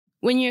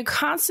When you're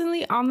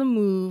constantly on the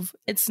move,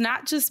 it's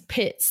not just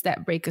pits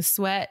that break a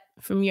sweat.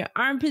 From your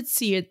armpits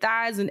to your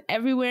thighs and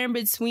everywhere in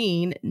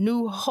between,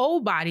 new whole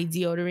body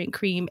deodorant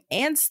cream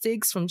and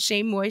sticks from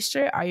Shea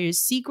Moisture are your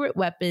secret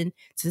weapon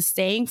to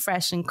staying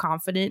fresh and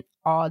confident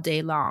all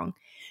day long.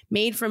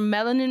 Made from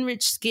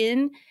melanin-rich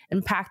skin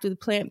and packed with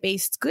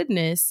plant-based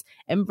goodness,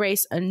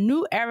 embrace a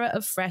new era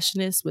of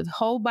freshness with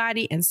whole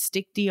body and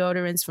stick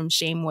deodorants from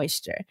Shea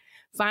Moisture.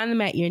 Find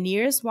them at your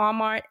nearest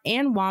Walmart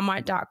and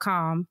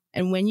walmart.com.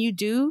 And when you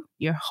do,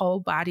 your whole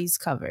body's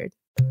covered.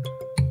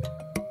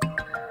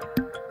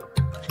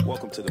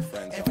 Welcome to the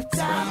Friends Zone. Every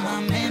time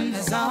I'm in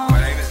the zone.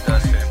 My name is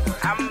Dustin.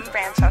 I'm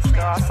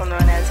Francesca, also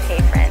known as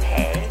Hey Friend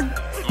Hey.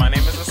 My name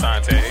is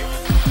Asante.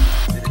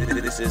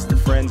 This is the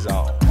Friend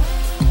Zone.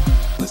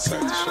 Let's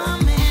start the show. I'm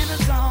in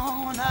the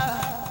zone.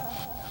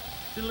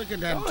 See, look at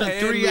that. Go It took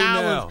ahead, 3 Lou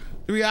hours. now.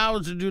 3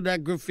 hours to do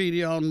that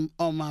graffiti on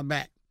my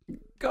back.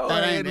 Go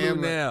That ahead, ain't Lou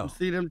ever- now.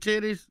 See them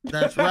titties?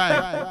 That's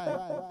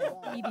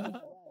right.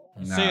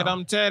 Say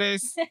them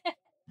teddies.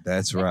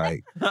 That's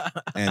right.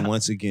 And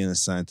once again,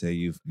 Asante,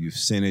 you've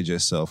centered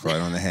yourself right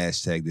on the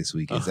hashtag this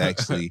week. It's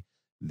actually,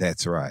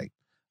 that's right.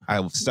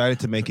 I started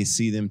to make it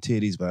see them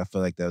titties, but I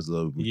feel like that was a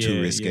little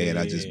too risque, and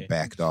I just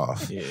backed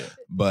off. Yeah.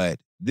 But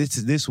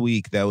this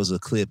week, that was a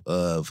clip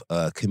of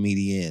a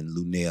comedian,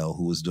 Lunel,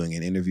 who was doing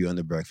an interview on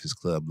The Breakfast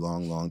Club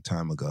long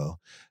time ago.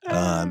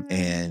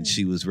 And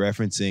she was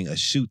referencing a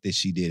shoot that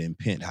she did in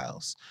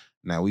Penthouse.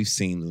 Now, we've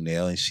seen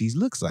Lunel, and she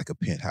looks like a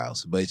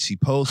Penthouse, but she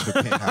posed for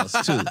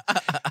Penthouse too.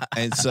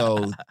 And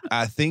so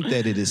I think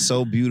that it is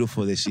so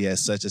beautiful that she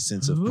has such a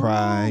sense of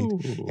pride.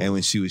 Ooh. And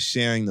when she was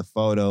sharing the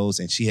photos,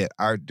 and she had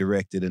art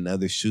directed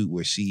another shoot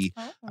where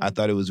I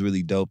thought it was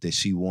really dope that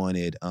she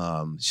wanted,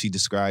 she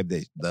described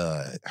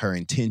that her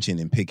intention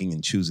in picking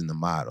and choosing the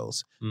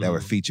models that were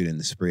featured in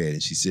the spread.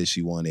 And she said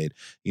she wanted,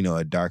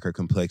 a darker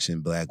complexion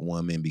Black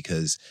woman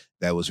because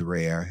that was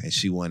rare. And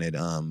she wanted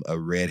a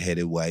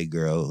redheaded white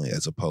girl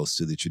as opposed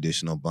to the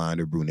traditional blonde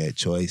or brunette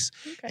choice.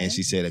 Okay. And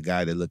she said a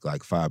guy that looked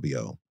like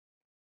Fabio.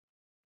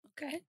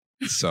 Okay.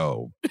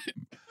 So,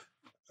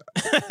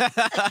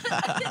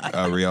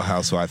 a Real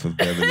Housewife of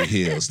Beverly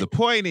Hills. The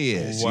point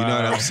is, you know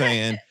what I'm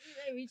saying?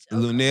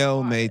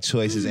 Lunel made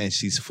choices, and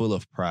she's full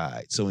of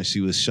pride. So when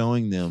she was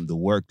showing them the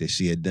work that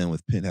she had done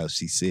with Penthouse,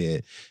 she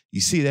said,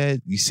 "You see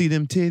that? You see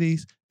them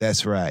titties?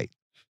 That's right.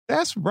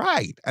 That's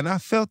right." And I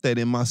felt that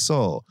in my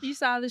soul. You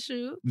saw the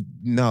shoot?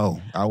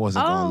 No, I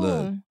wasn't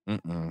going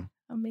to look.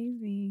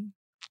 Amazing.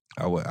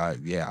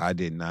 I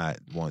did not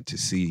want to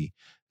see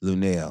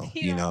Lunel,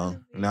 You don't wanna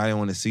see and I didn't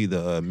want to see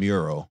the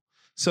mural.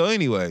 So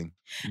anyway,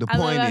 the I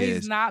love point how is,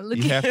 he's not you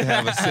looking have to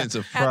have a sense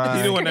of at the pride.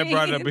 He the one that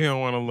brought it up, screen. he don't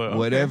want to look.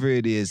 Whatever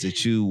it is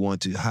that you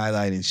want to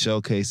highlight and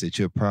showcase that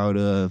you're proud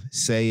of,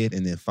 say it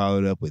and then follow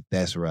it up with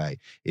 "that's right."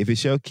 If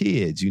it's your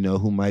kids,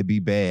 who might be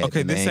bad,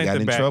 Okay, and this they ain't ain't got the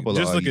in bad- trouble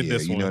just all look at year.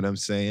 this You know one. what I'm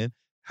saying?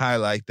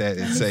 Highlight that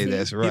and Let me say see.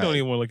 that's He right. don't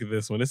even want to look at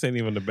this one. This ain't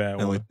even the bad And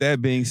one. with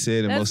that being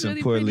said, and That's most really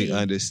importantly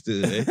pretty.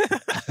 understood,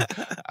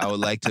 I would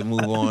like to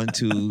move on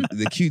to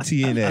the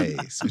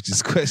QT&As, which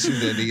is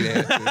questions that need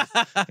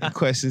answers and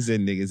questions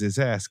that niggas is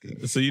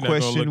asking. So you're not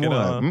gonna Question look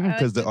at one,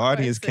 because the Good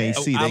audience can't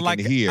question. see, they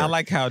can hear. I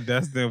like how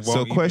Dustin won't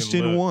So even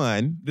question look.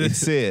 one, it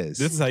says,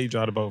 This is how you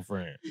draw the boat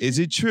friend. is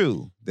it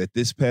true that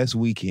this past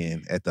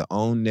weekend at the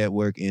OWN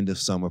Network end of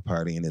summer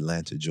party in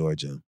Atlanta,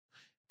 Georgia,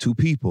 two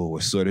people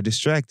were sort of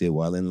distracted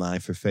while in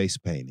line for face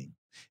painting?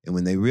 And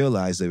when they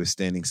realized they were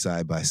standing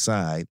side by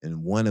side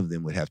and one of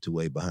them would have to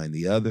wait behind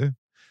the other,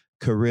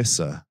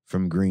 Carissa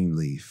from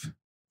Greenleaf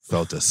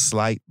felt a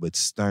slight but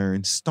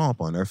stern stomp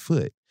on her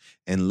foot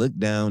and looked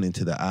down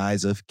into the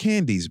eyes of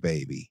Candy's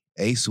baby,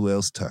 Ace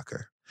Wells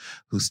Tucker,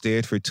 who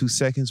stared for 2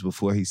 seconds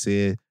before he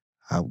said,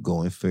 "I'm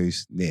going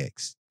first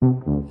next."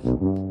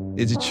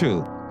 Is it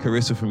true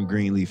Carissa from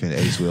Greenleaf and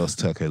Ace Wells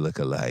Tucker look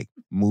alike,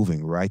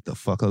 moving right the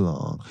fuck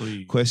along?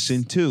 Please.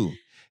 Question two,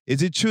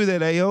 is it true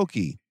that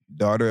Aoki,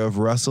 daughter of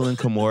Russell and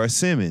Kimora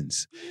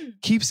Simmons,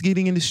 keeps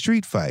getting into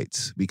street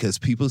fights because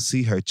people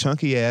see her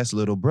chunky ass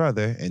little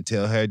brother and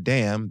tell her,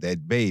 "Damn,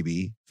 that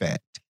baby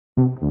fat"?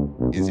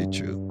 Is it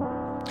true?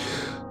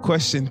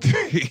 Question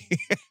three.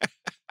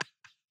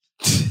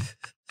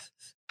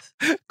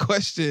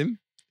 Question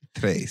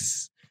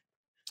tres.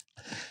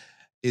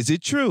 Is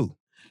it true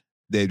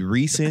that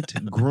recent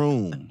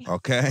groom,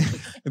 okay?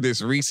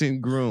 This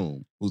recent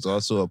groom, who's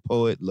also a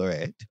poet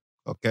laureate,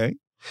 okay?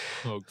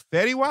 Okay.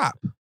 Fetty Wap,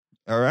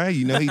 all right?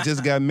 You know he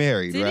just got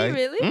married, Did he right?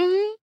 really?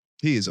 Mhm.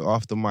 He is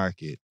off the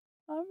market.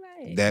 All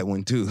right. That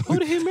one too. Who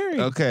did he marry?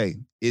 Okay.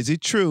 Is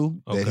it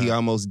true that he Okay.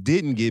 almost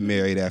didn't get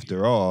married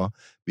after all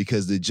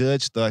because the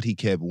judge thought he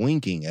kept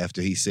winking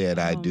after he said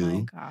 "I Oh my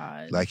do"?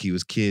 God. Like he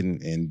was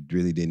kidding and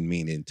really didn't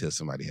mean it until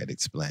somebody had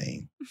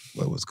explained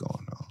what was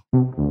going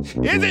on.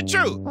 Is it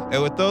true?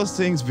 And with those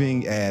things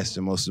being asked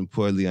and most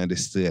importantly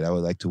understood, I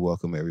would like to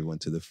welcome everyone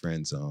to the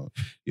Friend Zone,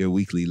 your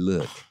weekly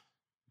look.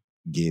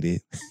 Get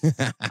it?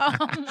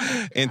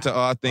 my Into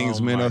all things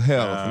Oh mental my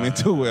health,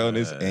 mental God.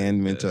 wellness,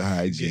 and mental Get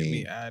hygiene.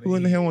 me outta Who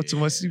in the hell wants to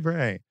here. see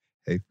brain?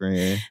 Hey,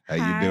 friend. How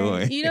you Hi.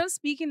 doing? You know,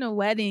 speaking of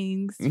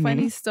weddings, Mhm.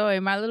 funny story.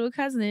 My little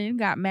cousin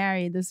got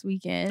married this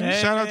weekend.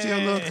 Hey. Shout out to your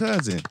little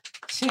cousin.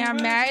 She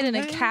got married in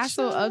a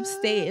castle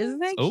upstate. Isn't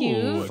that Ooh,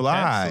 cute? a Fly.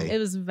 castle. It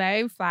was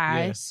very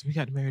fly. Yes, we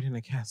got married in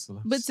a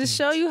castle. But to upstate.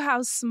 show you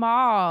how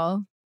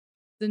small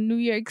the New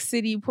York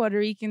City, Puerto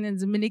Rican, and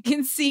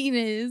Dominican scene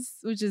is,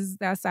 which is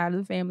that side of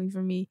the family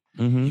for me.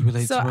 Mm-hmm. You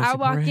relate So to I Rosie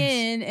walk Perez?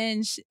 in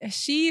and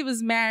she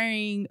was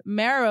marrying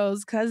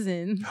Mero's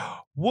cousin.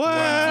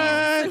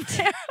 What?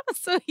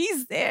 So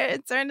he's there.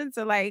 It turned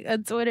into like a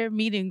Twitter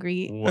meet and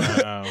greet.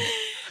 Wow.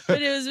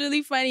 But it was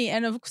really funny.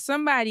 And if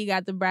somebody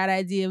got the bright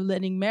idea of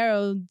letting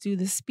Mero do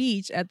the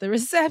speech at the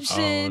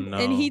reception. Oh, no.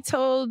 And he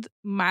told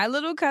my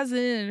little cousin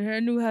and her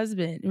new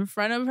husband in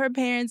front of her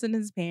parents and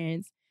his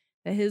parents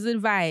that his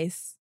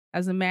advice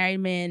as a married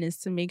man is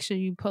to make sure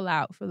you pull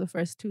out for the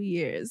first 2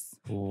 years.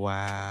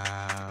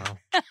 Wow.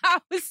 I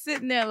was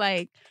sitting there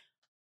like,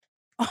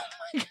 oh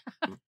my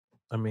God.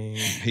 I mean,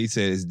 He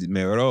said it's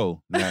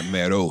Mero, not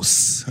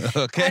Meros.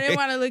 I Okay. didn't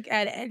want to look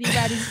at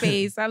anybody's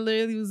face. I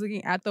literally was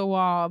looking at the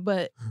wall,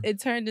 but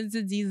it turned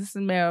into Jesus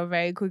and Mero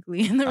very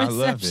quickly in the I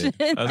love reception.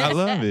 it. I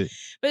love it.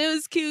 But it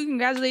was cute.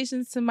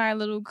 Congratulations to my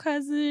little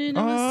cousin. It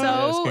Oh, was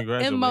yes, so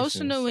congratulations.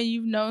 emotional when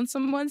you've known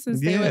someone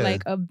since they Yeah. were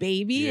like a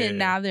baby Yeah. and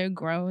now they're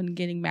grown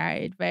getting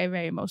married. Very,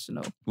 very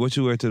emotional. What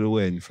you wear to the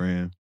wedding,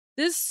 friend?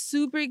 This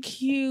super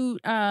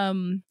cute,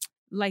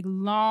 like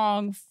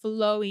long,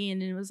 flowy,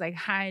 and it was like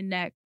high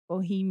neck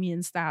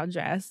bohemian style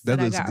dress. That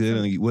I looks got good.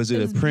 from on you. Was it it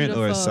a was print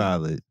or a beautiful.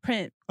 solid?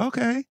 Print.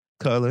 Okay.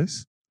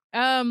 Colors.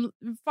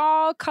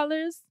 Fall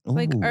colors,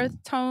 like Ooh.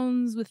 earth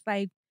tones with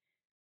like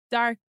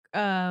dark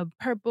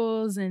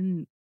purples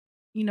and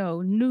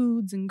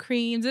nudes and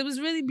creams. It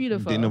was really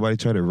beautiful. Didn't nobody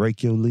try to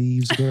rake your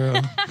leaves,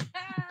 girl?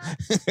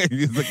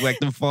 You look like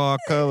the fall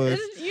colors.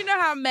 You know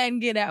how men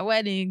get at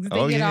weddings. They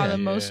Oh, get all yeah.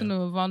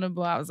 emotional and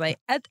vulnerable. I was like,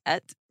 et.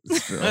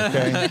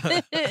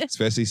 Okay.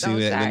 Especially Don't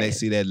when try they it.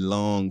 see that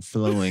long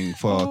flowing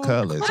fall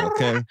colors.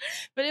 Okay.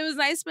 But it was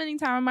nice spending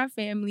time with my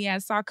family. I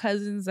saw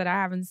cousins that I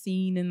haven't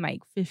seen in like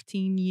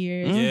 15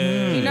 years.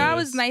 Mhm. You know, it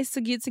was nice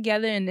to get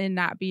together and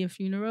not be a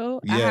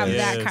funeral. I Yes. have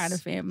that Yes. kind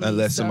of family.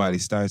 Unless so- somebody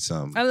starts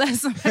something.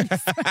 Unless somebody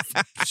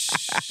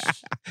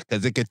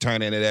Because it could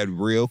turn into that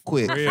real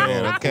quick, Real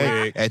man,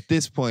 okay? quick. At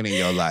this point in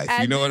your life.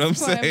 At You know what I'm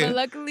this point, saying? But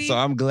luckily, So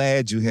I'm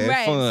glad you had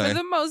right, fun. for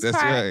the most That's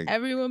part, right.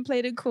 everyone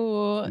played it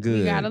cool. We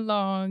Good. got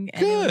along.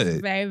 And it was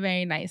Good. very,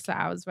 very nice. So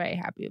I was very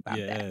happy about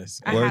that. yes.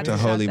 I Word had to to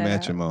shout holy that out.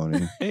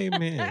 matrimony.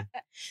 Amen.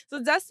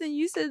 So Dustin,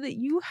 you said that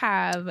you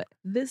have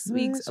this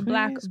week's This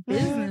Black week's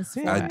Business.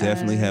 Black for I us.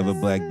 definitely have a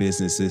black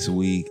business this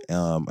week,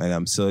 and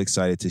I'm so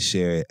excited to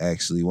share it.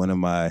 Actually, one of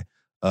my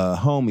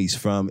homies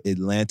from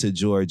Atlanta,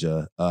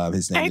 Georgia,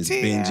 his name is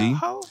Benji.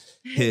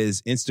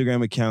 His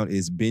Instagram account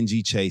is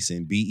Benji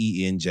Chasin,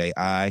 Benji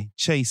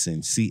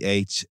Chasin,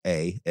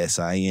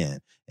 Chasin,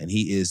 and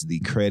he is the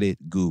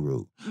credit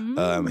guru.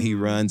 He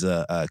runs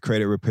a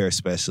credit repair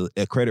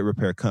a credit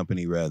repair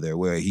company rather,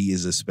 where he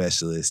is a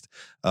specialist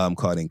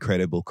called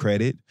Incredible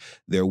Credit.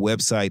 Their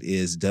website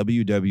is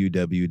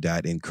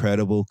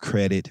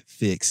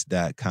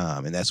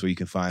www.incrediblecreditfix.com, and that's where you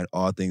can find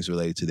all things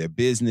related to their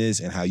business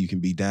and how you can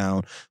be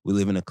down. We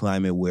live in a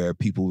climate where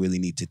people really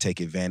need to take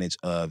advantage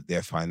of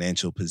their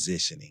financial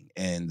positioning,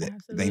 and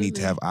they need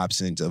to Absolutely. have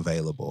options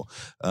available.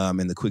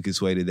 And the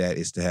quickest way to that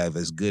is to have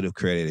as good of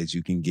credit as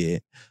you can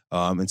get.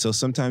 And so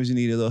sometimes you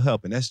need a little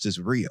help, and that's just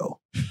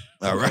real.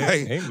 All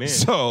right. Amen.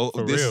 So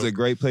For this is real. a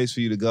great place for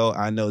you to go.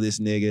 I know this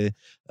nigga,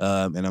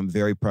 and I'm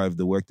very proud of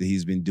the work that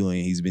he's been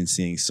doing. He's been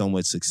seeing so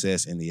much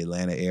success in the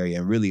Atlanta area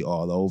and really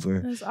all over.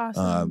 That's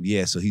awesome.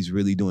 Yeah, so he's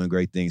really doing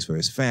great things for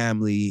his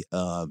family.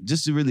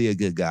 Just really a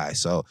good guy.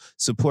 So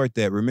support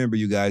that. Remember,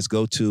 you guys,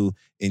 go to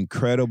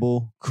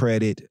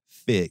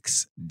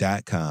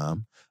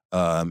incrediblecreditfix.com.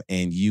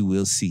 And you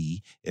will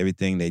see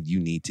everything that you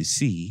need to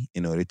see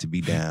in order to be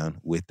down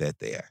with that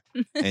there.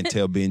 And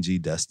tell Benji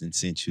Dustin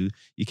sent you.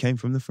 You came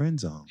from the friend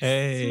zone.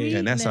 Hey.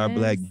 And that's our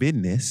black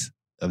business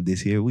of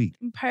this here week.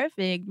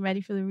 Perfect.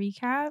 Ready for the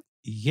recap?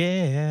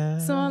 Yeah.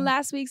 So on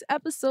last week's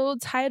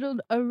episode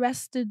titled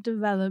Arrested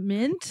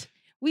Development,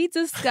 we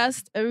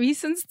discussed a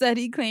recent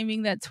study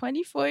claiming that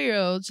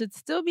 24-year-olds should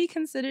still be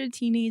considered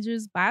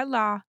teenagers by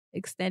law,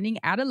 extending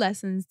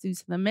adolescence due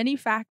to the many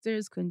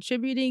factors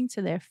contributing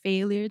to their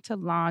failure to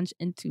launch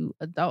into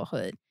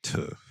adulthood.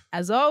 Tough.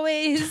 As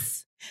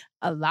always,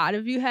 a lot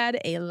of you had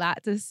a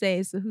lot to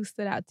say. So who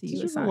stood out to Did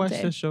you, you ever watch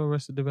Asante? that show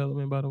Arrested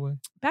Development, by the way?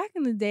 Back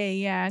in the day,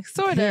 yeah,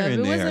 sort Here of. and It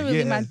wasn't there, really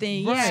yeah. my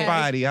thing. Right. Yeah.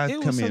 Spotty, I It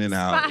was come in some and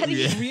out. spotty.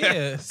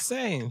 Yeah,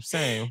 same.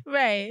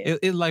 Right.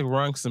 It like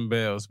rung some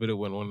bells, but it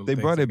wasn't one of them They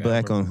things brought I it gotta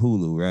back on remember.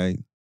 Hulu, right?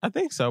 I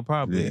think so,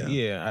 probably. Yeah.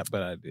 Yeah,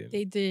 but I did.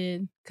 They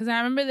did. Because I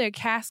remember their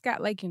cast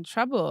got like in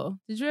trouble.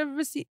 Did you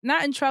ever see?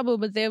 Not in trouble,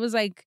 but there was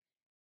like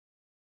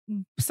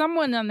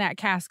someone on that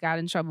cast got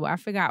in trouble. I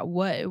forgot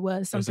what it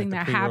was. Something the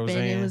that Queen happened. It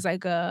Roseanne? was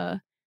like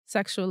a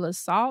sexual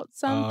assault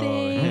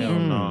something. Oh, hell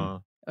Mm.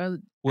 no. Or,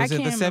 Was I it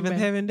the can't Seventh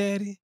remember. Heaven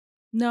Daddy?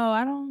 No,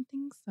 I don't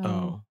think so.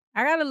 Oh.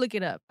 I gotta look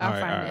it up. I'll All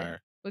right, find all it. right.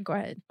 But go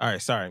ahead. All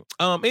right, sorry.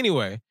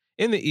 Anyway,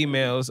 in the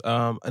emails,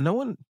 no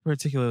one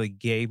particularly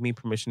gave me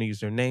permission to use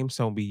their name,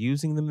 so I'll be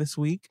using them this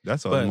week.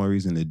 That's all the But- more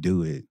reason to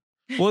do it.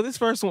 Well, this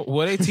first one,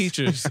 well, they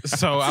teachers,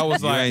 so I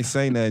was You like, ain't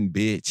say nothing,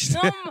 bitch.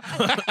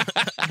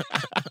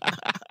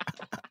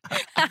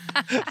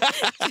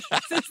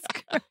 Jesus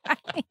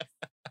Christ.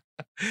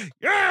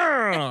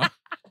 yeah.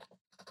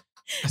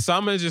 So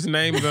I'm gonna just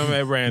name them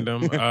at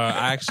random.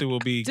 I actually will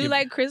be. Do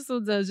like Crystal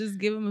does. Just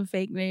give him a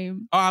fake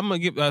name. Oh, I'm gonna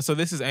give. So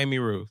this is Amy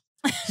Ruth.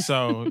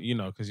 So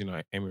because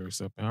Amy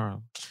Ruth's up in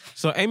Harlem.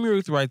 So Amy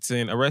Ruth writes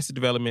in Arrested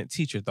Development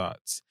teacher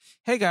thoughts.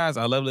 Hey guys,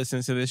 I love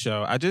listening to this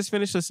show. I just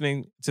finished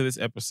listening to this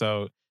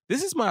episode.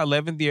 This is my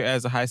 11th year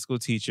as a high school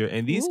teacher,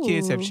 and these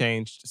kids have Ooh.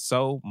 changed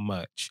so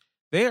much.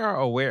 They are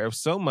aware of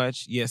so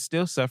much, yet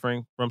still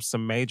suffering from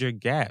some major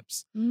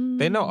gaps.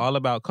 They know all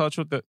about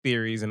cultural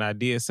theories and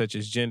ideas such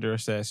as gender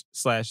 /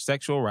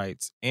 sexual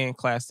rights and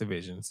class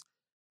divisions.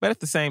 But at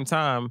the same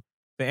time,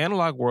 the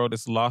analog world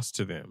is lost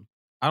to them.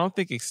 I don't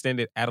think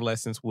extended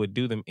adolescence would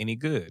do them any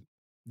good.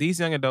 These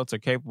young adults are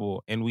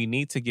capable, and we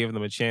need to give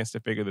them a chance to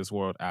figure this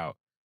world out.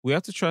 We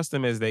have to trust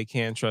them as they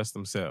can trust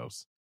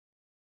themselves.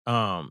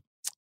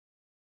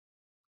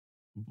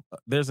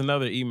 There's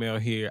another email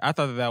here. I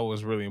thought that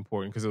was really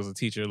important because it was a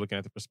teacher looking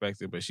at the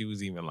perspective, but she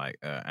was even like,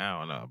 I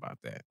don't know about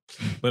that.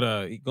 But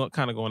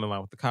kind of going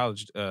along with the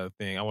college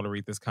thing, I want to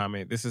read this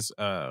comment. This is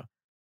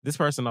this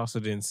person also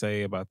didn't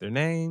say about their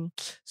name,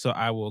 so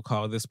I will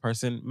call this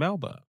person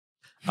Melba.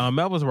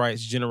 Melba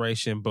writes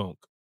Generation Bonk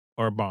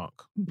or Bonk.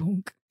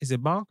 Bonk. Is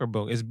it Bonk or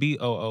Bonk? It's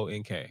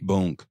Boonk.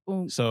 Bonk.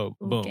 Bonk. So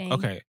Bonk Bonk. gang.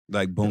 Okay.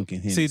 Like Bonk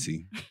and See-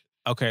 Hennessy.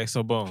 Okay,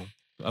 so boom.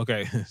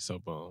 Okay, so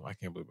boom. I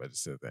can't believe I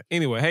just said that.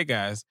 Anyway, hey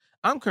guys,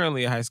 I'm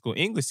currently a high school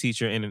English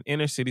teacher in an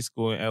inner city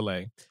school in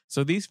LA,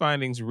 so these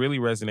findings really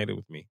resonated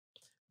with me.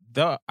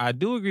 Though I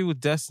do agree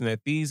with Dustin that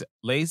these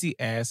lazy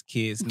ass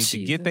kids need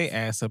to get their Jesus.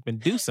 ass up and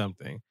do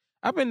something.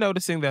 I've been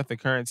noticing that the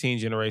current teen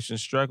generation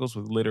struggles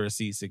with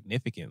literacy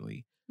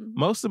significantly. Mhm.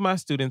 Most of my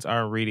students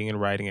aren't reading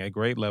and writing at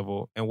grade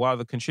level, and while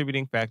the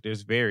contributing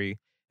factors vary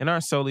and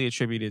aren't solely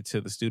attributed to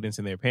the students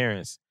and their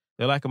parents,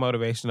 their lack of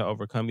motivation to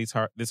overcome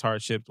this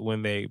hardship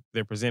when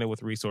they're presented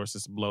with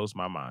resources blows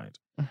my mind.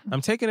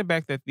 I'm taken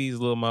aback that these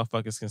little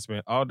motherfuckers can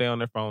spend all day on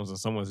their phones and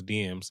someone's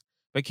DMs,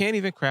 but can't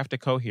even craft a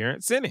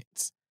coherent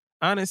sentence.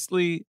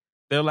 Honestly,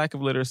 their lack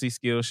of literacy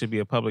skills should be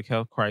a public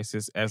health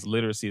crisis, as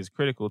literacy is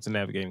critical to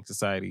navigating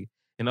society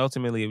and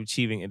ultimately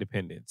achieving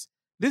independence.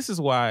 This is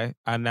why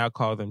I now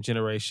call them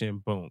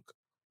Generation Bonk,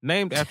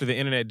 named after the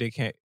internet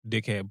dickhead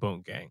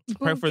Bonk gang.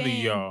 Pray Bonk for the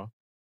gang. y'all.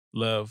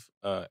 Love,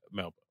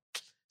 Melba.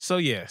 So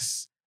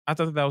yes, I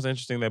thought that was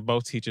interesting that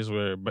both teachers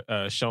were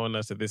showing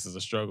us that this is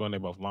a struggle, and they're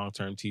both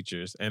long-term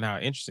teachers, and how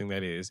interesting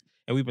that is.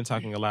 And we've been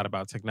talking a lot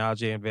about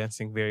technology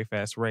advancing very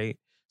fast rate.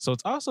 So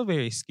it's also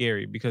very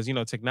scary because,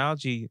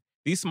 technology,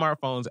 these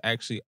smartphones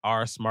actually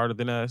are smarter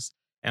than us.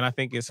 And I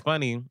think it's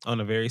funny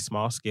on a very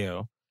small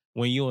scale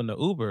when you're in the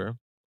Uber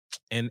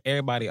and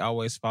everybody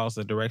always follows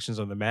the directions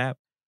on the map.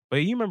 But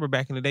you remember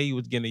back in the day, you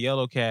would get in a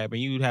yellow cab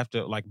and you'd have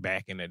to, like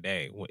back in the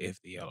day,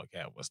 if the yellow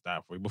cab would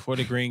stop for you, before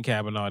the green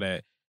cab and all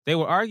that, they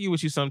would argue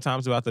with you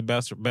sometimes about the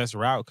best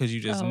route because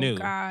you just knew.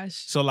 Gosh.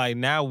 So like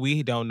now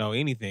we don't know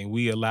anything.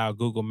 We allow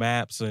Google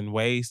Maps and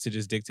Waze to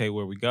just dictate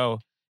where we go.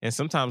 And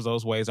sometimes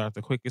those ways aren't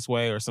the quickest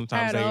way, or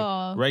sometimes At they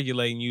all.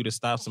 regulating you to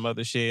stop some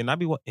other shit.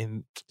 And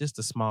and just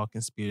a small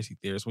conspiracy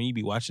theorist, when you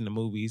be watching the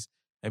movies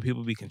and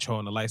people be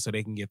controlling the light so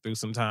they can get through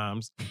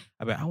sometimes,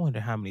 I wonder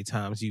how many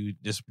times you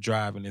just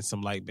driving and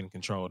some light been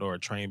controlled or a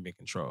train been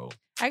controlled.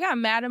 I got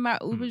mad at my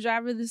Hmm. Uber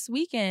driver this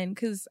weekend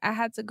because I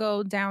had to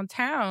go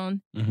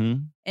downtown, Mm-hmm.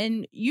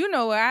 and you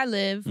know where I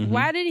live. Mhm.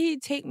 Why did he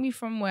take me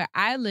from where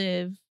I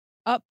live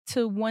up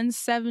to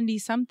 170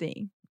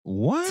 something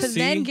What? to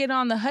then See? get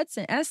on the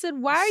Hudson? And I said,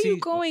 why are you See,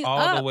 going all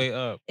up the way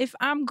up? if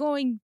I'm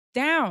going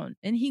down?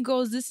 And he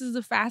goes, this is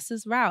the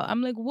fastest route.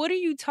 I'm like, what are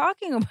you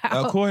talking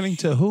about? According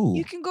to who?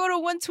 You can go to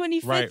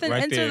 125th Right, and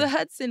right enter there. the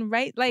Hudson,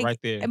 right? Like, Right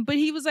there. But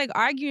he was like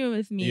arguing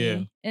with me. Yeah.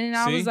 And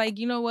I was See? like,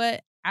 you know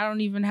what? I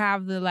don't even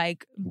have the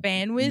like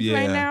bandwidth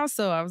right Yeah. now.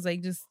 So I was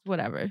like, just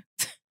whatever.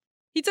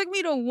 He took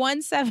me to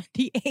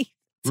 178.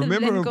 to then go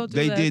Remember to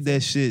they the did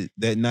that shit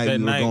that night That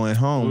we were night. going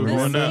home. We were the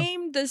going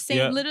remember? up. same,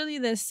 Yeah. literally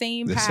the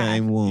same The path.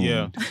 same wound.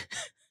 Yeah. The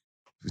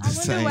I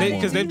wonder same why they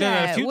Because do they've done it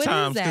a that. few What is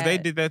times, because they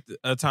that? did that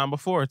a time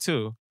before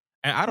too.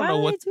 And I don't Why know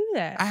do what they do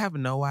that? I have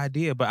no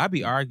idea, but I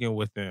be arguing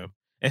with them.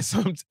 And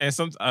some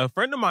a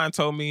friend of mine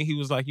told me, he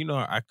was like,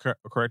 I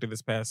corrected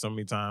this path so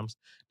many times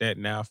that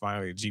now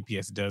finally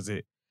GPS does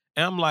it.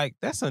 And I'm like,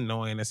 that's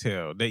annoying as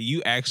hell that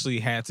you actually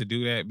had to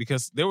do that,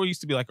 because there used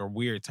to be like a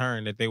weird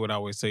turn that they would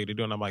always tell you to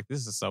do. And I'm like,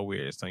 this is so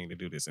weird. It's telling you to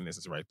do this, and this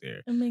is right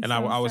there. It makes And I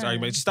would no always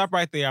argue, sense. just stop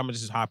right there. I'm gonna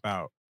just hop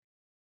out.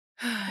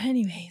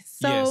 Anyways,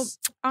 so Yes.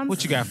 on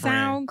What you got,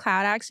 Fran? SoundCloud,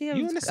 I actually have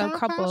You in the a SoundCloud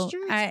couple.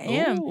 streets? I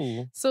am.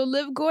 Ooh. So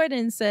Liv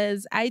Gordon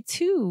says, I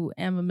too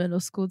am a middle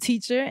school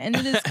teacher, and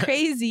it is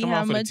crazy Come how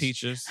on for the much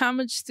teachers.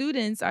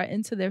 students are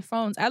into their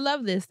phones. I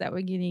love this that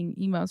we're getting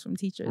emails from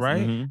teachers.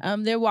 Right?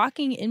 Mhm. They're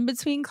walking in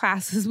between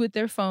classes with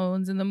their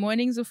phones. In the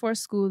mornings before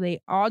school,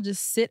 they all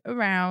just sit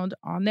around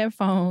on their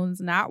phones,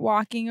 not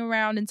walking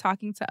around and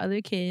talking to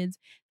other kids.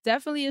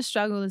 Definitely a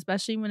struggle,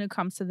 especially when it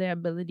comes to their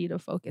ability to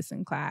focus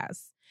in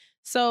class.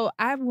 So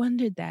I've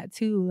wondered that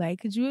too.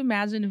 Like, could you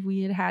imagine if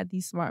we had had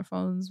these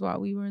smartphones while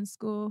we were in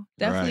school?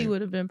 Definitely Right.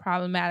 would have been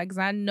problematic because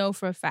I know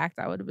for a fact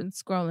I would have been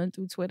scrolling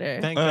through Twitter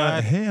Thank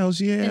God. Hells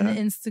yeah. and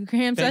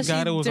Instagram, Thank God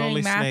especially it was during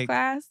only math Snake.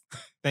 class.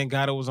 Thank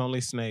God it was only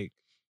Snake.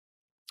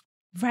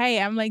 Right.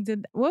 I'm like,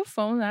 what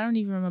phone? I don't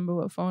even remember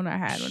what phone I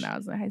had when I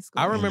was in high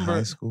school. I In remember-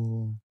 high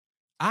school.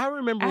 I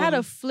remember I had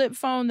a flip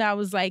phone that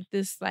was like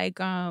this, like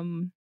A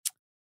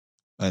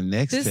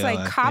Nextel, this like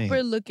I copper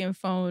think. looking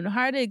phone.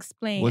 Hard to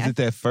explain. Was it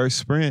that first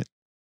Sprint?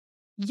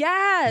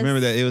 Yes.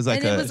 Remember that? It was like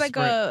and a it was like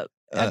a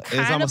it kind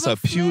was almost of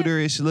a flip.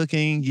 pewterish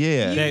looking.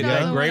 Yeah. You That- know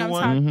that the gray I'm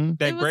one? talking- Mhm.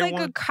 That it was gray like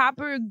one? a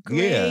copper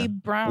gray Yeah.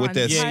 bronze. With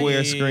that Yeah,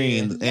 square yeah,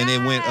 screen, yeah. and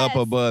it went up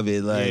Yes. above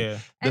it. Like yeah.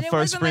 And the it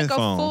first wasn't like Sprint a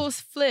phone. full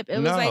flip. It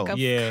was No. like a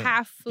Yeah.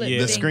 half flip. Yeah.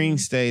 The thing. screen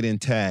stayed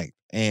intact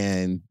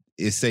and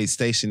it stayed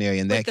stationary,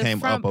 and With that the came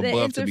front- up the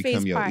above to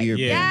become interface your part. earbud.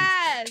 Yeah.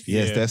 Yes.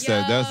 Yes,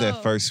 Yeah. that was that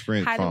Yo. first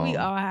Sprint How phone. did we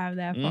all have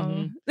that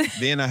phone?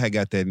 Then I had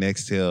got that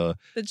Nextel.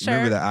 The chirp.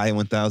 Remember the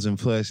i1000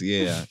 Plus?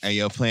 Yeah. And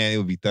your plan, it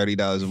would be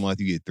 $30 a month.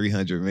 You get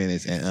 300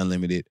 minutes and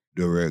unlimited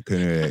direct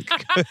connect.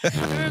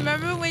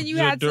 Remember when you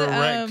The had to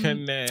direct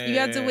connect. you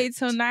had to wait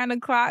till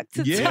 9:00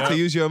 to Yeah, talk? to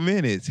use your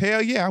minutes.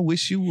 Hell yeah, I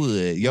wish you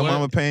would. Your What?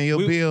 mama paying your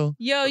We- bill.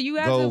 Yo, you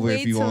had Go to over if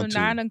wait you till want to.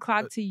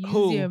 9:00 to use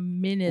Who? your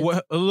minutes.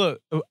 Well,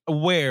 look,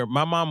 where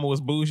my mama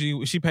was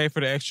bougie, she paid for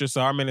the extra,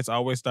 so our minutes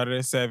always started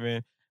at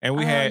 7, and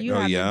we had you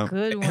Oh, had yeah. a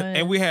good one.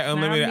 and we had Not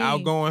unlimited me.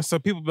 outgoing. So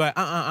people be like,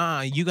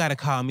 you got to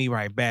call me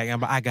right back. I'm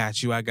like, I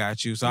got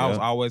you. So I was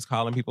Yeah. always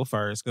calling people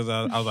first because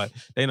I was like,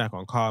 they're not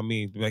gonna call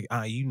me. Be like,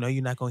 you know,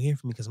 you're not gonna hear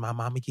from me because my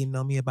mama getting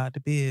on me about the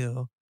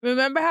bill.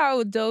 Remember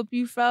how dope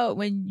you felt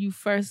when you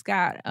first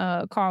got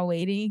call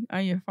waiting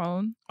on your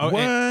phone? Oh,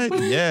 What?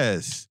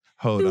 Yes.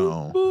 Hold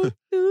on. Boop,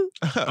 boop.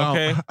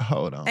 Okay.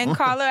 Hold on. And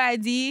caller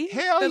ID.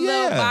 Hell the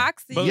little yeah.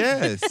 box. But-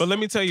 Yes. But let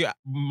me tell you,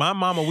 my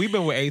mama, we've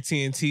been with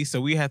AT&T, so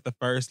we had the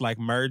first like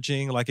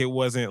merging. Like it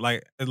wasn't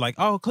like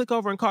oh, click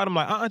over and call them.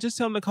 Like just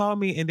tell them to call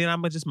me, and then I'm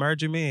gonna just merge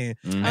them in.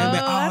 Mhm. And Oh,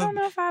 then, I don't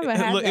know if I ever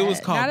had look, that. it was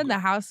called- Not in the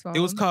house phone. It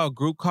was called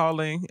group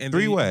calling and then-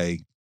 Three-way.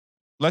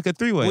 Like a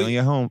three-way We- on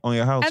your house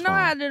I know phone.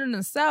 I did it in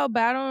the cell,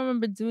 but I don't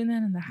remember doing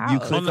that in the house. You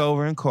click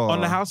over and call. on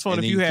the house phone,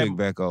 and if then you had- click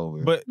back over.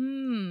 But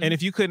Hmm. and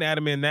if you couldn't add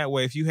them in that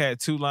way, if you had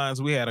 2 lines,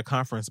 we had a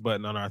conference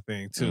button on our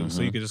thing too,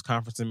 so Mhm. you could just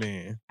conference them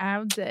in.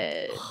 I'm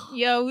dead.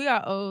 Yo, we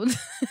are old.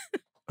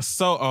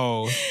 So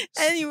old.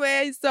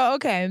 Anyway, so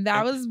okay,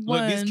 that was Look,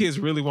 one. these kids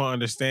really won't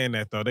understand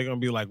that though. They're gonna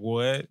be like,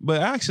 "What?"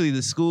 But actually,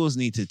 the schools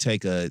need to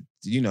take a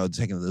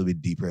little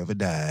bit deeper of a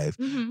dive.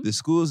 Mhm. The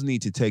schools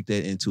need to take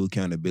that into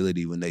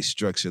accountability when they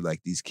structure like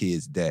these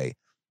kids' day.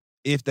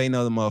 If they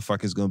know the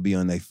motherfuckers gonna be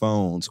on their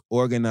phones,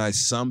 organize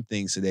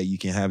something so that you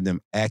can have them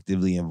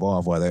actively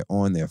involved while they're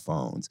on their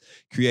phones.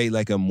 Create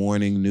like a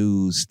morning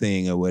news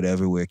thing or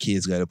whatever where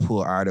kids gotta pull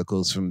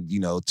articles from,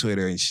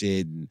 Twitter and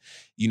shit and,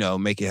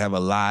 make it have a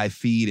live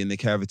feed in the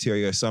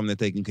cafeteria or something that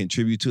they can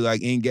contribute to,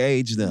 like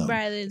engage them.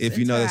 Right, it's if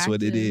you know that's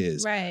what it interactive.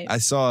 is. Right. I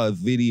saw a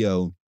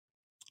video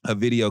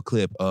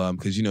clip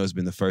because it's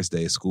been the first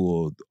day of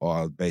school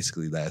or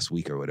basically last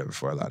week or whatever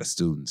for a lot of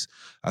students.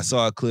 I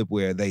saw a clip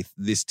where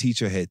this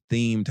teacher had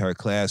themed her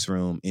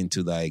classroom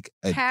into like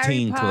a Harry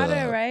teen Potter,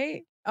 club.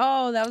 right?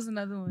 Oh, that was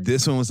another one.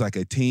 This one was like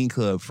a teen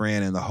club,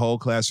 Fran, and the whole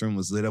classroom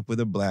was lit up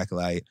with a black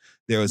light.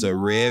 There was a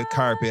red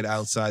carpet What?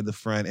 outside the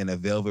front and a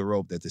velvet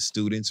rope that the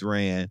students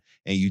ran,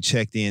 and you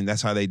checked in.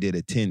 That's how they did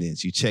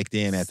attendance. You checked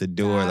in at the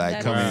door, Stop, like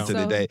that coming is into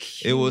the so day.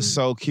 It was cute.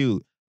 so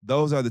cute.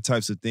 Those are the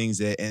types of things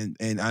that,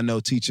 and I know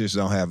teachers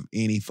don't have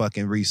any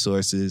fucking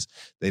resources.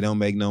 They don't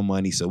make no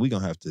money, so we're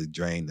going to have to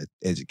drain the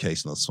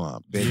educational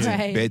swamp.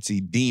 Right.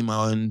 Betsy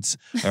Demons,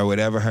 or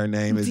whatever her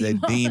name is, that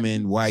Demons.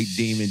 demon, white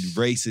demon,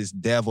 racist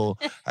devil.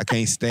 I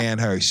can't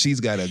stand her. She's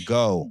got to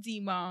go.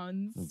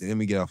 Demons. Let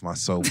me get off my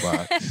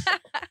soapbox.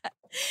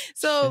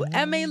 So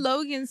M.A.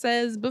 Logan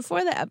says,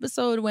 before the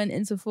episode went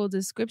into full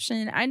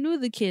description, I knew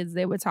the kids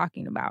they were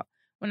talking about.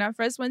 When I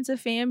first went to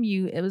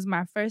FAMU, it was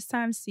my first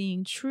time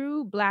seeing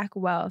true Black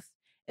wealth.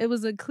 It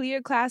was a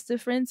clear class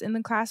difference in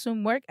the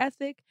classroom work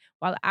ethic.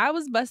 While I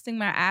was busting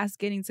my ass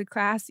getting to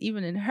class,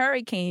 even in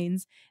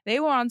hurricanes, they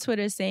were on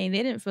Twitter saying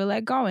they didn't feel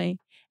like going.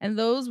 And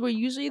those were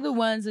usually the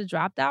ones that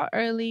dropped out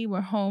early,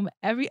 were home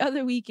every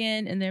other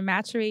weekend, and their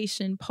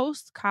maturation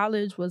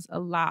post-college was a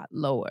lot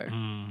lower.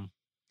 Mm.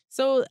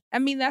 So, I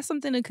mean, that's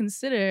something to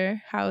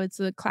consider, how it's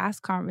a class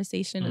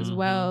conversation as Mhm.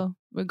 well,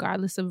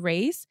 regardless of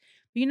race.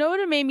 You know what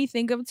it made me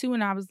think of too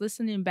when I was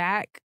listening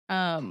back?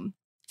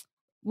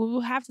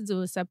 we'll have to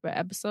do a separate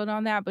episode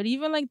on that. But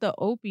even like the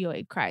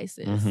opioid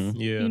crisis, Mhm.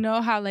 Yeah. you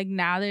know how like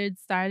now they're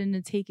starting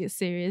to take it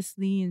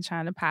seriously and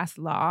trying to pass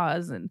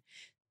laws and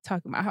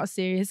talking about how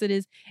serious it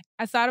is.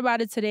 I thought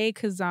about it today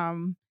because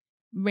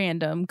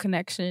random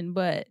connection,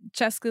 but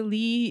Jessica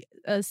Lee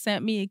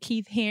sent me a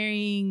Keith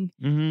Haring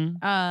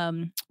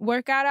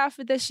workout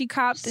outfit that she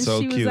copped, and So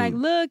she was cute. like,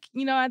 look,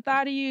 I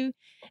thought of you.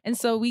 And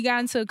so we got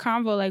into a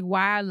convo like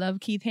why I love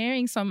Keith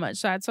Haring so much.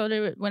 So I told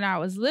her when I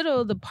was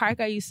little, the park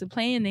I used to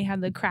play in, they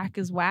had the Crack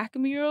is Whack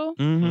mural.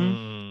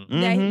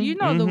 That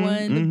the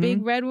one, the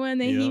big red one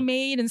that he Yeah.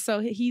 made. And so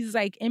he's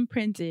like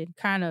imprinted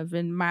kind of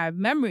in my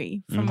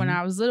memory from when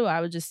I was little.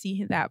 I would just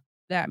see that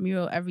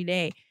mural every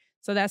day.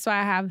 So that's why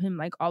I have him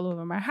like all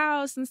over my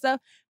house and stuff.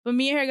 But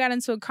me and her got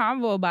into a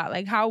convo about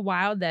like how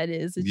wild that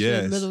is. It's your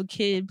Yes. little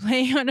kid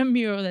playing on a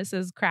mural that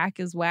says crack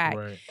is whack.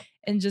 Right.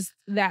 And just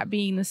that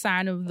being the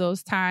sign of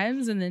those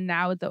times. And then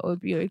now with the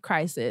opioid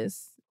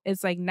crisis,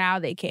 it's like now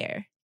they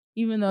care.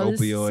 Even though this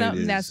is Opioid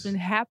something that's is- been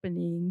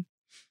happening.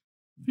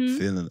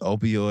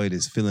 Opioid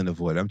is filling the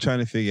void. I'm trying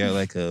to figure out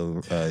like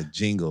a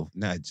jingle.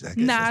 I guess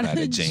Not it's not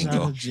a a jingle.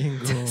 Not a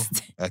jingle.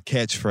 A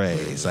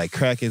catchphrase. Like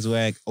crack is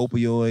whack.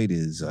 Opioid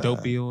is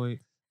Dopioid.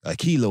 a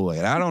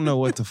keloid. I don't know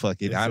what the fuck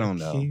it. I don't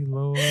know.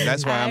 Keloid.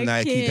 That's why I'm I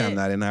not Keith. I'm can't.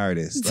 not an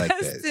artist like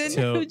Justin, that.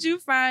 Tell- who'd you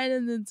find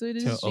in the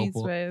Twitter Tell streets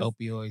with?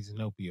 opioids and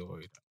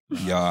opioid.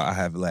 Y'all, I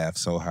have laughed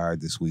so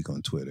hard this week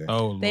on Twitter.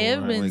 Oh, They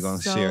have I'm been only gonna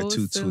so share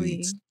two silly.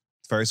 tweets.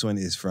 First one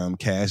is from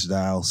Cash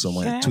Doll.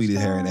 Someone Cash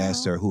tweeted her and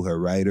asked Doll. her who her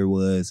writer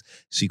was.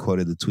 She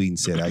quoted the tweet and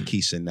said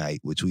Akeisha Knight,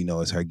 which we know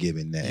is her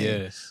given name.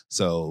 Yes.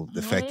 So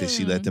the fact that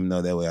she let them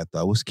know that way, I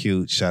thought was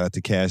cute. Shout out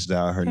to Cash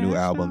Doll. Her new Cash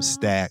album, Doll.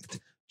 Stacked,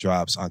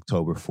 drops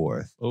October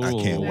 4th. I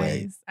Ooh. can't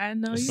wait. Nice. I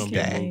know That's you some can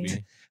Stacked. wait.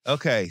 movie.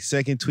 Okay,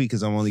 second tweet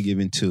because I'm only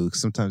giving two.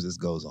 Sometimes this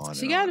goes on.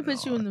 She and got on to and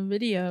put you on. in the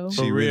video. She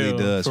For really real,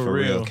 does, for for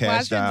real. real. Cash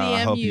Watch her Doll, I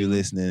DM hope you. you're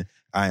listening.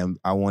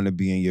 I want to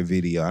be in your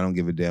video. I don't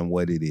give a damn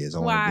what it is. I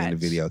want to be in the Watch.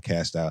 video.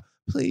 Cash Doll,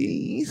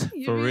 please.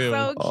 You For be real.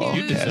 so Oh,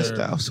 cute. You Cash deserve-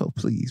 Doll, so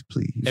please.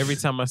 Every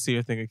time I see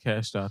her think of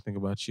Cash Doll, I think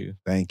about you.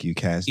 Thank you,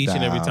 Cash Each Doll.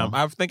 and every time.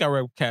 I think I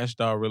read Cash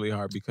Doll really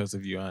hard because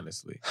of you,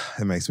 honestly.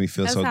 It makes me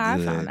feel That's so how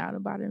good. I found out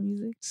about her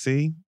music.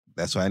 See?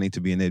 That's why I need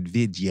to be in that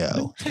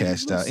video.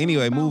 Cash Doll.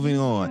 Anyway, moving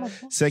on.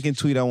 Second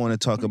tweet I want to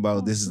talk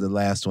about, this is the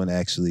last one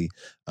actually,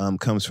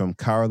 comes from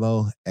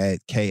Carlo at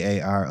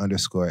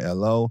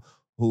KAR_LO,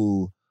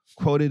 who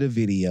quoted a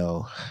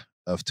video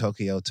of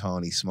Tokyo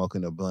Tony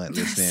smoking a blunt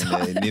listening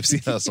to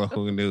Nipsey Hussle,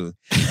 who knew.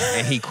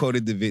 And he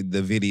quoted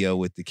the video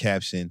with the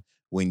caption,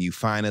 "When you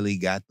finally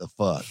got the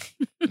fuck."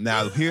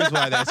 Now, here's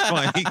why that's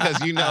funny,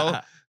 because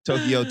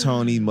Tokyo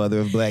Tony, mother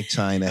of Black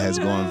China, has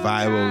gone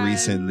viral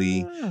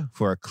recently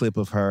for a clip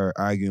of her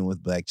arguing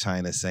with Black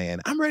China saying,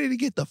 "I'm ready to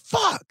get the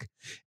fuck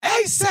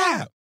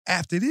ASAP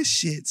after this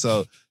shit."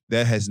 So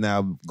that has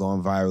now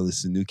gone viral.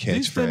 It's a new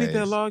You still need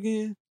that catchphrase.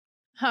 login?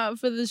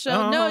 For the show?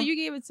 Uh-huh. No, you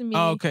gave it to me.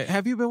 Oh, okay.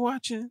 Have you been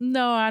watching?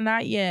 No,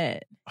 not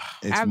yet.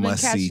 It's I've been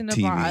must-see catching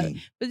up on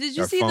TV. But did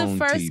you Or see the phone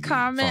first TV,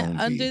 comment phone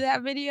under TV.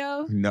 that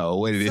video? No,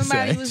 what did it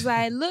Somebody say? was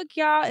like, "Look,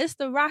 y'all, it's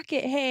the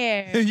rocket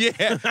hair."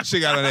 yeah, she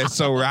got on that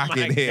So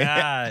Rocket hair.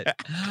 God.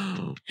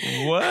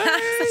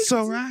 What?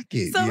 So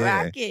Rocket. So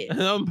yeah. rocket.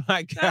 Oh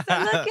my So I God.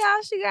 said, "Look,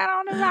 y'all, she got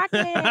on the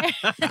rocket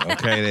hair."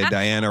 Okay, that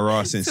Diana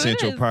Ross in Twitter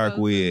Central is Park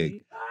so wig.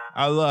 silly.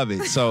 I love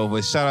it. So,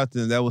 but shout out to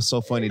them. That was so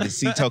funny to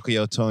see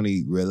Tokyo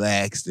Tony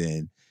relaxed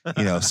and,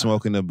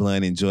 smoking a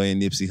blunt, enjoying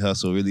Nipsey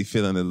Hussle, really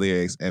feeling the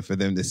lyrics, and for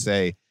them to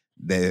say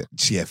that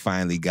she had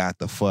finally got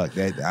the fuck,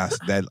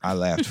 that I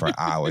laughed for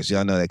hours.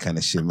 Y'all know that kind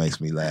of shit makes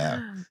me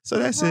laugh. So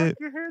that's it.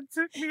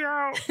 Took me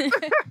out.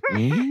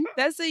 Mhm.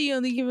 That's it. You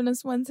only giving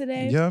us one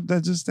today. Yep,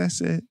 that's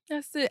it.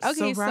 That's it.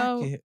 Okay,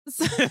 so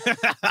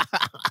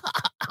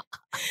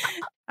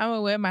I'm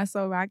gonna wear my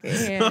So Rocket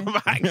hair. Oh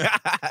my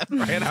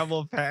God. Fred, I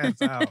will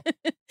pass out.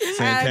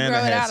 Santana grow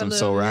it had out a some little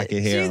So bit.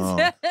 Rocket hair She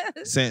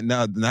on. said-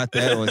 No, not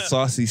that one.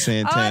 Saucy Oh, I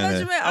thought Santana.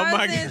 you meant Oh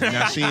my Austin. God.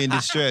 Now she in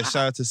distress.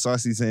 Shout out to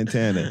Saucy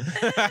Santana.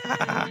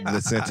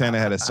 The Santana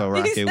had a So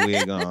Rocket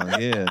wig on.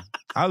 Yeah.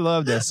 I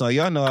love that song.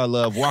 Y'all know I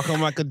love Walk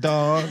On Like a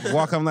Dog.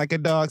 Walk On Like a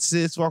Dog,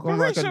 sis. Walk On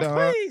Like a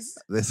Dog.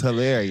 That's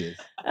hilarious.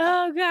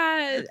 Oh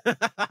God.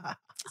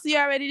 So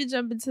y'all ready to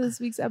jump into this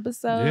week's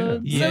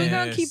episode? Yeah. So we're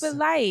gonna keep Yes. it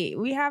light.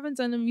 We haven't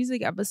done a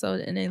music episode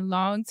in a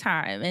long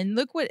time. And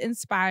look what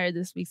inspired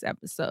this week's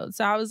episode.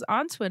 So I was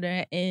on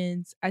Twitter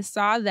and I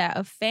saw that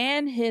a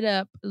fan hit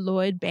up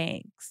Lloyd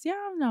Banks. Y'all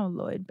know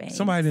Lloyd Banks.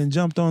 Somebody done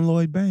jumped on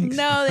Lloyd Banks.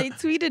 No, they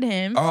tweeted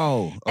him.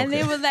 Oh, okay. And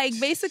they were like,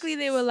 basically,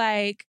 they were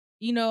like,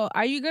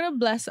 are you going to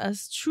bless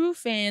us true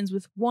fans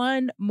with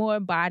one more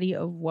body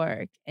of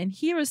work? And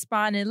he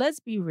responded, let's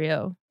be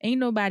real. Ain't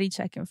nobody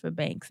checking for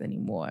Banks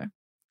anymore.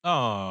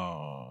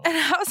 Oh. And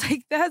I was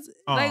like, that's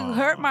like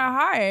hurt my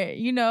heart,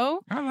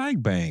 I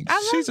like Banks. I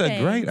love She's a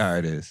great Banks.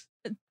 artist.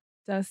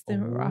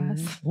 Dustin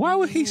Ross. Why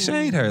would he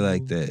shade her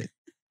like that?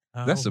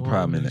 That's the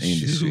problem in the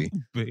industry.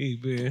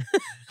 Baby.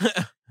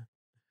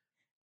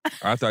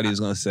 I thought he was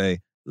going to say,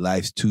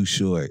 life's too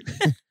short.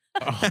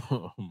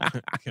 Oh my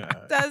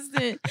God.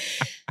 Dustin.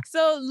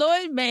 So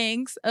Lloyd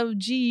Banks of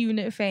G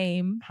Unit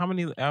fame. How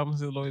many albums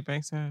did Lloyd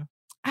Banks have?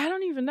 I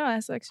don't even know.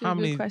 That's actually How a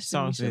good many question.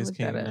 songs We did should his look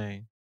king that up.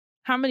 name?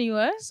 How many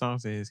what?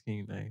 Songs did his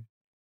king name?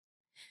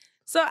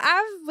 So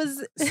I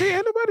was See,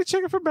 ain't nobody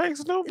checking for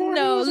Banks no more.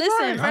 no, He was listen.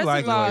 right. I First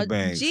like of all, Lloyd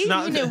Banks. G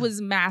No. Unit was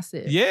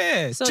massive.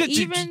 Yeah. So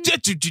even-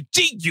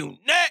 G-Unit.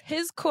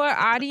 His core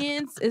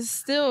audience is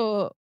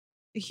still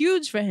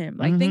huge for him.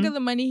 Like, think of the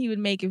money he would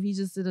make if he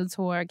just did a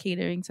tour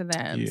catering to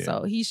them. Yeah.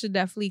 So he should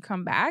definitely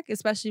come back,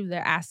 especially if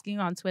they're asking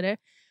on Twitter.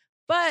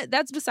 But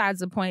that's besides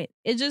the point.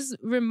 It just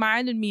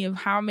reminded me of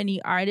how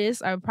many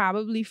artists are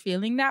probably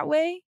feeling that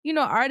way. You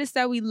know, artists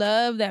that we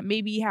love that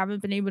maybe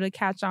haven't been able to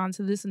catch on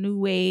to this new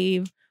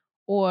wave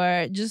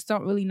or just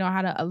don't really know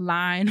how to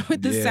align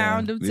with the Yeah,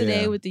 sound of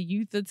today, yeah. with the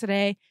youth of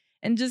today,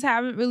 and just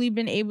haven't really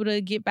been able to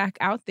get back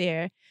out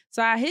there.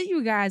 So I hit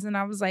you guys and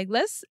I was like,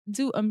 let's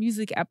do a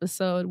music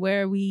episode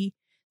where we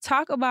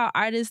talk about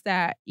artists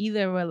that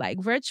either were like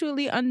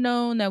virtually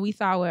unknown that we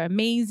thought were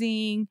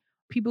amazing,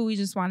 people we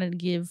just wanted to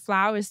give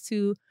flowers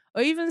to,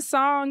 or even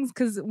songs.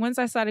 Because once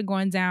I started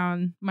going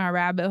down my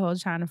rabbit hole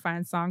trying to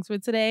find songs for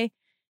today,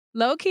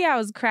 low-key, I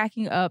was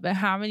cracking up at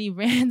how many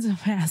random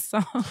ass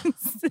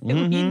songs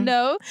we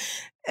know.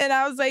 And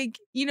I was like,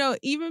 you know,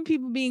 even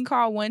people being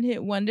called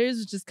one-hit wonders,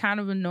 which is kind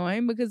of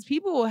annoying because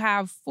people will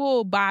have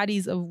full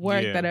bodies of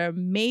work Yeah. that are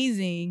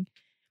amazing,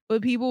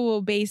 but people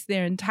will base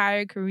their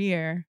entire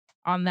career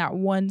on that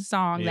one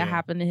song Yeah. that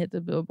happened to hit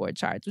the Billboard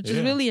charts, which is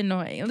Yeah. really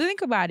annoying. And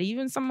think about it,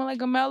 even someone like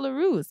Amel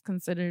LaRue is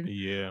considered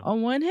Yeah. a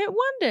one-hit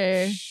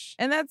wonder.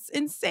 And that's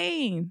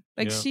insane.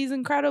 Like, Yeah. she's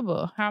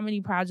incredible. How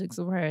many projects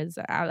of hers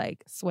I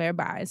like swear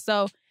by.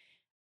 So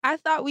I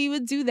thought we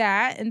would do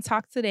that and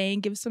talk today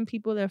and give some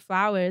people their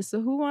flowers. So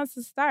who wants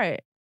to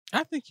start?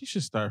 I think you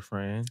should start,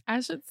 Fran.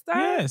 I should start.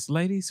 Yes,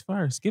 ladies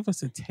first. Give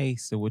us a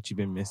taste of what you've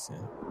been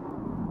missing.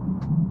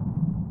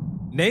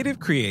 Native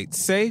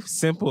creates safe,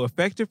 simple,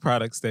 effective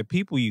products that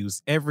people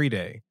use every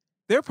day.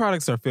 Their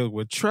products are filled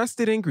with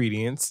trusted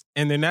ingredients,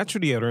 and their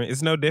natural deodorant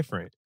is no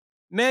different.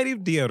 Native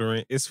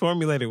deodorant is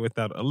formulated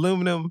without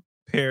aluminum,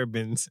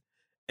 parabens,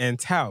 and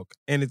talc,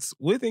 and it's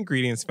with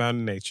ingredients found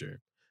in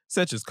nature,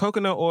 such as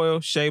coconut oil,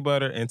 shea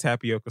butter, and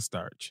tapioca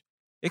starch.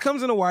 It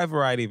comes in a wide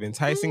variety of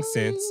enticing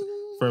scents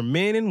for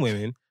men and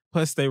women,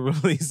 plus they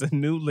release a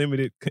new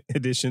limited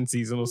edition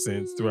seasonal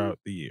scents throughout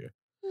the year.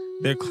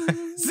 Their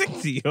classic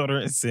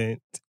deodorant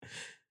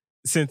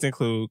scents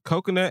include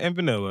coconut and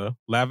vanilla,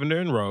 lavender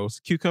and rose,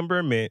 cucumber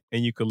and mint,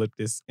 and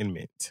eucalyptus and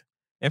mint.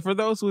 And for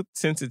those with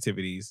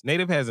sensitivities,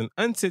 Native has an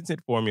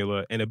unscented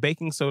formula and a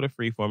baking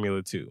soda-free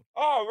formula too.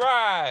 All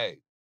right!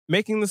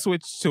 Making the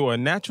switch to a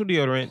natural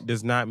deodorant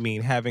does not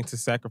mean having to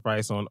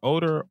sacrifice on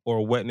odor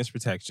or wetness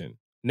protection.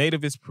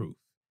 Native is proof.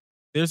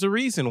 There's a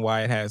reason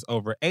why it has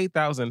over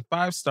 8,000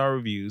 five-star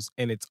reviews,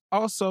 and it's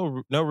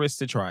also no risk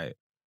to try it.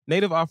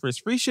 Native offers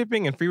free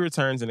shipping and free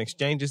returns and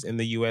exchanges in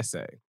the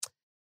USA.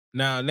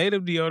 Now,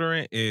 Native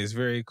deodorant is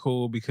very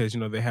cool because, you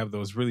know, they have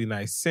those really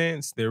nice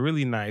scents. They're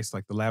really nice,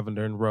 like the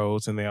lavender and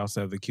rose, and they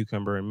also have the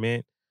cucumber and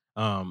mint.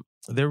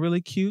 They're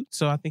really cute,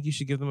 so I think you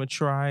should give them a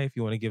try if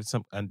you want to give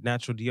a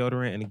natural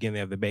deodorant. And again, they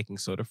have the baking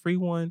soda free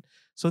one.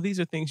 So these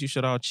are things you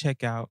should all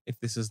check out if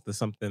this is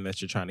something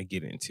that you're trying to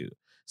get into.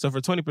 So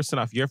for 20%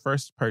 off your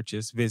first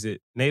purchase,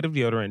 visit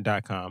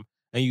nativedeodorant.com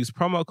and use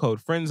promo code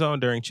FRIENDZONE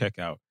during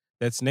checkout.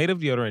 That's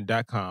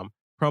nativedeodorant.com,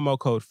 promo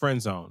code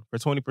FRIENDZONE for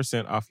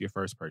 20% off your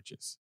first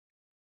purchase.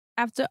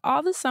 After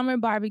all the summer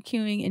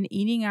barbecuing and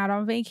eating out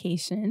on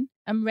vacation,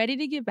 I'm ready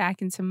to get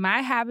back into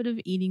my habit of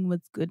eating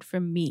what's good for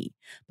me.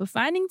 But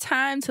finding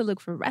time to look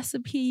for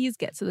recipes,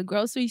 get to the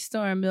grocery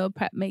store, and meal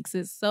prep makes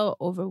it so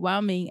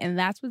overwhelming. And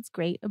that's what's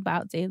great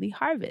about Daily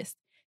Harvest.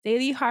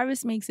 Daily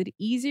Harvest makes it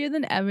easier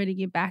than ever to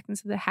get back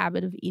into the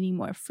habit of eating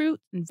more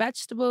fruit and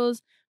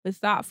vegetables with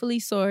thoughtfully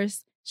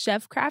sourced,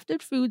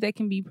 chef-crafted food that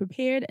can be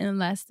prepared in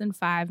less than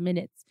 5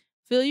 minutes.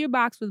 Fill your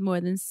box with more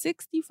than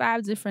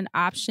 65 different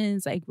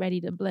options like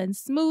ready-to-blend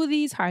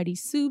smoothies, hearty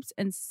soups,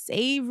 and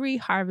savory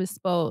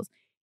harvest bowls.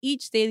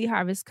 Each Daily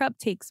Harvest cup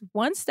takes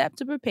one step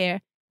to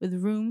prepare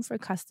with room for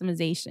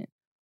customization.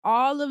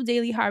 All of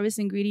Daily Harvest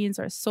ingredients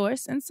are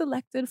sourced and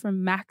selected for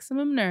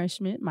maximum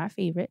nourishment, my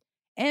favorite,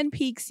 and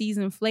peak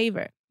season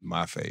flavor.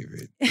 My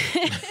favorite.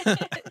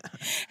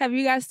 Have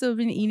you guys still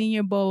been eating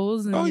your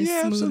bowls and Oh, your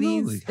yeah, smoothies?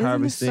 absolutely. Isn't it so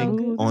Harvesting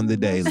good? on the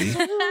daily.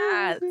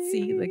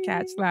 See the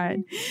catch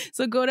line.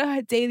 So go to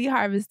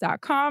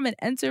dailyharvest.com and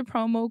enter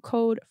promo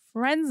code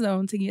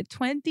FRIENDZONE to get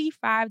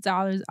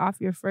 $25 off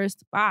your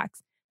first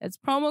box. That's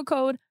promo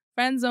code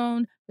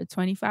FRIENDZONE for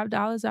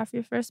 $25 off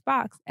your first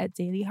box at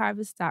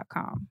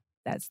dailyharvest.com.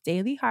 That's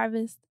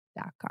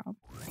dailyharvest.com.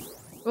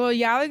 Well,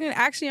 y'all are gonna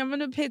actually, I'm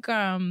gonna pick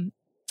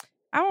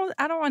I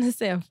don't want to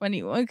say a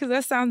funny one because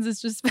that sounds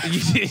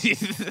disrespectful.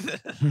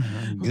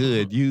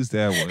 Good. Use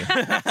that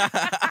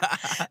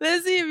one.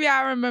 Let's see if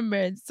y'all remember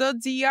it. So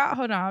do y'all,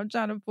 hold on, I'm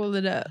trying to pull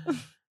it up.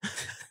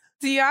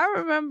 Do y'all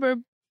remember?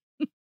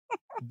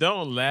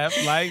 Don't laugh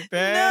like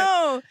that.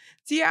 No.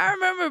 Do y'all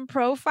remember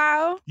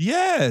Profile?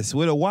 Yes,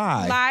 with a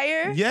Y.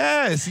 Liar?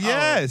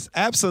 Yes,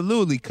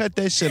 absolutely. Cut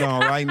that shit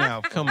on right now.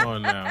 Come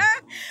on now.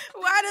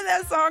 Why did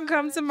that song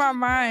come to my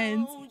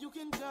mind? You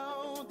can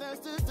go, that's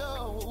the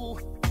dough.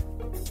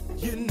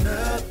 You're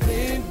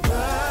nothing but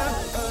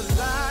a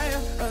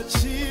liar, a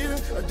cheater,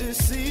 a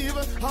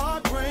deceiver,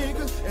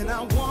 heartbreaker, and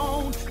I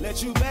won't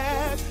let you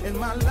back in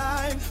my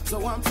life.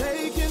 So I'm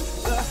taking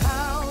the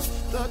house,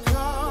 the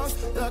cars,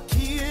 the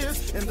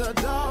kids, and the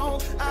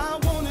dog. I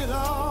want it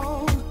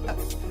all.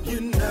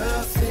 You're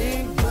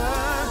nothing but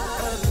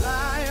a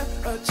liar,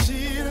 a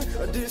cheater,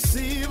 a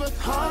deceiver,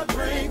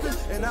 heartbreaker,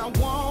 and I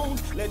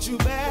won't let you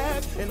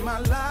back in my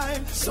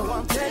life. So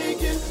I'm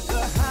taking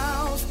the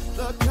house,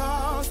 the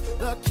cars,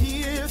 the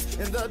kids,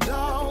 and the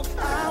dog.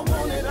 I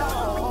want it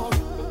all.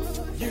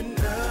 You're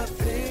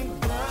nothing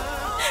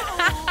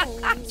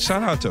but.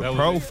 Shout out to That was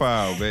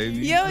Profile, baby.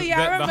 Yo, y'all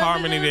remember The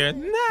harmony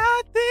them? there.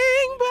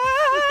 Nothing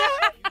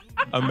but.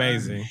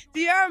 Amazing. Do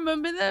y'all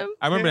remember them?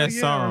 I remember Hell that yeah,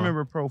 song. I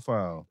remember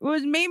Profile.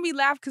 Which made me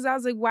laugh because I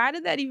was like, why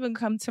did that even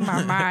come to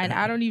my mind?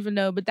 I don't even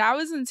know. But that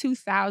was in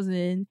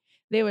 2000.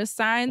 They were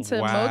signed to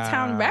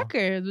Motown Wow.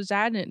 Records, which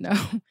I didn't know.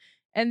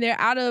 And they're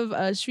out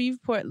of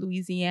Shreveport,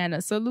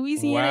 Louisiana. So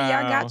Louisiana,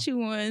 y'all Wow. got you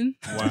one.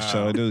 Shout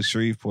out to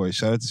Shreveport.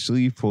 Shout out to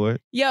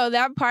Shreveport. Yo,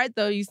 that part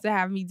though used to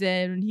have me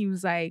dead when he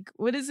was like,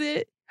 what is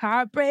it?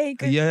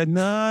 Heartbreaker. You're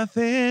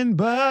nothing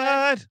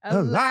but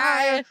a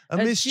liar, a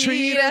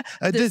mistreater,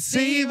 a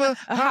deceiver,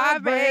 a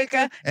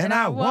heartbreaker, and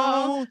I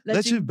won't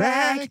let you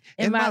back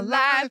in my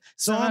life.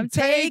 So I'm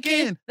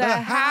taking the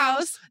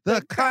house,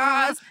 the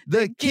cars,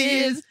 the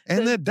kids,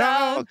 and the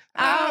dog.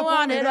 I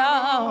want it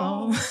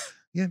all.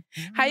 Yeah.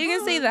 How you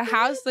gonna say the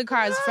house, the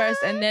cars first,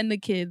 and then the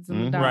kids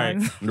and the Right.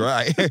 dogs?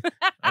 Right.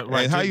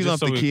 Right, And how you lump just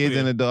so the we're kids clear.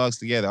 and the dogs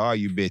together? All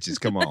you bitches,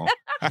 come on.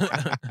 All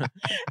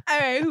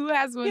right, who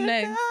has one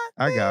next?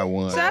 I got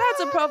one. Shout out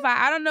to Profile.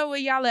 I don't know where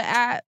y'all are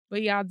at,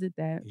 but y'all did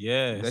that.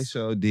 Yes. They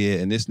sure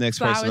did. And this next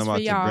Flowers person I'm for about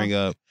to y'all. bring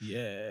up,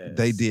 Yes.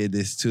 they did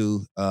this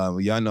too.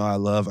 Y'all know I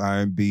love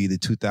R&B, the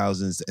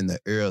 2000s and the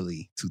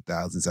early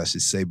 2000s, I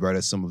should say, bro.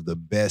 That's some of the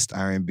best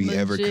R&B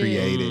ever Legit.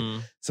 created.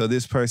 Mm. So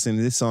this person,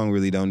 this song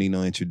really don't need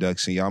no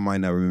introduction. Y'all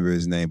might not remember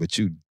his name, but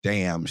you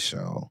damn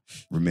sure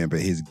remember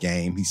his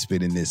game. He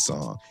spit in this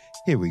song.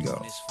 Here we go.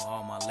 This for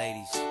all my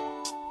ladies.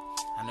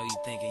 I know you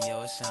thinking,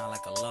 yo, it sound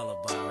like a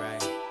lullaby, right?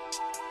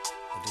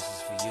 But this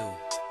is for you.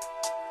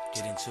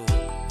 Get into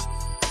it.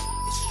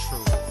 It's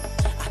true.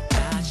 I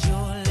got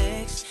your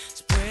legs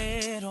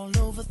spread all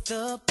over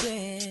the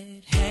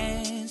bed,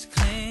 hands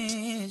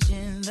clenched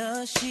in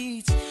the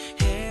sheets,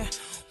 hair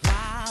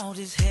wild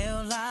as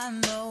hell. I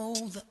know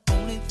the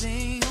only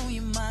thing on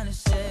your mind is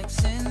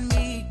sex and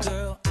me,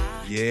 girl.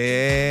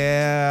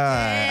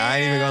 Yeah. I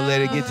ain't even gonna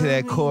let it get to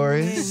that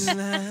chorus.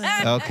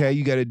 Okay,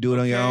 you gotta do it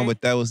on your own,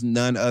 but that was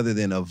none other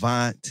than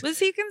Avant. Was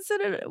he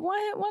considered a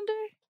one-hit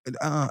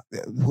wonder?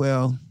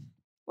 Well,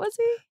 Was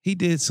he? he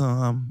did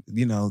some,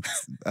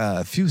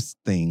 a few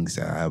things,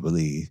 I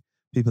believe.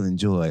 People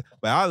enjoy.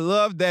 But I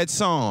love that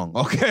song,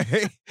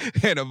 okay?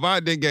 And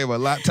Avant then gave a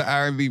lot to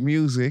R&B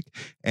music.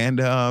 And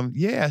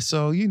yeah,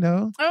 so, Oh,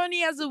 and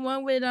he has the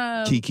one with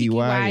Kiki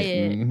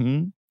Wyatt.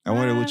 Hmm I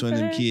wonder which one of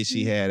them Perfect. kids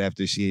she had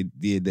after she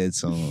did that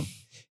song.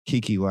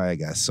 Kiki Wyatt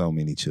got so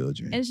many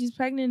children. And she's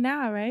pregnant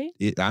now, right?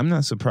 I'm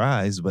not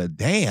surprised, but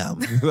damn,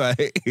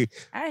 like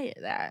I hear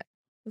that.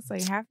 It's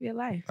like half your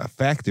life. a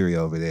factory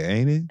over there,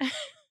 ain't it?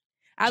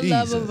 I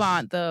love Jesus.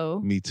 Avant though.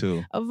 Me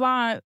too.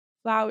 Avant,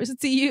 flowers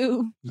to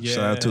you.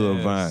 Shout out to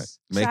Avant, Yes.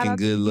 Shout making out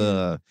to good you.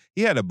 love.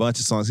 He had a bunch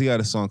of songs. He got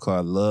a song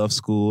called Love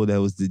School. That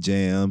was the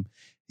jam.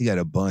 He got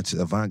a bunch.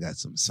 Avant got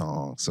some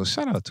songs. So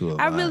shout out to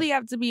Avant. I really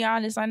have to be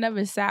honest. I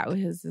never sat with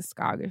his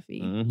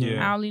discography. Mhm.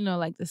 Yeah. I only know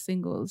like the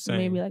singles, Same.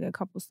 maybe like a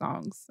couple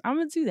songs. I'm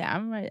gonna do that.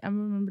 I'm gonna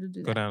remember to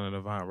do Go that. down in the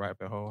Avant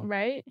rabbit hole.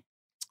 Right?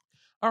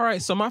 All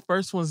right, so my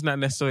first one's not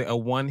necessarily a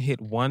one-hit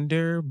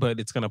wonder, but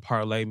it's gonna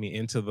parlay me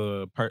into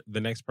the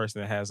next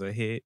person that has a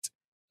hit.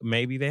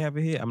 Maybe they have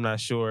a hit. I'm not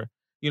sure.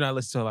 I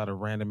listen to a lot of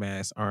random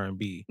ass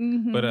R&B.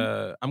 Mhm. But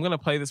I'm gonna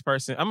play this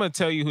person. I'm gonna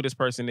tell you who this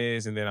person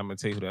is, and then I'm gonna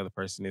tell you who the other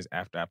person is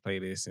after I play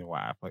this and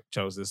why I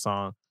chose this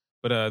song.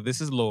 But this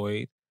is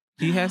Lloyd.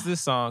 He has this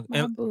song, My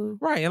and boo.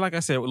 right, and like I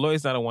said,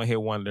 Lloyd's not a one-hit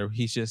wonder.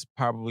 He's just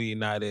probably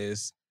not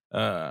as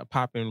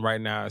popping right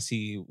now as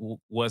he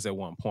was at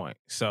one point.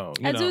 So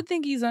I do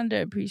think he's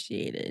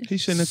underappreciated. He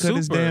shouldn't have cut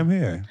his Super. damn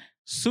hair.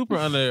 super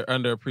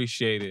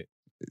underappreciated.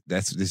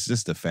 It's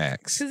just the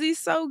facts. Because he's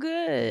so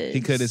good.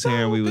 He cut his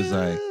hair and we was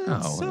like, good,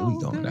 oh, so we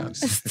going good. down.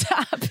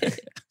 Stop it.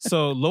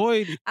 So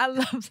Lloyd, I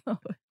love Lloyd.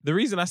 the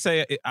reason I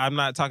say I'm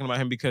not talking about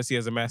him because he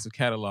has a massive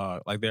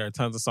catalog. Like there are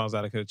tons of songs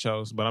that I could have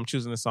chose, but I'm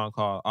choosing a song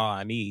called All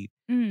I Need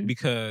Mm.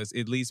 because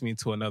it leads me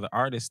to another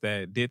artist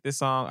that did this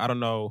song. I don't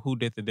know who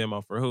did the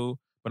demo for who,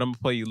 but I'm gonna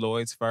play you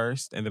Lloyd's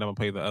first, and then I'm gonna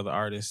play the other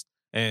artist.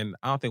 And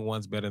I don't think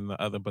one's better than the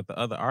other, but the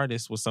other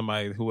artist was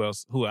somebody who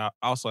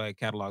also had a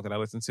catalog that I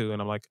listened to,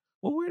 and I'm like,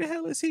 well, where the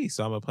hell is he?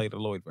 So I'm gonna play the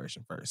Lloyd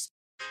version first.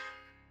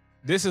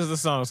 This is the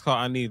song. It's called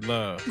I Need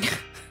Love.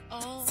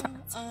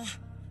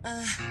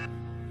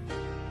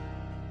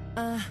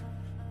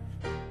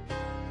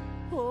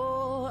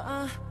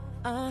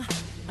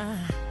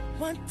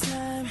 One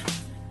time,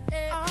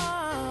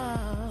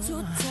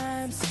 two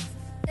times,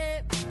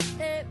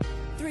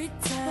 three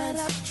times. But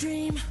I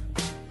dream.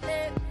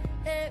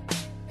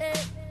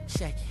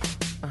 Check it.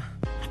 I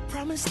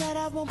promise that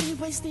I won't be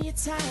wasting your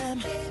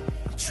time.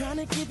 I'm trying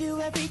to give you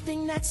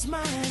everything that's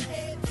mine.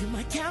 You're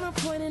my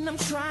counterpoint and I'm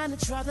trying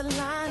to draw the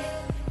line.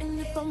 And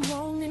if I'm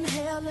wrong, then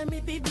hell, let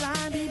me be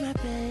blind. Be my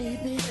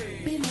baby,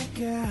 be my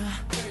girl,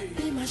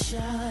 be my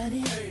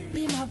shawty,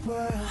 be my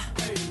world,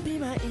 be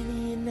my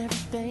any and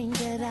everything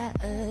that I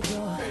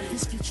adore.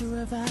 This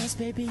future of ours,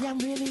 baby, I'm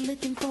really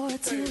looking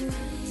forward to.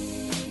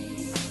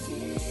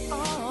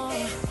 Oh,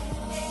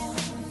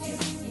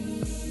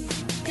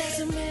 there's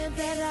a man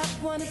that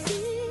I wanna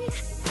be.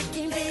 I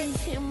can't be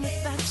him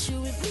without you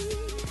with me.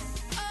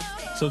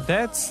 So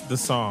that's the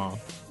song.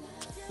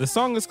 The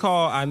song is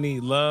called I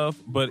Need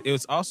Love, but it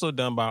was also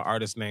done by an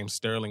artist named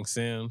Sterling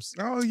Sims.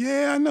 Oh,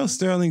 yeah, I know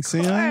Sterling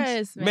Sims. Of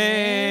course,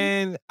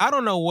 Man, I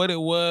don't know what it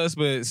was,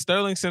 but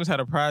Sterling Sims had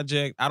a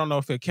project. I don't know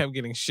if it kept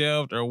getting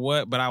shelved or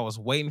what, but I was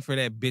waiting for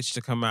that bitch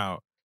to come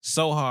out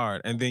so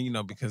hard. And then,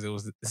 because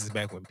this is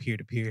back when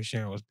peer-to-peer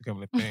sharing was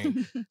becoming a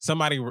thing.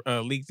 Somebody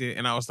leaked it,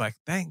 and I was like,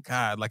 thank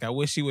God. Like, I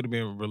wish he would have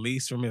been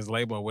released from his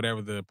label or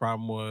whatever the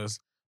problem was.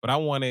 But I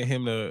wanted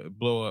him to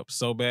blow up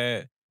so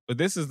bad. But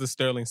this is the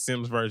Sterling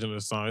Sims version of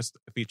the song. It's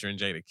featuring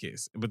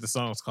Jadakiss. But the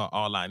song is called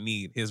All I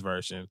Need, his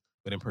version.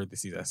 But in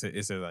parentheses,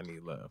 it says I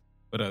Need Love.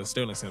 But the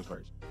Sterling Sims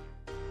version.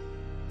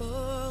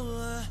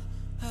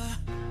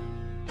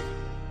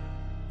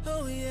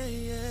 Oh, yeah,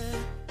 yeah.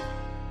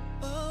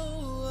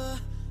 Oh,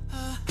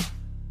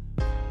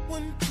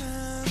 one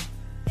time.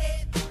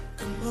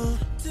 Come on,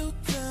 two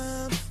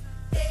times.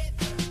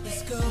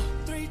 Let's go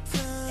three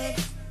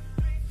times.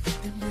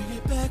 And bring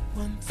it back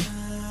one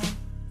time.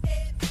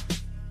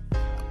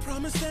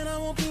 Promise that I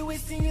won't be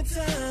wasting your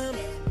time.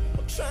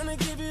 I'm trying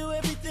to give you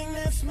everything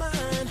that's mine.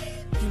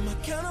 You're my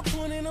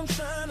counterpoint and I'm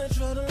trying to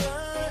draw the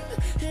line.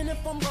 And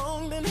if I'm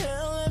wrong, then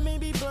hell, let me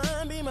be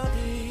blind. Be my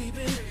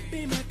baby,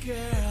 be my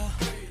girl,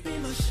 be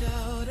my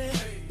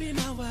shawty, be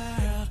my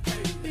world,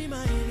 be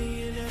my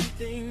any and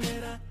everything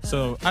that I.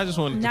 So I just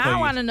wanted to Now play I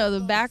you- want to know the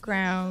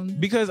background.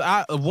 Because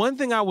one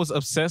thing I was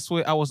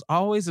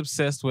always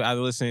obsessed with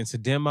either listening to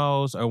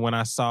demos or when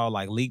I saw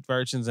like leaked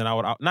versions, and I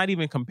would not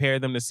even compare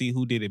them to see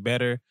who did it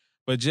better,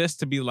 but just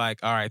to be like,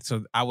 all right,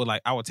 so I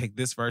would take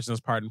this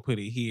version's part and put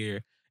it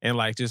here and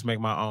like just make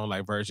my own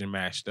like version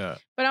mashed up.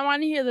 But I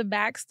want to hear the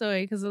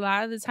backstory because a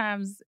lot of the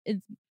times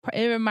it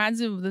reminds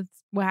me of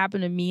what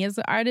happened to me as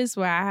an artist,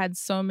 where I had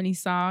so many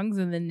songs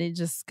and then they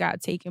just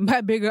got taken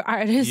by bigger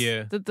artists.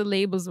 Yeah. That the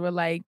labels were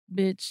like,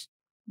 bitch,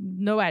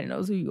 nobody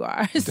knows who you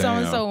are. So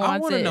Damn. and so I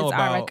wants wanna it. know It's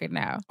our about record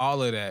now.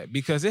 all of that,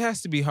 because it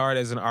has to be hard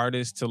as an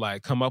artist to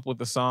like come up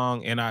with a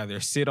song and either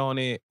sit on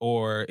it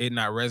or it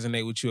not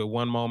resonate with you at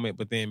one moment,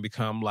 but then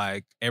become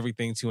like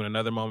everything to you in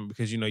another moment,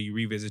 because you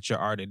revisit your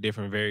art at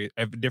different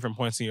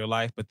points in your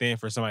life. But then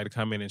for somebody to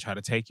come in and try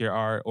to take your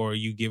art, or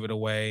you give it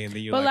away, and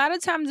then you're But like, a lot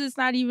of times it's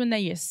not even that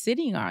you're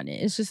sitting on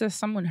it. It's just that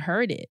someone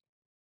heard it.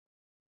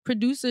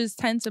 Producers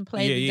tend to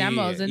play the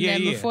demos, and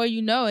then before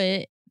you know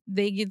it,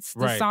 they get the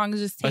Right. songs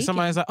just like taken.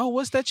 somebody's like, oh,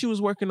 what's that you was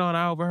working on?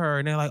 I overheard,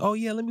 and they're like, oh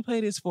yeah, let me play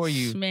this for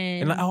you.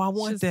 Man, And like, oh, I it's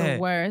want just that. the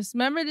worst.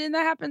 Remember, didn't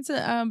that happen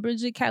to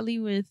Bridget Kelly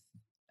with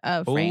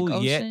Frank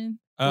Oh, yeah. Ocean?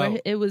 Oh.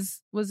 Where it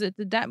was it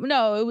the demo?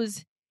 No, it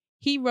was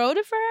he wrote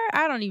it for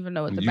her. I don't even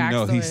know what the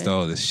backstory. He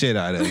stole the shit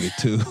out of it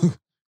too.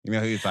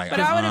 He's like,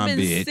 But I would have been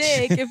bitch.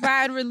 sick if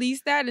I had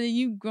released that, and then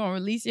you gonna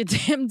release your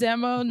damn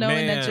demo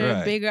knowing that Man, you're a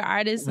right. bigger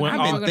artist. And When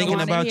I'm I've all- been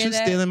thinking about you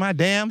stealing my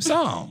damn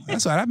song.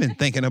 That's what I've been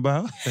thinking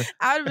about.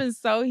 I would have been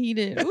so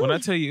heated. When I Ooh.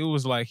 tell you, it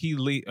was like he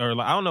leaked, or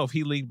like, I don't know if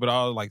he leaked, but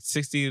all like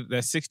 60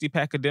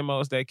 pack of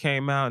demos that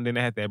came out, and then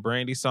they had that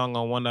Brandy song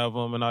on one of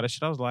them and all that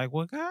shit. I was like,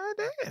 well,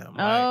 goddamn. Like,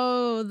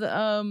 Oh,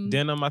 the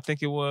Denim, I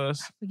think it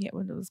was. I forget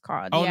what it was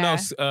called. Oh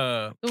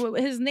yeah. no,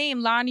 His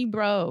name Lonnie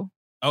Bro.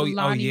 oh The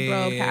Lonnie yeah,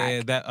 Bro yeah,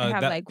 pack. that It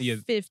had that like yeah.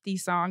 50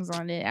 songs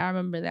on it. I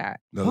remember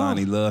that. The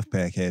Lonnie Love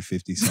Pack had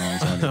 50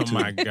 songs on it Oh too.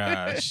 my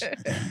gosh.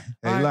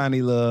 Hey,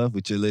 Lonnie Love,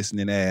 with your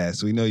listening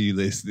ass. We know you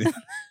listening.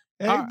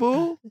 Hey,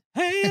 boo.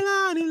 Hey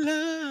Lonnie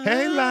Love.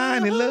 Hey,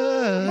 Lonnie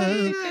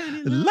Love.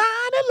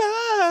 Lonnie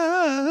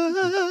Love.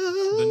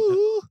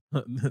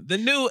 The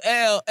new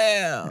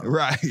LL.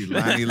 Right,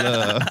 Lonnie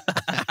Love.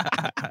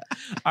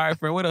 All right,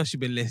 friend, what else you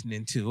been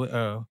listening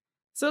to?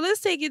 So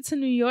let's take it to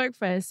New York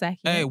for a second.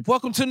 Hey,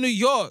 welcome to New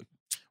York,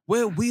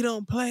 where we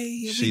don't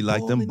play. and She we like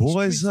ball them in these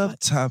boys streets up like-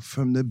 top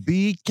from the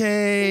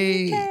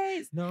BK.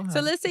 Okay. No, So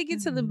let's take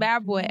it to the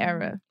bad boy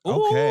era.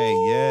 Okay,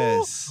 Ooh.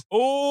 yes.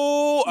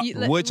 Oh,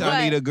 Which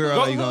I Need a Girl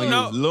are you going to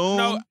use? Loom?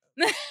 no.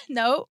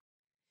 No.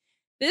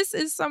 This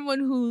is someone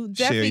who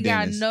definitely Sherry got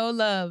Dennis. no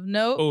love.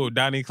 No. Oh,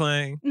 Donnie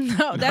Klang.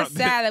 No, that's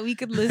sad that we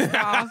could list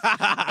off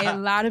a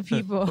lot of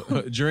people.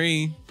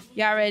 Dream.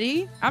 Y'all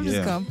ready? I'm just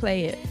Yeah. going to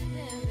play it.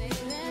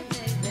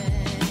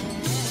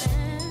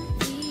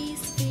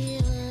 These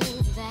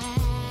feelings that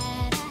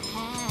I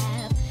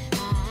have,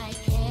 I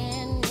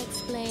can't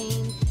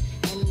explain,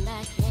 and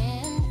I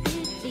can't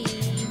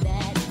believe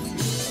that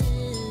it's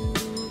you.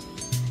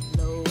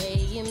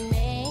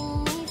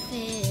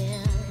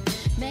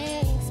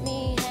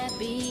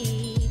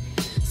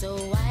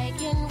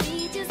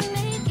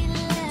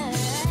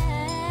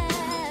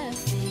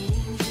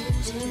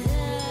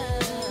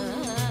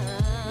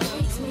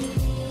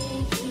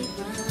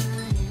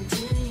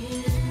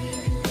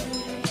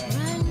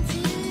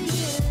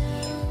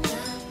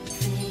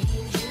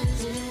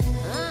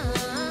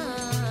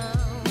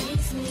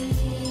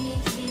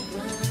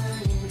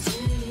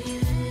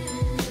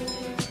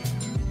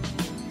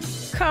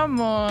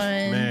 Come on.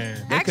 Man.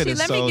 They could Actually, have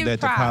let me sold give that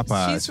props. to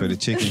Popeyes She's for the from-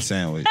 chicken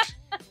sandwich.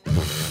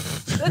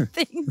 The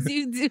things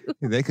you do.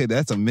 They could.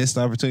 That's a missed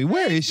opportunity.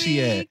 Where is she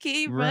at?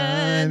 Keep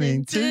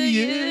running to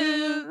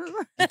you.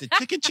 Get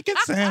the chicken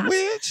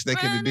sandwich. They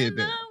could have did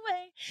that.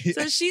 Away.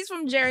 So she's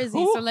from Jersey.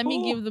 So let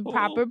me give the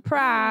proper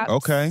props.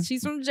 Okay.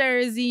 She's from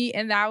Jersey,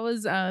 and that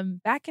was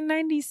back in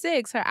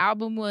 '96. Her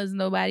album was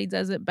Nobody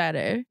Does It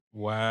Better.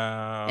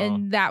 Wow.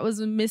 And that was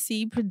when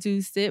Missy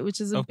produced it, which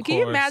is Of can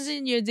you course.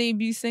 imagine your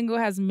debut single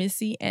has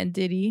Missy and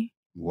Diddy?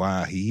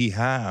 Wow.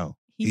 How?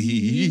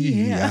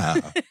 Yeah.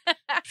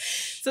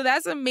 So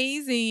that's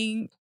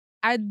amazing.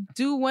 I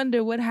do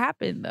wonder what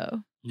happened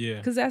though. Yeah.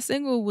 Because that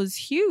single was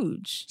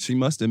huge. She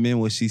must have meant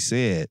what she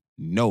said.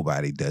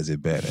 Nobody does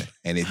it better.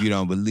 And if you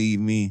don't believe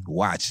me,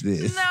 watch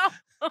this.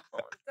 No,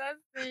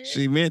 that's it.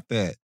 She meant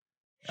that.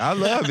 I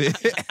love it.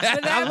 But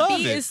I that love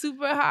beat it. is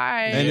super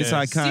hard. And it's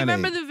Yes. iconic. Do you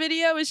remember the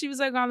video when she was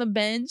like on the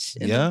bench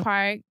in Yeah. the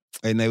park?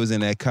 And they was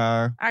in that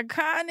car.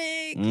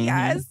 Iconic. Mhm.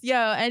 Yes. Yo,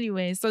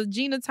 anyway, so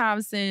Gina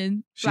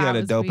Thompson. She had a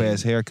Flowers dope for You.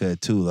 ass haircut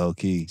too, low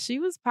key. She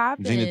was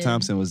popping. Gina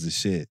Thompson was the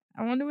shit.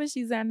 I wonder where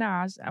she's at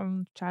now.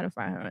 I'm trying to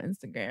find her on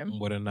Instagram.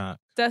 What a not.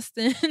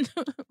 Dustin,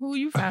 who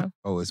you found?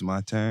 Oh, it's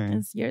my turn.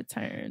 It's your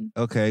turn.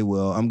 Okay,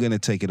 well, I'm gonna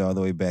take it all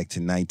the way back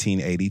to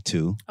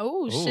 1982.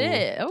 Oh, Ooh.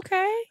 shit.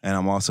 Okay. And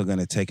I'm also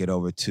gonna take it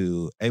over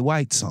to a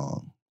white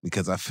song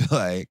because I feel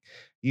like,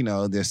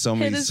 there's so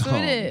many Hit us with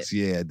it.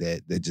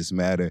 songs, that just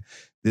matter.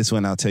 This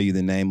one, I'll tell you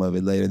the name of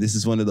it later. This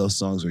is one of those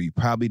songs where you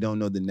probably don't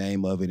know the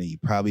name of it and you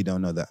probably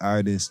don't know the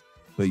artist,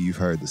 but you've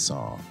heard the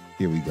song.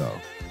 Here we go.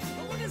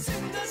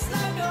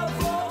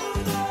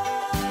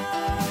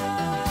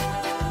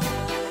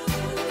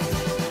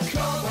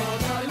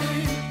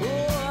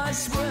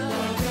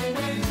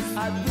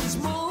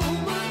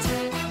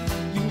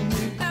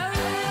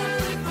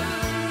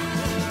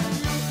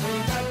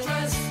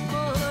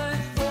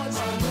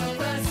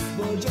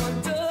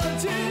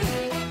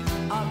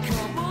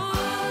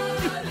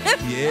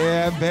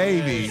 Yeah,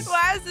 baby.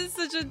 Why is this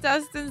such a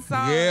Dustin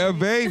song? Yeah,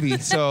 baby.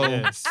 So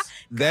Yes.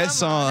 that Come on,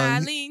 song,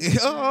 Eileen.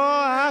 oh,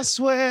 I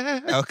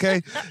swear.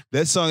 Okay.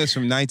 That song is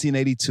from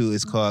 1982.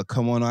 It's called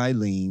Come On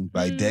Eileen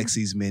by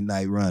Dexy's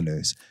Midnight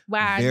Runners.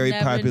 Wow, I Very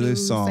never popular knew who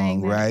sang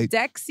song, that. right?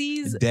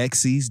 Dexy's.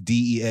 Dexy's,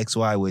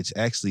 D-E-X-Y, which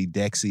actually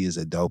Dexy is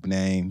a dope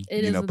name.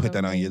 It is a Put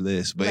that dope on your name.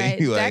 list. But Right.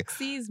 anyway,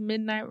 Dexy's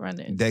Midnight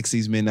Runners.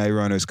 Dexy's Midnight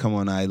Runners, Come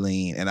On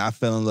Eileen. And I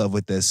fell in love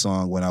with that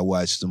song when I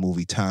watched the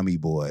movie Tommy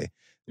Boy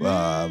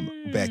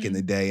back in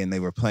the day, and they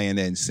were playing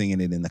that and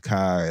singing it in the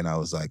car, and I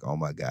was like, oh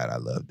my God, I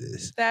love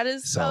this. That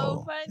is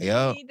so funny.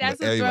 Yep,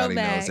 That's a everybody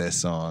throwback. knows that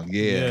song.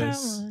 Yeah.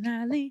 Yes. Come on,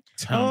 Eileen.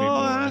 Tommy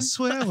I Boy.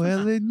 swear,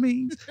 well, it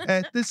means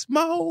at this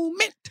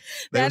moment.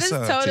 That was is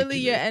so totally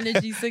your articulate.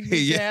 energy signature.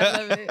 Yeah.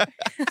 I love it.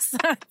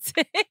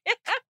 Asante.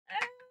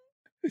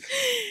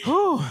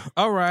 Whew.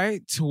 All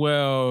right.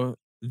 Well,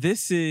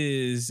 this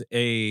is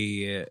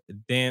a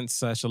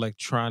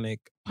dance/electronic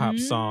pop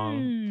song.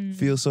 Mm.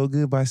 Feel So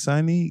Good by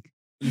Sonique.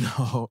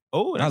 No.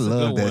 Oh, I that's a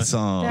love good that one.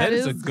 song. That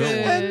is a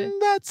good one. And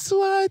that's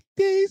what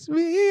gets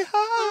me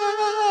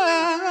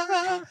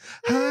high.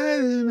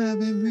 Higher than I've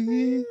been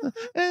real.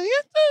 And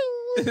you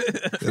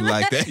too.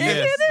 Like that.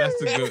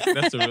 Yes,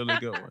 that's a really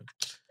good one.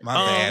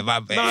 My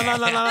bad.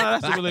 No.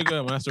 That's a really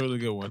good one. That's a really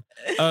good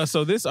one.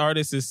 So this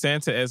artist is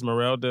Santa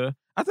Esmeralda.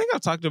 I think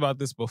I've talked about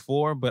this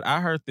before, but I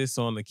heard this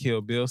on the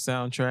Kill Bill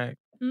soundtrack.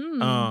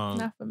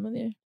 Not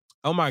familiar.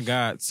 Oh my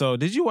God. So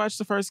did you watch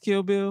the first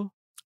Kill Bill?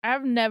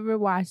 I've never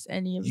watched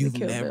any of You've the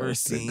Kill never Bill.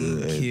 seen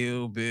good.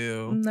 Kill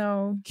Bill.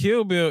 No.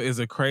 Kill Bill is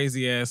a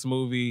crazy ass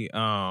movie.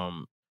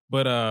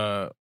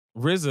 But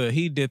RZA,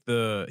 he did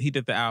the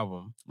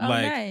album. Oh,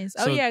 nice.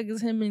 Oh, so- yeah, because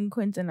him and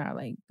Quentin are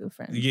like good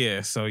friends.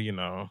 Yeah, so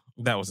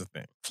that was a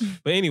thing.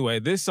 But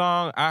anyway, this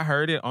song, I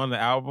heard it on the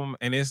album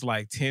and it's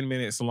like 10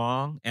 minutes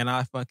long and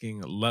I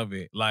fucking love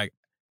it. Like,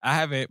 I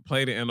haven't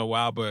played it in a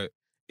while, but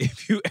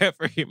if you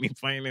ever hear me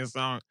playing this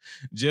song,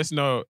 just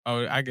know,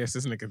 I guess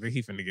this nigga think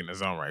he finna get in the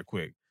zone right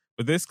quick.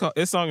 But this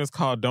song is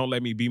called Don't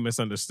Let Me Be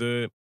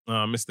Misunderstood.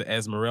 Mr.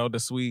 Esmeralda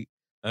Suite.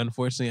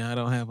 Unfortunately, I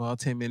don't have all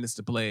 10 minutes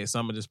to play it, so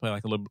I'm gonna just play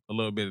like a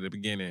little bit at the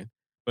beginning.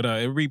 But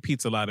it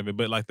repeats a lot of it.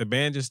 But like the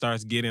band just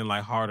starts getting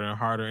like harder and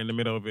harder in the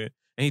middle of it,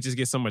 and he just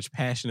gets so much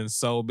passion and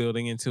soul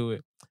building into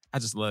it. I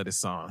just love this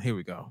song. Here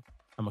we go.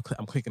 I'm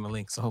clicking the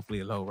link, so hopefully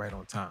it load right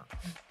on time.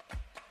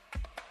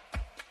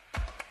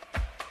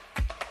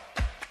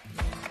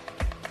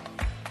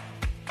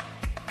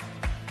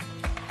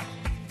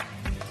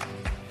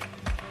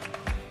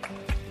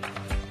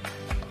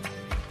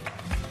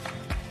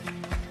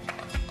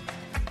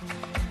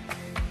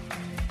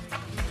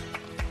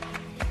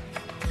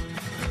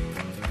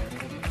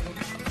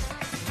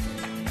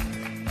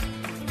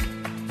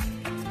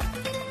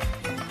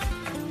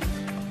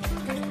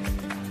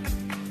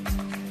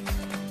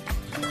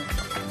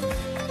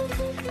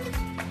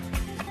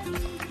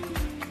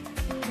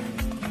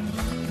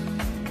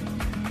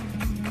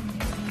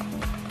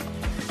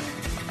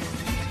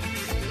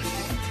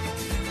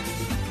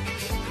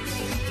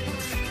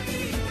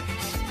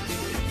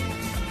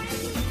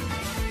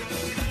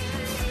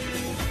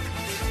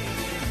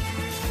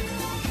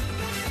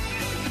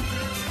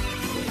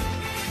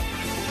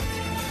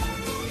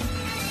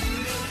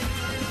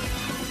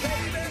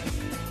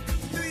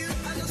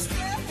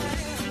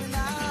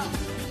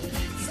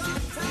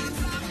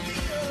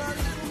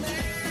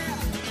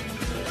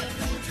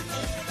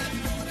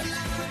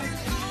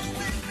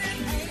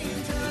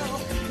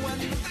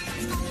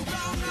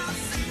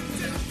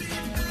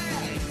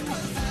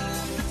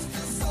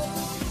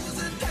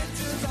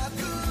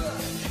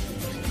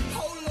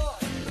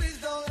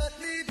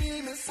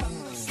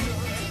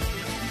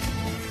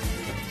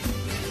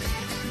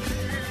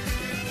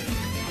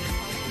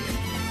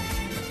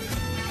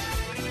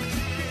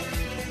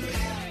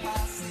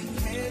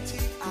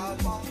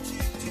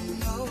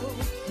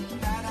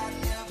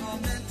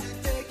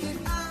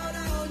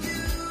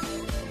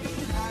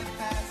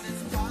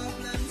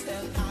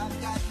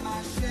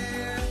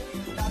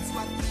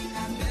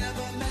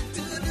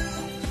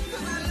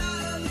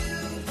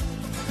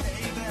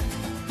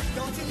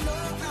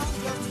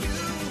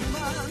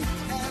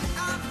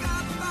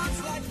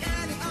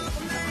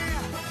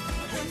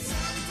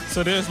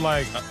 So there's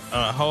like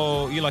a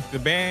whole, the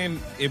band,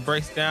 it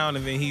breaks down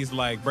and then he's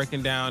like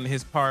breaking down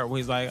his part where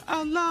he's like,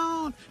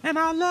 alone and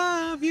I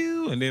love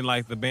you. And then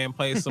like the band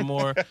plays some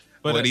more.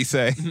 But What'd he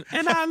say?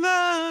 And I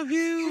love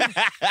you.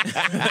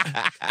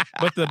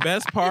 But the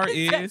best part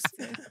is,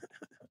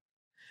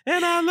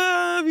 and I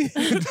love you.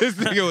 This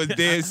nigga was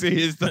dead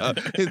serious though.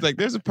 He's like,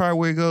 there's a part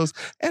where he goes,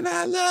 and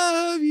I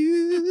love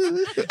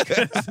you.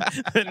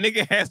 The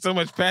nigga had so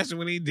much passion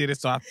when he did it,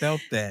 so I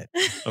felt that.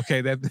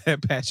 Okay,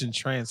 that passion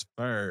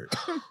transferred.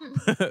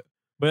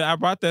 But I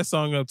brought that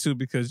song up too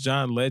because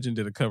John Legend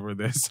did a cover of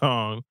that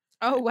song.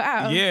 Oh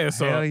wow. Yeah,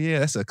 so Hell yeah,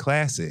 that's a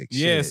classic.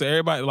 yeah, Shit. so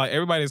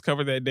everybody's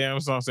covered that damn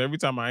song. So every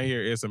time I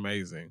hear it, it's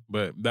amazing.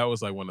 But that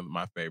was like one of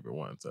my favorite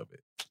ones of it.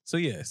 So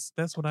yes,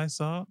 that's what I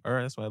saw,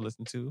 or that's what I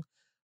listened to.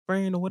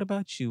 Brandon, what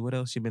about you? What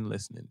else you been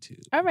listening to?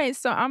 All right,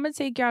 so I'm gonna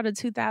take y'all to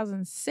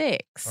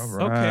 2006. All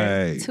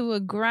right. To a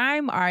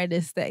grime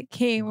artist that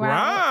came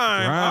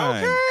out.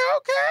 Grime.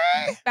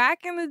 Okay.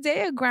 Back in the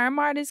day, a grime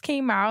artist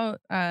came out,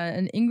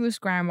 an English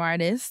grime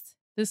artist.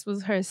 This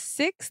was her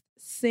 6th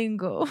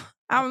single.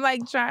 I'm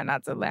like trying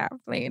not to laugh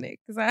playing it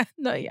because I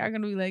know y'all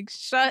gonna be like,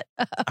 shut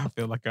up. I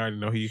feel like I already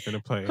know who you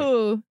finna play.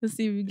 Who? Let's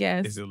see if you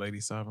guess. Is it Lady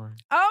Sovereign?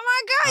 Oh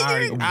my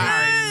God, you're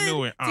I already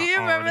knew it. Do you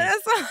remember that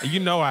song? You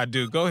know I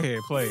do. Go ahead,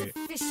 play it.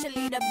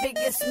 Officially the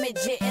biggest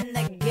midget in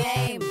the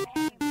game.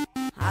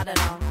 I don't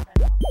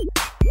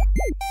know.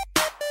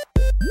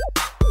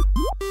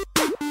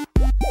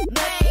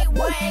 Make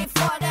way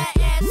for the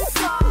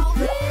insult. Love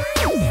me or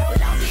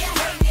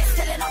hate me, it's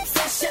still an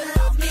obsession.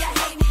 Love me or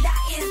hate me, that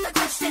is the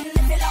question.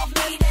 If you love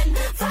me, then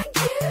thank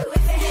you.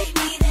 If you hate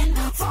me, then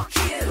fuck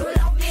you.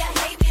 Love me or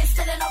hate me, it's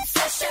still an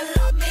obsession.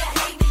 Love me or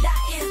hate me, that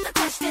is the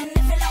question.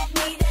 If you love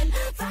me, then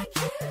thank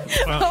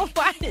you.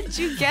 Why did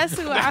you guess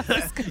who I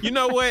was going You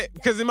know what?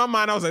 Because in my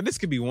mind, I was like, this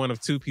could be one of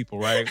two people,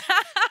 right?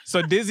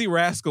 So Dizzy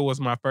Rascal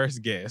was my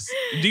first guess.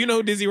 Do you know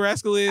who Dizzy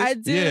Rascal is? I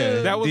do.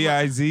 Yeah, That was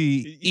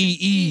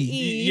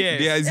D-I-Z-E-E. Yes.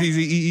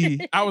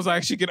 D-I-Z-Z-E-E. I was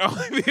like, she could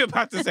only be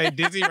about to say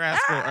Dizzy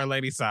Rascal or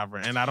Lady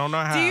Sovereign, and I don't know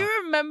how. Do you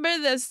remember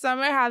the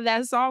summer how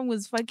that song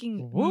was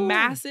fucking Woo.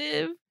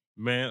 massive?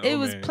 Man, It oh,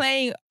 was man.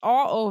 playing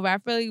all over. I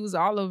feel like it was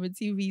all over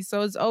TV.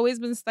 So it's always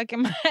been stuck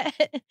in my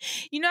head.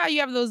 You know how you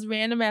have those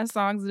random ass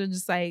songs that are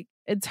just like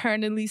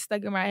eternally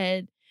stuck in my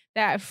head?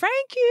 That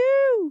Frank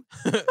you.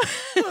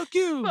 Fuck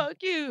you. Fuck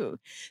you.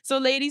 So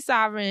Lady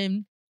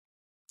Sovereign,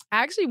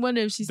 I actually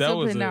wonder if she's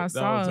still putting out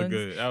songs.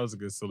 That was a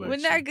good selection.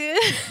 Wasn't that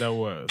good? That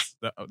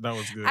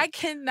was good. I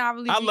cannot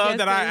believe I you love guessed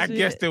that I shit.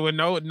 guessed it with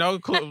no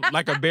clue,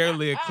 like a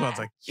barely a clue. I was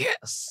like,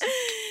 yes.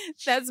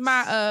 That's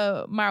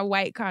my my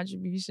white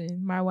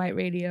contribution, my white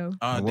radio.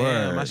 Oh,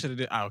 damn. I should have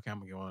did. Oh, okay, I'm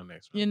going to get one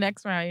next round.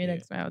 Your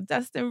next round.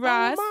 Dustin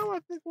Ross. I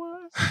think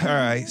was. All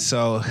right.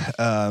 So,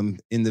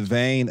 in the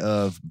vein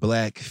of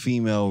black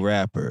female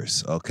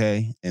rappers,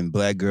 okay, and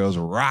black girls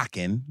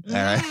rocking, all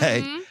right,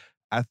 Mhm.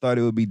 I thought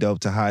it would be dope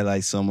to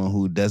highlight someone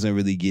who doesn't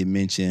really get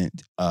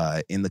mentioned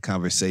in the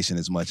conversation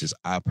as much as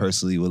I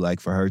personally would like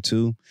for her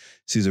to.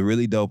 She's a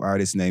really dope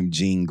artist named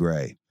Jean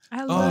Grey.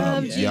 I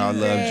love Jean Y'all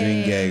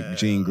love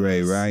Jean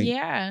Grey, right?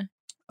 Yeah.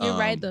 You're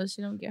right, Um, though.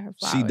 She don't get her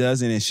flowers. She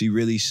doesn't, and she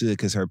really should,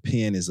 because her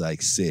pen is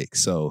like sick.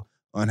 So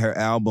on her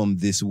album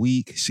this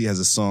week, she has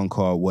a song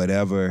called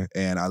Whatever,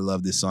 and I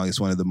love this song.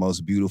 It's one of the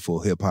most beautiful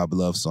hip-hop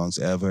love songs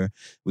ever.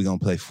 We're going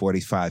to play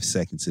 45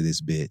 seconds of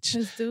this bitch.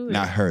 Let's do it.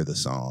 Not her, the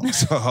song.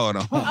 So hold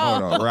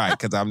on. Right,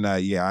 because I'm not, I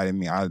didn't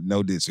mean,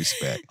 no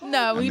disrespect.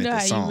 No, we I meant know the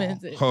how you song.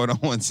 meant it. Hold on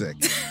one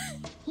second.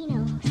 You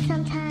know,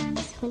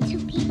 sometimes when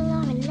two people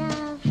are in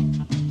love,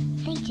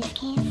 they just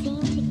can't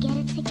seem to get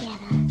it together.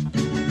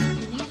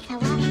 And that's how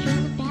I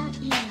feel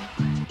about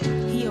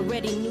you. He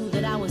already knew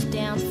that I was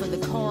down for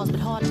the cause, but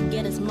hard to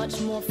get is much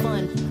more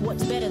fun.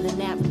 What's better than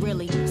that,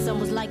 really? Some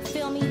was like,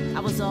 feel me? I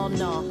was all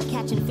nah.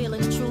 Catching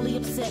feelings, truly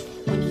upset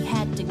when he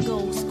had to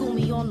go. School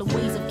me on the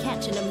ways of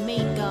catching a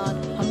maid guard.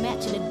 I'm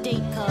matching a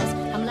date cause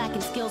I'm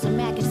lacking skills. A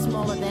Mac is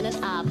smaller than an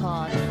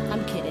iPod.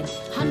 I'm kidding.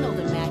 I know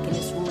the Mac and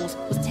its rules.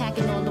 Was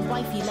tacking on the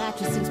wifey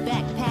latches since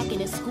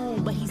backpacking at school,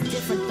 but he's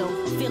different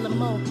though. Feeling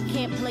mo,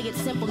 can't play it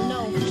simple,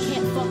 no.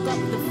 Can't fuck up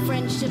the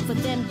friendship for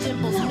them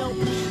dimples, nope.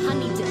 I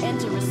need to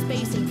enter a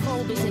space and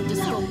probe his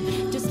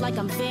endoscope, just like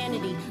I'm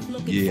vanity.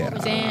 Yeah.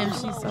 Damn,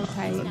 she's so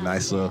tight. A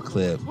nice little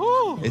clip.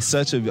 It's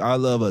such a, I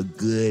love a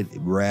good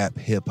rap,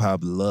 hip hop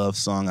love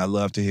song. I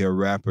love to hear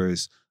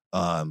rappers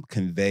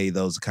convey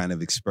those kind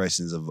of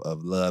expressions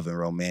of love and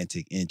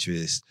romantic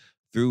interest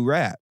through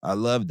rap. I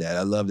love that.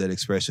 I love that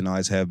expression.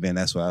 Always have been.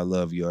 That's why I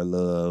love your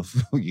love.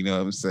 You know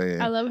what I'm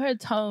saying? I love her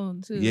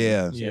tone, too.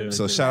 Yeah. She has a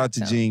So good shout rap out to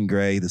tone. Jean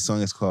Grey. The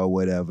song is called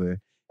Whatever.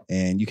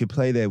 And you can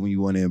play that when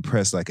you want to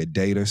impress like a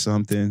date or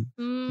something.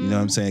 You know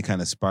what I'm saying? It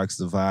kind of sparks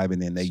the vibe,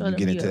 and then Show you them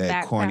get you into a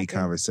that corny backpacker.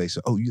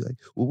 conversation. Oh, you like,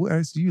 well, what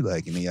else do you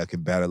like? And then y'all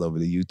can battle over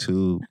the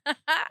YouTube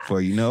before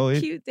you know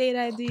it. Cute date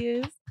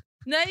ideas.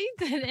 No, you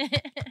didn't.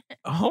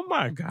 Oh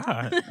my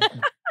God.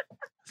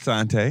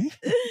 Sante.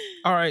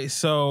 All right,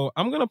 so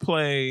I'm gonna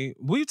play.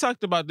 We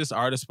talked about this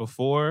artist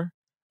before.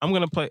 I'm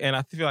gonna play, and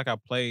I feel like I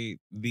played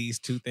these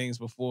two things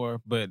before,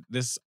 but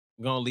this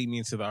gonna lead me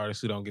into the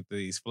artists who don't get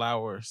these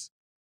flowers.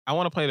 I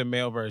want to play the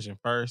male version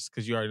first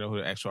because you already know who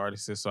the actual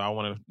artist is. So I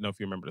want to know if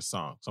you remember the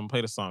song. So I'm gonna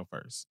play the song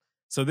first.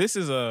 So this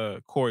is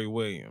Corey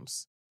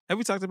Williams. Have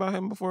we talked about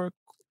him before?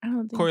 I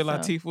don't think Corey so.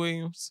 Lateef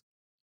Williams.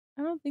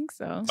 I don't think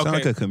so. Sound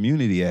like a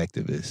community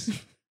activist.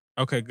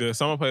 Okay, good.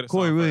 So I'm gonna play the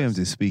Corey song Williams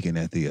is speaking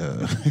at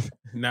the.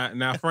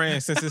 Now,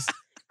 friends, since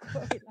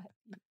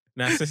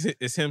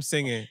it's him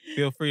singing,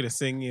 feel free to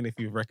sing in if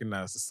you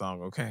recognize the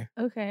song. Okay.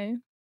 Okay.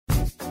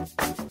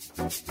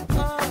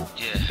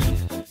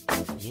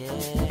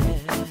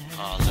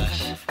 All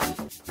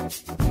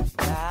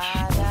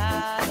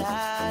that.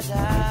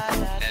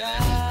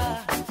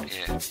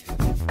 Yeah.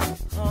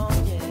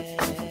 Oh, yeah.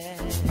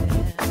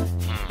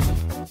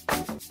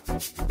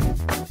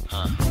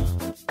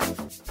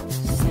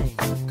 Sing,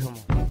 come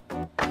on.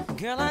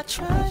 Girl, I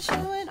trust you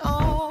and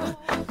all,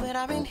 but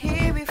I've been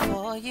here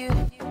before you.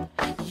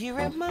 You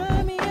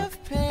remind me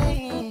of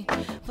pain,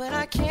 but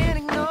I can't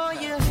ignore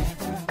you. I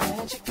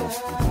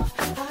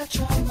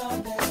try my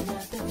best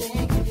not to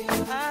think of you.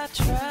 I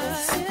try.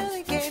 It's a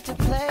silly game to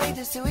play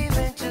just to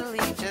eventually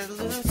just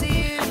lose to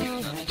you.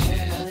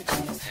 Another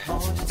chance to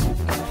hold you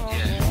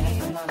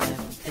tonight. My life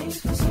when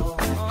things were so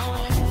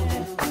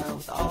right.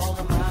 With all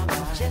of my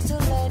mind, just to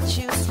let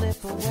you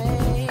slip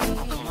away.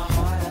 Put my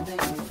heart under you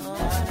from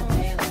night and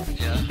day. Like we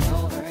didn't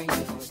know her, you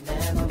was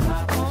never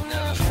my own.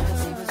 Trying to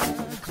see what's in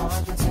the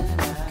carpet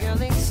tonight.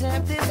 Girl,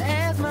 accept this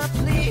as my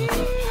plea.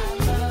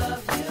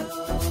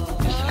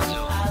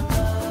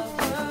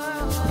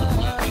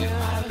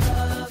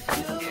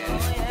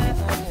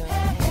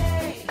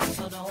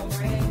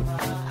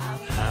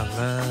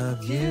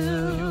 Love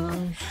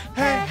you.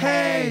 Hey,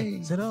 hey.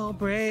 So don't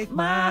break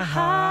my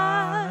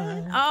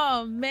heart.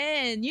 Oh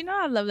man, you know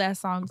I love that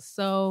song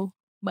so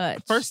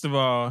much. First of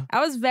all, I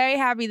was very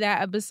happy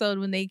that episode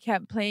when they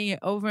kept playing it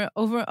over and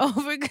over and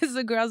over because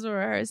the girls were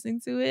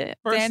rehearsing to it.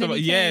 First of all,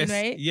 Danity yes,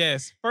 Kane, right?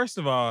 yes. First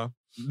of all,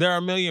 there are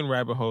a million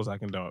rabbit holes I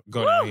can go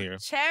down here.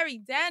 Cherry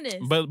Dennis.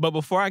 But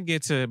before I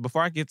get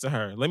to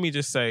her, let me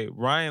just say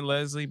Ryan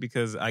Leslie,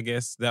 because I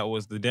guess that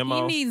was the demo.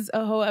 He needs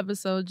a whole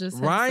episode just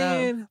himself.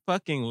 Ryan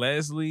fucking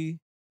Leslie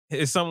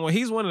is someone.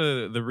 He's one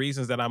of the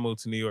reasons that I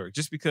moved to New York,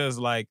 just because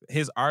like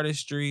his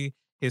artistry,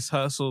 his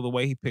hustle, the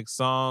way he picks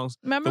songs,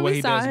 Remember the way we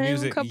he saw does him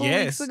music. a couple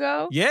yes, weeks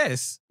ago?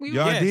 yes,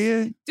 Y'all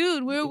did?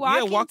 Dude, we were Yeah,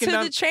 walking, walking to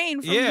down- the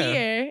train from yeah.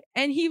 here,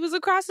 and he was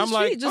across the I'm street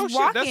like, just oh, shit,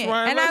 walking. that's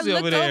Ryan and Leslie I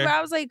looked over there.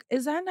 I was like,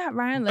 "Is that not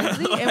Ryan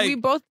Leslie?" And Like, we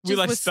both we just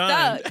like were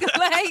stunned. stuck.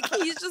 Like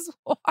he's just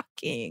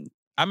walking.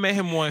 I met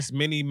him once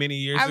many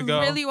years I ago.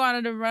 really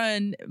wanted to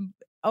run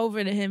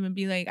over to him and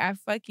be like, "I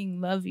fucking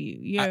love you.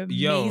 You're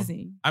Yo,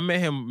 amazing." I met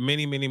him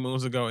many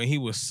moons ago, and he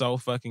was so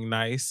fucking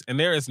nice. And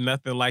there is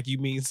nothing like you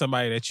meet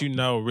somebody that you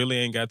know really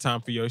ain't got time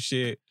for your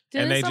shit,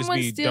 Didn't and they someone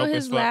just be steal dope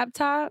his as fuck.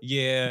 laptop?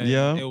 Yeah,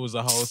 Yeah. It was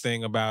a whole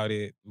thing about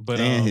it. But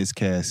And his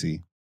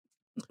Cassie.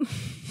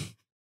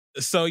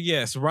 so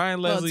yes,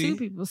 Ryan Well, Leslie. two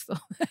people stole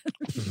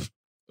that.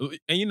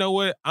 And you know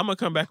what? I'm gonna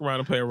come back around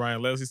and play a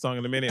Ryan Leslie song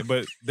in a minute.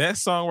 But that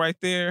song right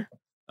there,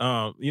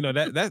 you know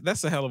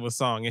that's a hell of a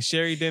song. And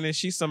Sherry Dennis,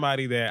 she's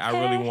somebody that I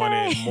really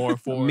wanted more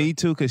for. Me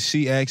too, because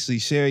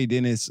Sherry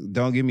Dennis,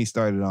 don't get me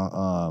started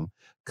on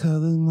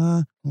Color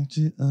My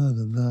Country of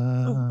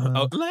Love.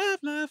 Oh,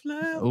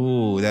 love.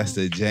 Ooh, that's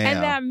the jam.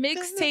 And that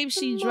mixtape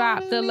she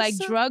dropped, the like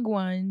drug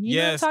one. You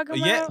Yes, know what I'm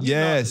talking yeah, about?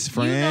 Yes, You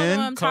know what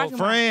friend. I'm talking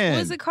about. Friend.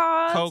 What is it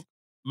called? Coke,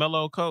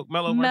 Mellow Coke,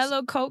 Mellow.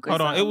 Mellow Coke or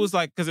Hold on, something? it was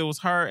like because it was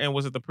her and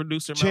was it the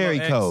producer? Cherry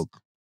Mellow X?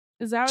 Coke.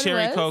 Is that what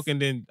Cherry it was? Coke,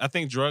 and then I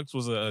think Drugs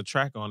was a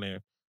track on there.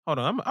 Hold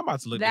on, I'm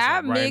about to look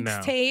That this up right now.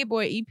 mixtape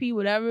or EP,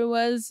 whatever it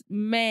was,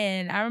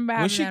 man, I remember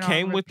having When she that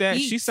came on with that,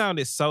 she repeat.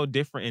 sounded so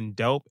different and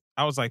dope.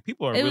 I was like,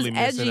 people are It really was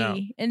missing out.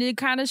 edgy, and it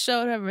kind of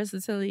showed her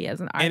versatility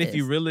as an artist. And if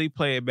you really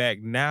play it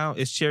back now,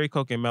 it's Cherry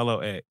Coke and Mellow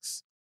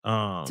X.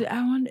 I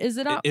wonder, is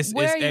it on? It's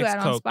where are you at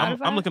on X-Coke. Spotify?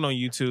 I'm looking on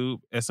YouTube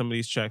at some of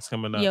these tracks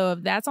coming up. Yo,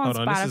 if that's on Hold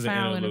on, this is Spotify, an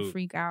I'm gonna interlude.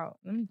 freak out.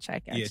 Let me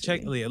check. Actually. Yeah,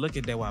 check. Yeah, look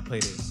at that while I play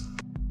this.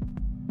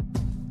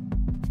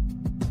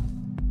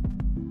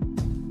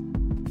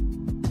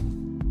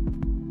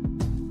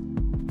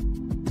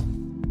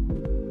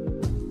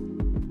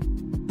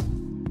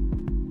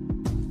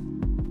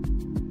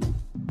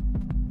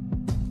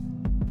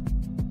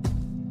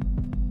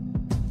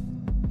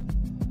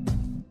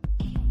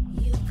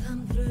 You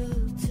come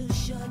through too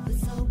short but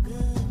so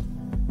good.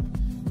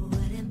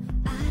 What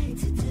am I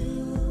to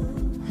do?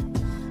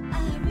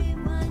 I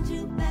rewind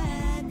you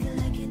back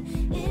like an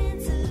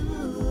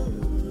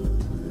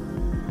interlude.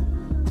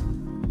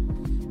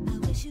 I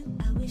wish you,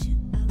 I wish you,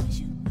 I wish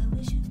you, I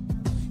wish you.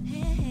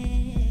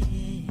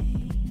 Hey,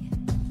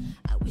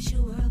 I wish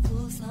you were a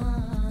full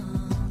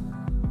song.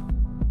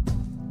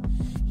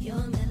 Your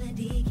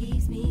melody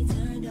keeps me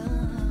turned on.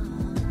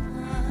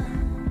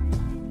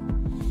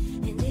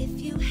 And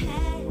if you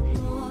had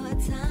more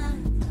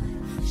time,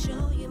 I'd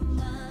show you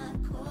my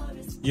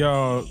chorus.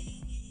 Yo,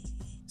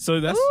 so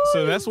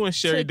that's when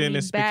Sherry Took me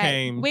Dennis back.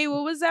 became. Wait,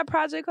 what was that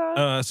project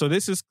called? So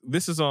this is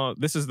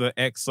the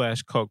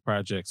X/Coke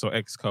project. So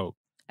X Coke.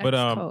 But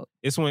Ex-Coke.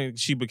 it's when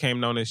she became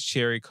known as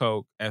Cherry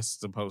Coke as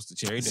opposed to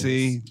Cherry Dennis.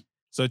 See,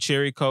 So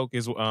Cherry Coke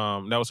is that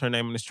was her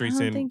name in the I streets.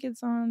 don't And think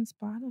it's on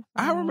Spotify.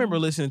 I remember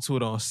listening to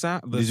it on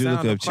Sound. did you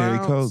look up Cherry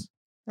Coke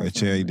or That's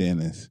Cherry what it is.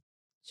 Dennis?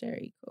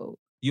 Cherry Coke.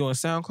 You on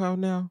SoundCloud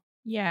now?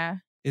 Yeah,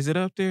 Is it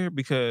up there?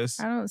 Because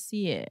I don't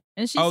see it.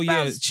 And she Oh,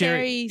 spells yeah,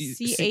 Cherry-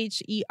 Cherry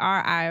Cheri,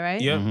 right?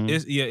 yep, Mhm.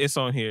 it's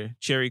on here.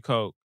 Cherry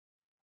Coke.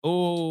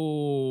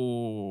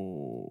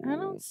 Oh, I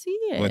don't see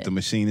it. What, the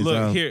machine is Look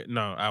out? here.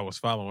 No, I was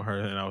following her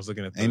and I was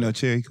looking at. Ain't no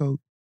Cherry Coke?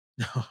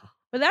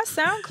 But that's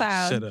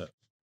SoundCloud. Shut up.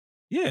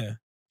 Yeah.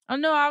 Oh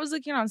no, I was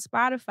looking on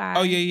Spotify.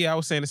 Oh yeah. I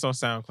was saying it's on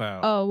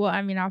SoundCloud. Oh well,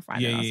 I mean, I'll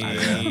find it on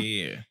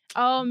Spotify. Yeah.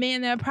 Oh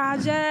man, that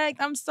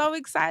project! I'm so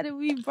excited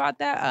we brought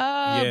that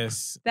up.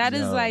 Yes. That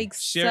is Yo. like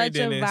Sherry such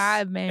Dennis, a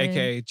vibe, man.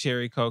 AKA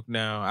Cherry Coke.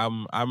 Now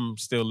I'm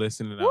still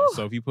listening. Now. Woo.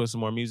 So if you put some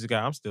more music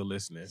out, I'm still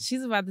listening.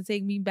 She's about to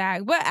take me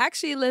back. But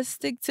actually, let's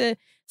stick to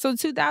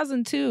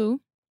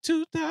 2002.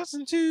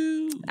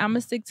 2002. I'm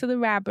gonna stick to the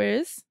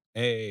rappers.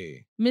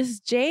 Hey. Miss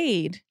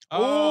Jade.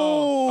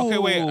 Oh. Okay.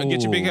 Wait.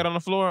 Get your big head on the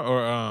floor,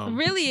 or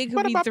Really, it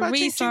what could be about my 3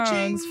 ching, ching, songs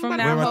ching? from What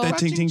that Where about whole. that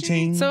ching ching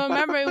ching? So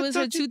remember, it was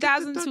her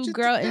 2002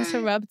 Girl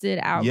Interrupted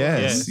album.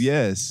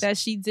 Yes. That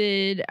she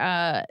did.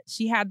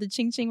 She had the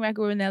Ching Ching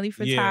record with Nelly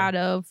Yeah.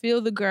 Furtado,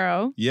 Feel the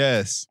Girl,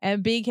 Yes.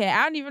 and Big Head.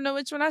 I don't even know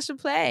which one I should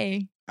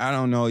play. I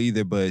don't know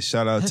either, but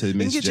shout out to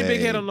Miss Get J. your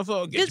big head on the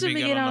floor. Get your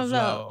big head on the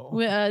floor.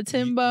 With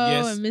Timbo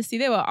Yes. and Missy.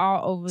 They were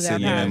all over that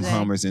Sitting in them project.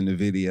 Hummers in the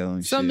video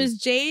and So shit. Miss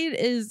Jade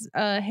is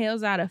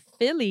hails out of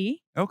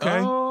Philly. Okay.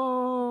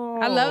 Oh.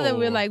 I love that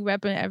we're like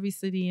repping every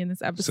city in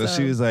this episode. So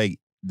she was like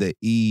the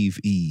Eve.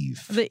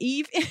 the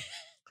Eve.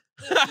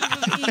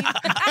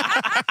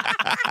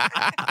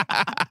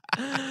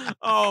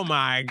 Oh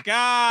my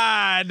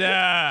God.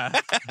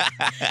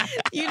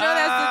 You know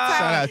that's the title.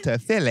 Shout out to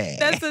Philly.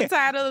 That's the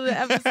title of the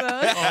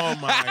episode. Oh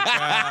my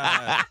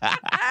God.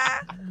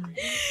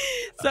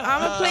 So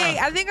I'm gonna play.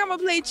 I think I'm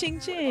gonna play Ching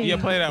Ching. Yeah,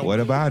 play that one. What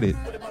about it?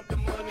 What about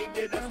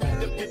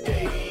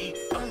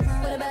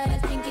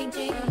his ching ching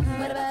ching?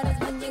 What about his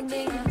ching ching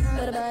ching?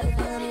 What about his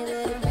money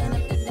that he spent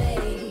up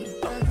today?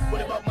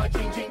 What about my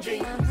ching ching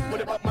ching?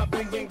 What about my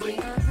bling bling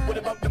bling? What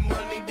about the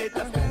money that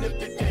I spend up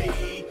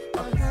today?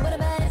 What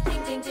about his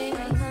ching ching ching?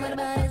 What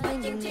about his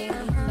ching ching ching?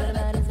 What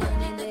about his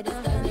money that he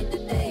spent up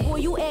today? Boy,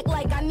 you act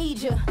like I need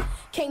you.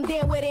 Came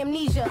down with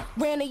amnesia.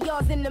 Ran the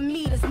yards in the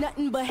meters.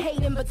 Nothing but hate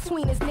in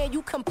between us. Now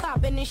you come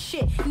popping this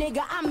shit.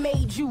 Nigga, I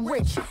made you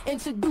rich.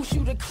 Introduced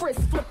you to Chris.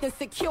 Flipped and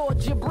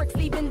secured your bricks.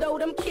 Even though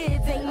them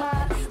kids ain't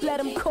mine. Let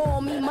them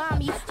call me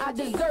mommy. I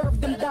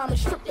deserve them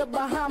diamonds. Stripped the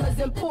Bahamas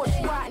and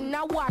Porsche riding.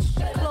 I washed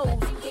your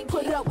clothes.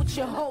 Put up with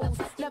your hoes.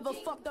 Never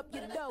fucked up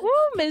your dough. Woo,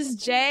 Miss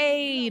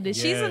Jade.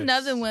 She's Yes.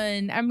 another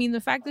one. I mean, the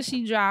fact that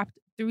she dropped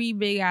 3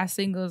 big ass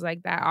singles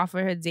like that off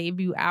of her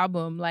debut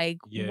album, like,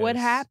 what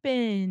Yes.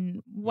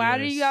 happened? Why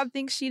do Yes. y'all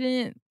think she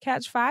didn't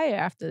catch fire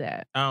after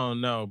that? I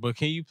don't know, but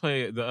can you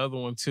play the other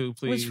one too,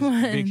 please? Which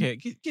one? Big head.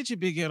 Get your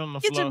big head on the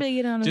Get floor. your big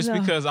head on the Just floor.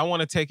 because I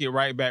want to take it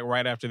right back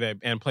right after that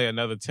and play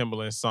another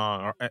Timbaland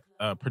song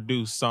or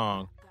produced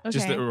song.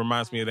 Just Okay. that it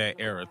reminds me of that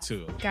era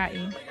too. Got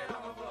you.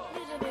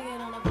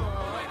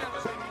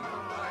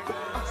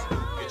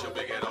 Get your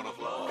big head on the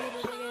floor. You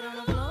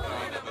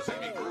ain't never seen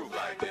me groove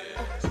like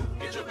this.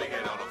 Get your big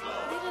head on the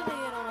floor.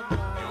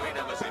 You ain't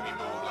never seen me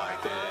move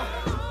like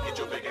this. Get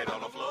your big head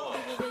on the floor.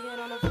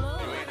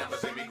 You ain't never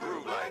seen me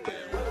groove like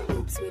this.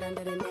 Oops, we done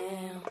did it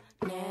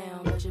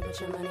now. But you put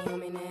your money on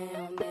me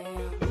now.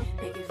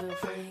 Make you feel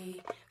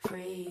free. We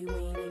ain't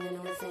even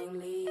in the same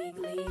league.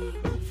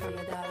 From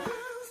the dollar.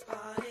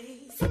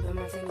 Sipping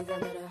martinis under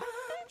the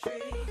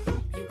tree.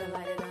 You can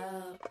light it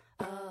up.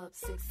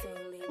 16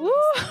 league. Woo.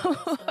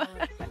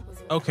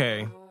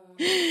 Okay.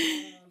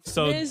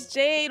 So Miss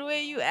Jade,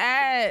 where you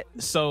at?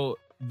 so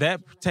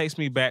that takes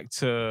me back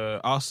to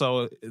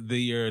also the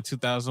year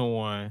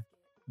 2001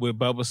 with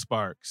Bubba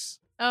Sparks.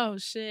 Oh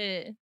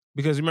shit.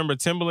 Because remember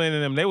Timbaland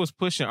and them, they was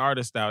pushing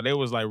artists out. They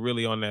was like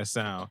really on that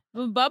sound.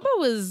 But Bubba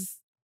was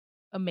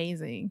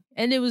amazing.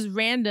 And it was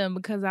random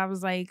because I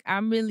was like,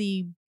 I'm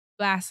really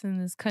blasting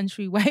this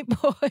country white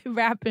boy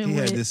rapping He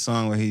had with. this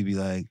song where he'd be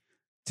like,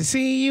 to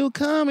see you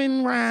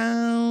coming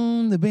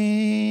round the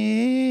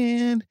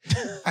bend.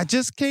 I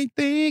just can't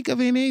think of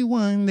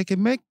anyone that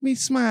can make me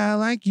smile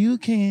like you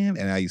can.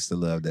 And I used to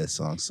love that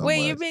song so Wait,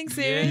 much. you're being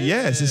serious?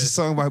 Yes, it's a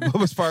song by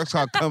Bubba Sparks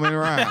called Coming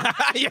Around.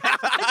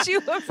 But you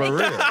were For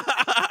real.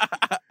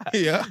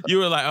 Yeah. You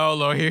were like, oh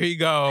Lord, here he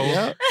go.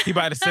 Yeah. He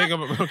about to sing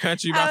a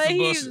country about some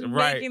he's bullshit.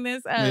 Right. making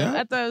this up. Yeah.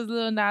 I thought it was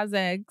Lil Nas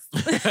X.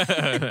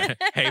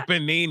 Hey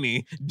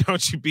Panini,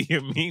 don't you be a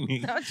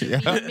meanie. Don't you Yeah.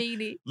 be a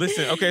meanie.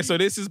 Listen, okay, so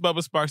this is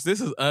Bubba Sparks.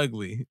 This is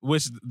Ugly.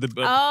 Which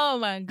Oh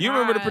my god. you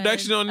remember the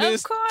production on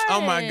this? Of course.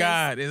 Oh my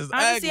God, it's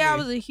Honestly, ugly. I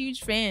was a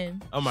huge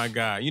fan. Oh my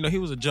God, you know he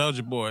was a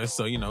Georgia boy,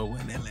 so you know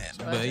when that land,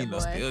 but you know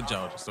Georgia boy. still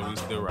Georgia, so we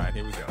still right.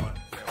 Here we go.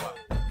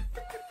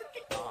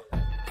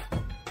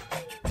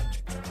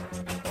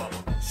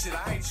 Shit,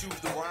 I ain't choose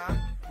the rhyme.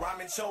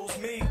 Rhyming chose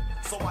me.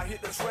 So I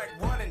hit the track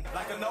running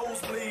like a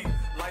nosebleed.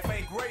 Life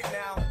ain't great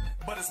now.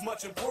 but it's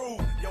much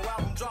improved. Your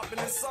album dropping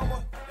this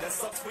summer, that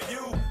sucks for you,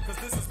 cause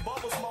this is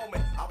Bubba's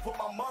moment. I put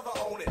my mother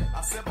on it,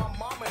 I said my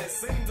mama, it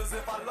seems as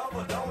if I love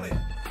her, don't it?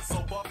 So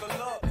buckle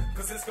up,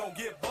 cause it's gonna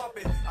get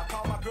bumpy. I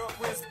call my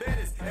girlfriend's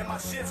Bettis, and my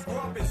shit's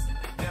grumpus.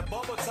 That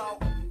Bubba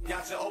talk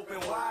got you open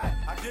wide.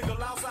 I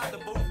giggle outside the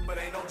booth, but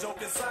ain't no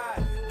joke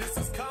inside. This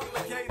is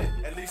complicated,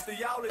 at least to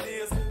y'all it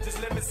is.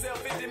 Just let me sell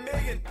 50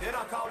 million, then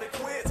I call it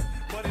quits.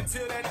 But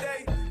until that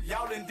day,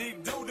 y'all in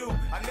deep doo-doo.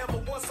 I never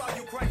once saw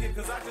you cranking,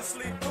 cause I just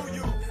sleep through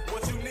you.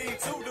 What you need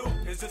to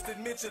do is just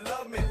admit you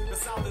love me. The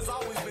South has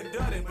always been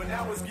done it, but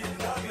now it's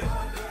getting ugly.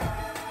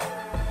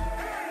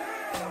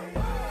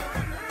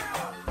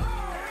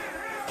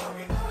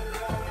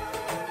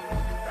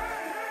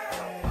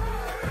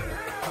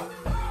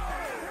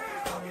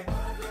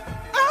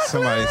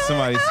 Somebody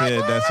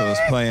said that's what was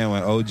playing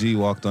when OG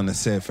walked on the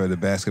set for the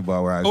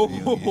Basketball Wives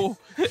reunion.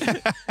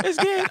 It's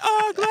getting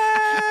ugly.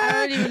 I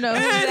don't even know who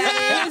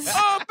that is.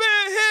 Up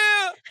in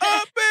here,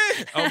 up in.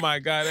 Oh my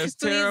God, that's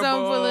Please terrible.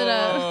 don't pull it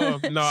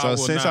up. No, I So will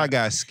since not. I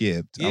got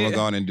skipped, I'm Yeah. gonna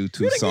go on and do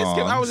 2 You didn't get songs.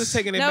 skipped. I was just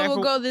taking it back. No,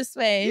 we'll go this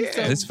way. Yeah.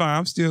 So It's fine.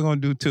 I'm still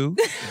gonna do 2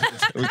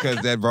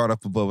 because that brought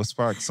up a Bubba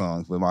Sparks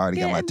song. But I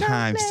already got my Getting up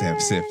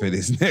timestamp set for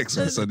this next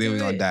one, Let's so then do we're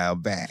gonna it. dial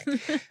back.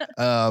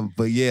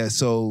 But yeah,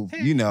 so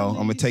I'm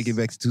gonna take it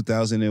back to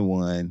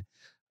 2001.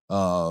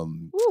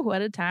 Ooh,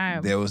 what a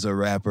time. There was a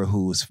rapper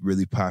who was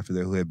really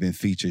popular who had been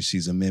featured.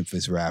 She's a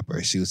Memphis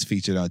rapper. She was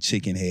featured on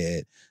Chicken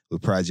Head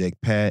with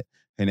Project Pat.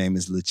 Her name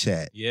is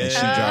LaChat. Yeah. And she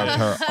dropped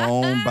her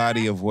own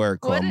body of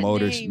work What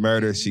called a name,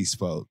 Murder dude. She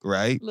Spoke,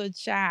 right? Little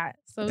chat.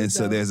 And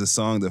so there's a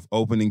song, the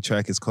opening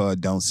track is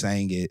called Don't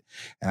Sang It.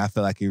 And I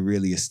feel like it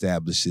really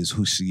establishes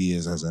who she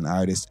is as an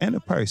artist and a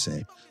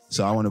person.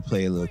 So I want to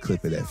play a little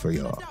clip of that for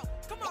y'all.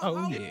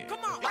 Oh yeah. Come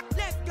on,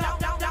 let's go.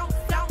 Don't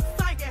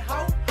sing it,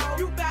 ho.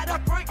 You better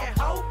bring it,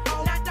 ho.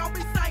 Now don't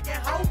be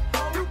singing, ho.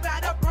 You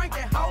better bring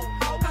it, ho.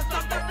 Cause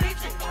I'm the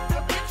bitchy,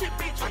 the bitchy,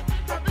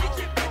 the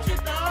bitchy,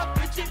 love,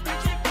 bitchy,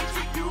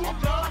 you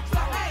love. So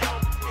hey,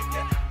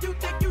 you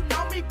think you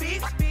know me,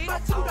 bitch,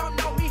 but you don't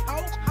know me, ho.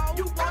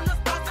 You wanna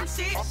start some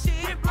shit,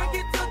 then bring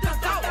it to the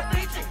door. The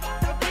bitchy,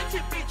 the bitchy,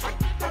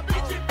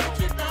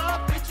 love,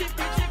 bitchy,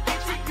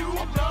 you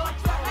love.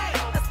 So hey,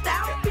 a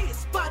style bitch,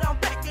 but I'm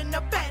back in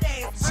the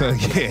badass. So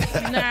yeah.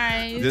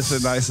 Nice. Just a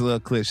nice little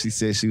clip. She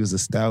said she was a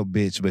stout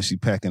bitch, but she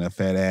packing a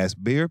fat ass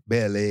beer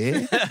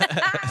belly.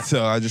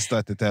 So I just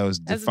thought that was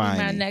That's gonna be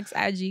my defining. next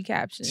IG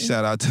caption.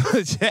 Shout out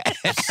to Jack.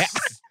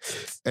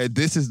 And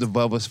this is the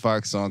Bubba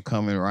Sparks song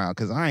coming around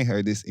because I ain't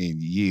heard this in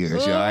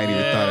years, y'all. I ain't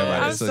even thought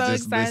about I'm it. So so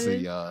just excited.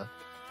 listen, y'all.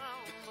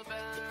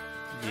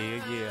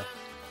 Yeah.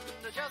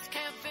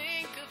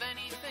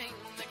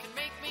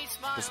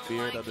 The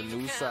spirit of the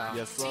new South.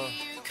 Yes, sir.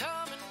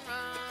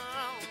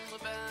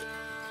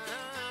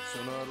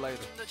 Sooner or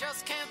later.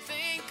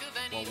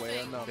 One way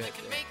or another.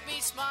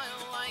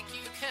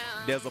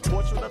 There's a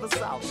portrait of the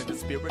South in the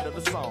spirit of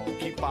the song.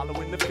 Keep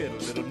following the fiddle,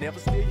 it'll never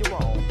steer you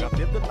wrong. I've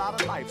lived a lot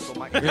of life, so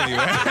my Really,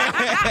 right?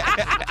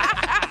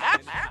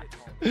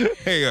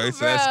 Hey, yo,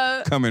 so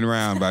that's coming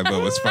around by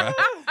Bubba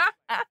Sparks.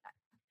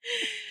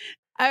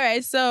 All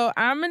right, so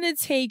I'm gonna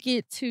take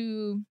it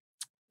to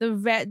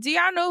the Do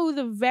y'all know who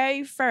the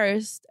very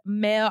first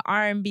male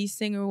R&B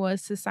singer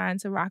was to sign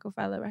to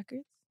Rockefeller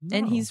Records?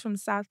 And No. he's from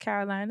South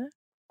Carolina.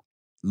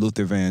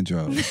 Luther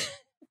Vandross.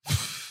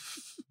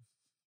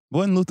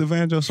 Wasn't Luther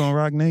Vandross on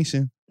Rock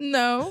Nation?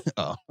 No,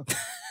 Oh.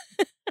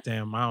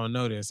 Damn, I don't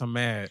know this. I'm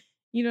mad.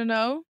 you don't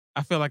know.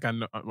 I feel like I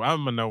know. I'm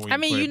gonna know when. I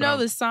mean, play it, you but know I'm,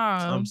 the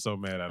song. I'm so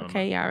mad. I don't know.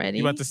 Okay, y'all ready?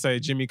 You about to say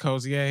Jimmy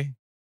Cozier?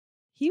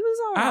 He was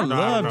on. I Rock-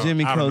 love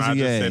Jimmy I don't know. I just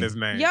Cozier. said his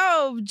name.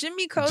 Yo,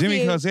 Jimmy Cozier.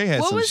 Jimmy Cozier had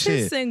what some was shit.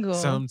 his single?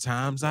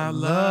 Sometimes I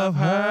love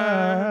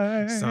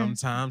her.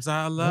 Sometimes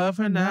I love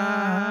her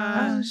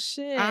not. Oh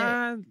shit.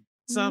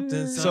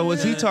 Something. So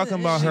was he talking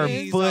about her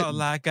She's foot? all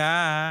like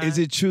I. Is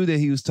it true that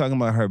he was talking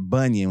about her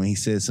bunion when he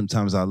said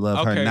sometimes I love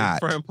okay, her not?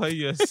 friend, play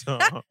your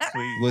song,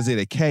 please. Was it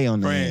a K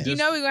on the Friend, end? You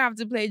know we're gonna have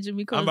to play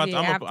Jimmy Cozier I'm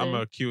after.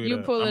 gonna cue it You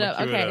up. pull it I'ma up.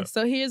 cue it Okay, up.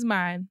 so here's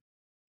mine.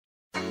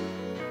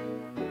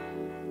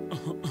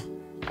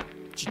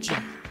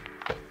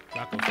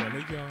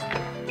 Rockefeller, y'all.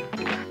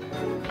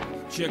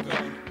 Check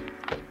out.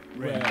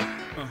 Red.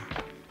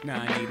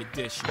 Now I need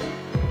addition.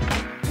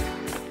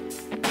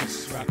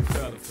 This is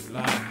Rockefeller for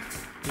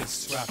life.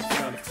 This is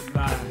Rockefeller for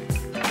life.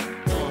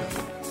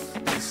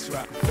 This is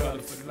Rockefeller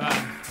for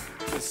life.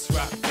 This is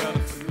Rockefeller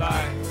for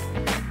life.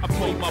 I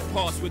pulled my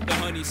parts with the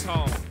honey's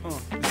home.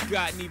 It's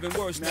gotten even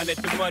worse now that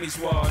the money's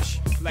washed.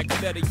 Like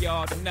a letter,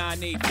 y'all, the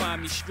 9-8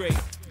 find me straight.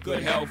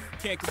 Good health,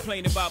 can't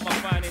complain about my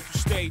financial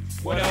state.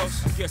 What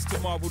else? Guess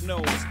tomorrow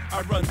knows.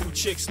 I run through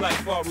chicks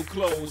like borrowed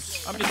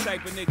clothes. I'm the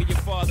type of nigga your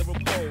father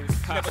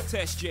opposed. Never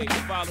test J,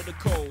 follow the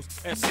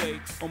codes. Essay,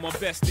 on my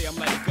best day, I'm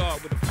like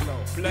God with a flow.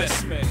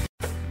 Bless me.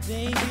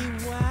 Baby,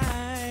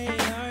 why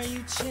are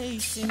you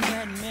chasing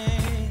that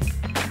man?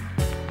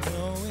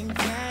 Knowing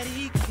that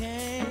he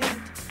can't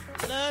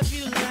love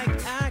you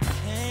like I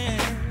can.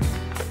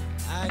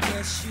 I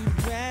guess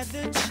you'd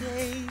rather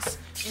chase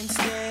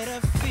instead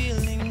of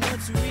feeling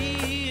what's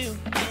real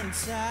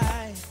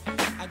inside.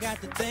 I got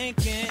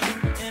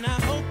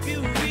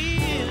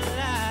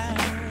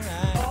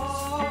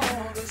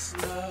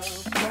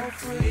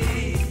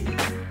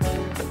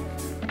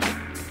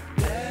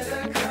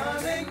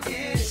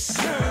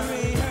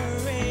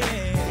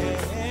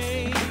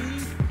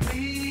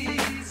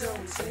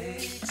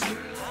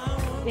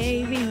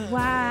Baby,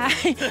 why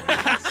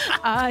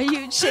are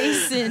you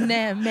chasing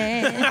that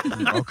man?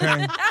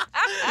 Okay.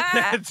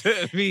 That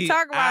took me.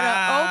 Talk about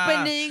an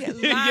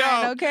opening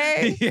line,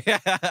 okay?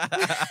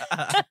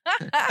 Yeah.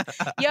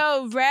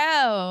 Yo,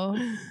 Rel.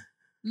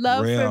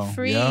 Love Rel, for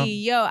Free. yeah.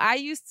 Yo, I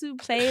used to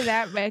play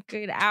that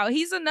record out.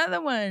 He's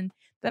another one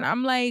that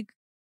I'm like,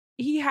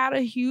 he had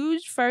a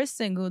huge first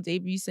single,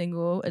 debut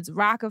single. It's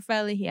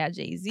Rockefeller. He had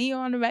Jay-Z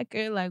on the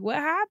record. Like, what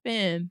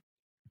happened?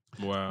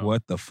 Wow.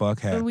 What the fuck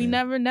But happened? we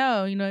never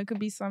know. You know, it could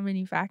be so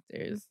many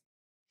factors.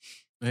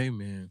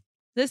 Amen.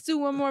 Let's do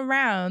one more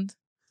round.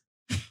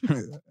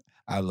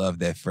 I love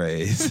that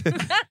phrase.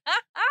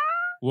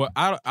 Well,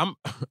 I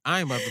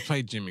ain't about to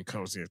play Jimmy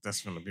Cozy if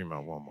that's gonna be my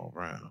one more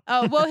round.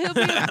 Oh, well,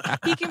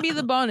 he can be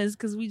the bonus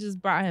because we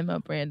just brought him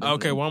up randomly.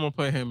 Okay, well I'm gonna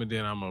play him and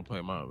then I'm gonna play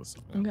my other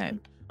song. Okay.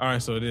 All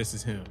right, so this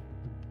is him.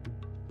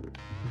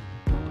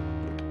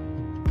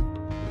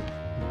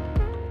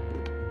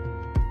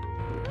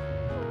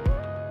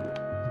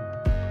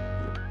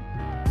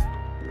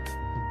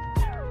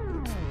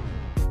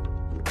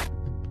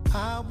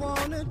 I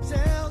wanna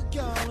tell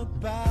y'all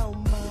about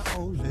my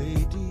old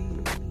lady.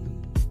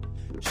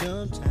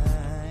 Sometimes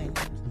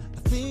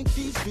I think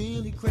she's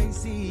really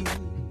crazy.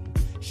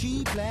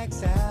 She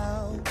blacks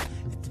out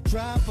at the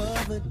drop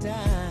of a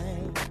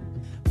dime,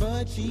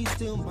 but she's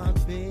still my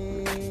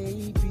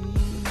baby.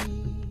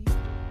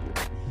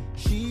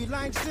 She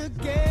likes to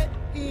get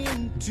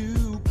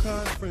into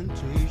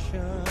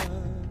confrontation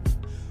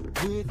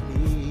with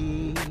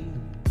me,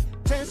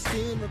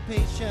 testing her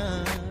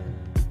patience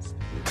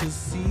to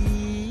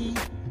see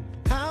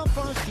how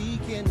far she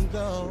can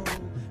go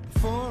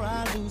before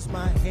I lose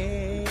my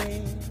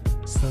head.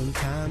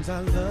 Sometimes I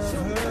love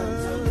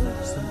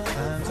her,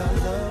 sometimes I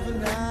love her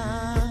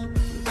not.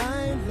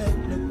 I ain't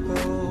letting her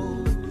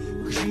go,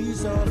 'cause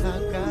she's all I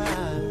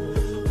got.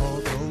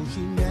 Although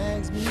she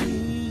nags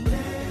me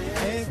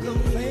and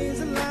complains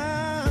a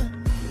lot,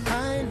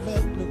 I ain't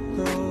letting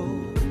her go.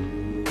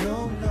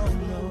 No, no,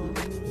 no.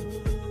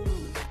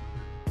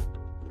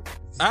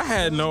 I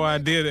had no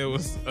idea that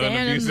was an Damn,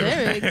 them abusive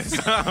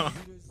lyrics. song.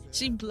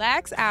 She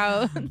blacks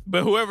out.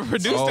 But whoever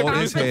produced Old it,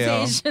 as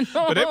hell.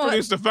 but they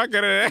produced the fuck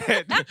out of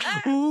that.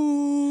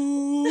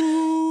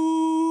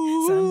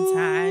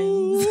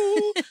 Sometimes.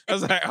 I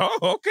was like, oh,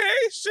 okay,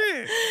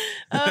 shit.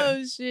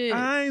 Oh, shit.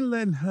 I ain't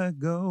letting her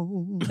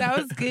go. That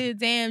was good.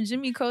 Damn,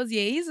 Jimmy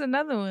Cozier. He's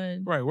another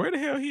one. Right, where the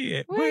hell he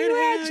at? Where you the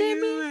at, hell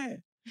Jimmy? you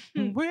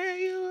at? Where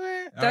you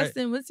at? All right.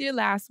 Dustin, what's your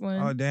last one?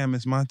 Oh, damn,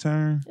 it's my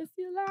turn. It's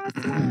your last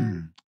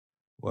one.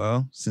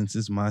 Well, since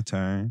it's my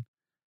turn,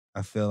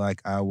 I feel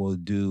like I will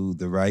do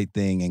the right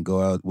thing and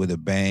go out with a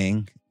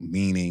bang,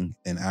 meaning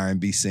an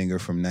R&B singer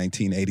from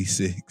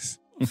 1986.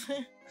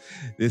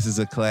 This is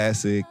a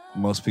classic.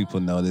 Most people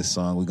know this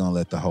song. We're going to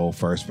let the whole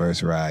first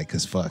verse ride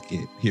because fuck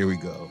it. Here we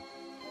go.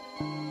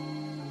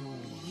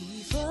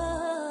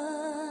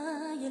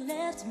 Before you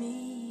left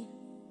me,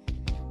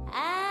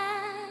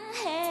 I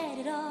had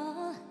it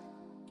all.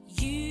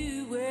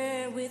 You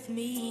were with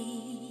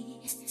me,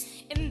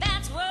 and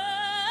that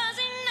was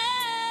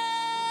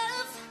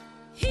enough.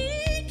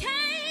 He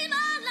came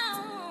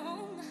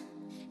along,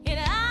 and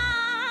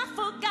I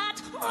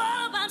forgot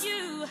all about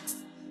you.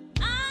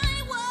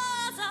 I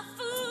was a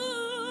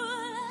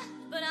fool,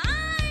 but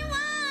I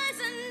was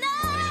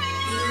enough.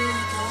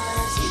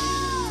 Because you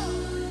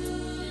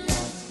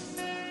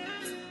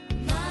left,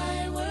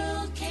 my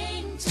world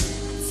came to.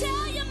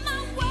 Tell you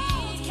my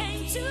world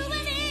came to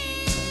an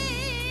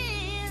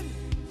end.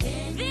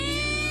 Then you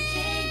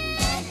came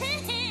back,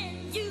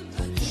 and you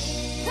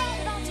brought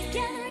it all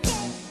together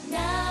again.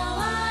 Now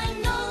I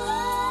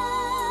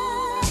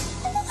know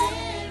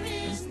there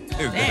is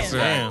no. That's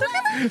Damn.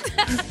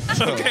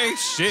 Okay,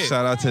 shit.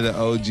 Shout out to the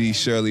OG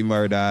Shirley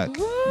Murdoch.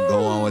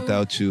 Go On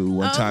Without You.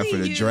 One time for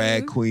Only the you.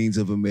 drag queens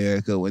of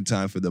America. One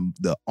time for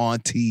the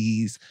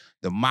aunties,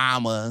 the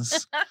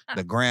mamas,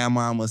 the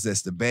grandmamas.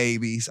 That's the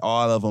babies.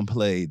 All of them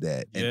played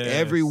that. And Yes.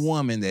 every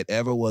woman that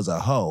ever was a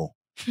hoe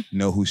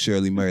know who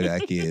Shirley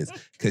Murdoch is.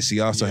 Because she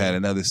also had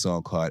another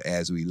song called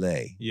As We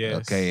Lay. Yes.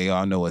 Okay,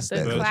 y'all know what's The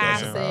that.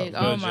 classic.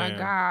 Oh Good my jam.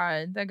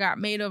 God. That got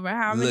made over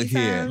how many Look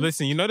here. times?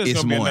 Listen, you know there's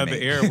It's gonna be another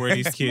morning. era where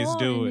these kids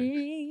do it.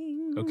 Morning.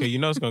 Okay, you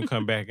know it's gonna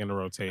come back in the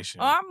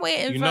rotation. Oh, I'm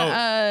waiting You for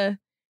know-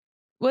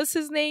 what's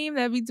his name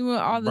that be doing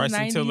all the Bryson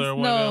 90s? Tiller or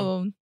one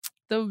of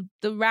No,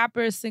 the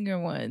rapper singer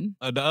one.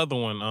 The other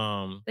one,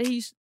 That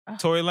he's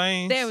Tory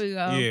Lanez. There we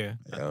go. Yeah.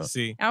 Yeah.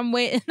 See, I'm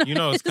waiting. You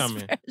know on it's his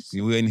coming. verse.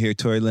 You wouldn't hear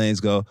Tory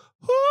Lanez go,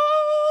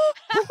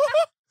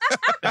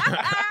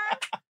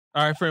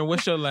 all right, friend.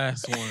 What's your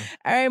last one?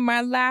 All right,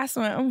 my last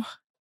one.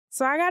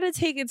 So I gotta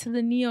take it to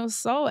the neo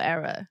soul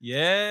era.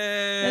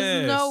 Yes.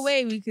 There's no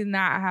way we could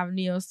not have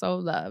neo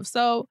soul love.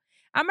 So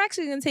I'm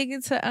actually gonna take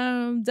it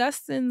to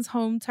Dustin's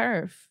home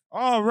turf.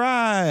 all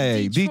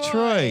right,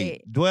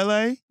 Detroit.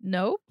 Dwele?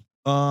 Nope.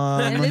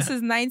 And Um, this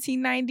is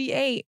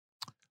 1998.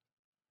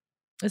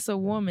 It's a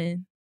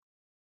woman.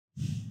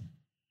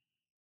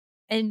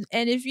 And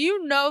if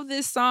you know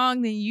this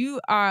song, then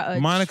you are a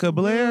Monica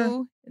Blair?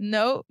 true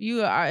Nope,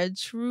 you are a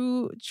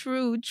true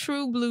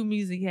blue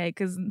music head.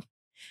 Because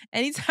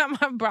anytime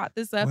I brought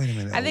this up, Wait a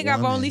minute, I a think I've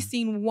only woman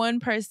seen one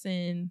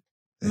person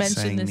that mention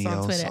sang this on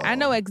neo Twitter. soul. I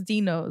know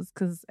XD knows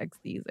because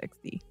XD is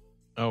XD.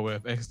 Oh, well,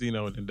 if XD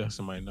know it, then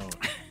Dustin might know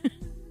it.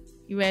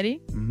 You ready?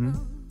 Mm-hmm.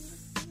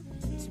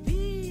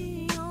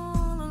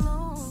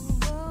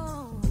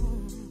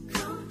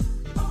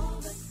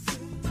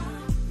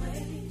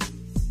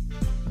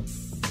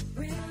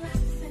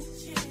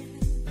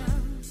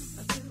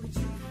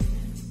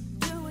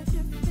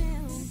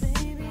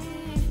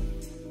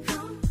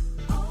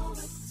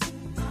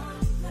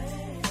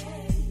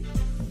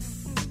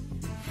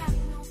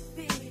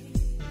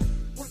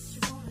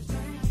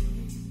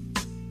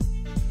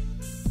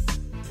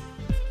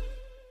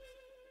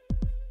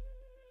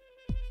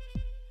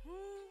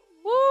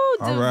 Woo,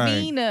 All right.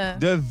 Davina.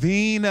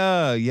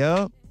 Davina,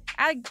 yep.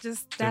 I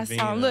just, that Davina.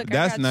 song. Look, I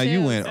That's got now you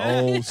chills. went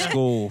old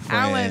school,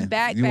 friend. I went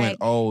back. You went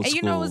old And school.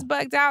 you know what's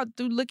bugged out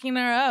through looking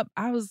her up?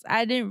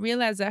 I didn't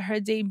realize that her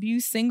debut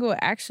single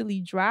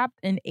actually dropped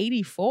in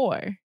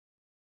 '84.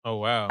 Oh,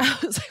 wow. I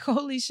was like,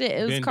 holy shit.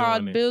 It was Been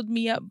called doing it. Build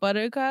Me Up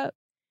Buttercup.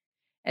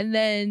 And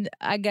then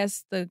I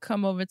guess the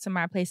Come Over to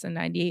My Place in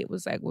 '98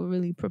 was like what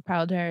really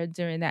propelled her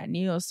during that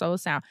neo soul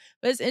sound.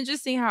 But it's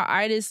interesting how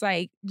artists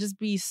like just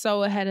be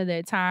so ahead of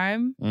their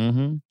time.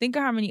 Mm-hmm. Think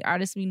of how many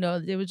artists we know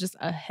they were just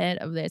ahead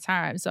of their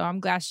time. So I'm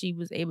glad she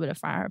was able to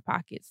find her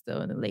pocket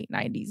still in the late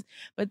 '90s.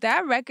 But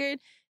that record,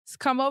 it's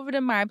Come Over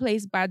to My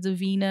Place by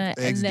Davina.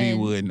 And XD then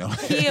would know.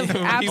 he He would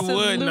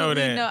absolutely know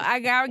that. know. I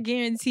gotta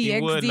guarantee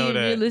He would XD, know if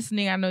you're that.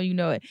 listening, I know you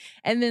know it.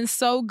 And then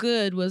So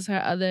Good was her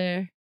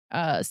other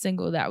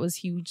single that was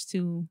huge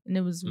too. And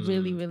it was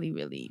really, really,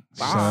 really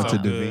Shout out to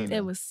So good. Davina.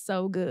 it was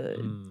so good.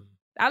 Mm.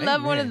 I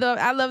love one of Amen.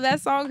 the. I love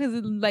that song because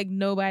like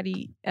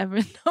nobody ever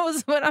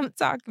knows what I'm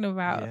talking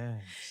about.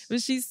 Yes.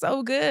 But she's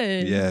so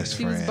good. Yes,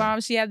 she was friend. bomb.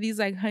 She had these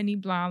like honey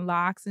blonde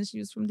locks, and she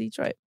was from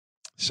Detroit.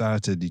 Shout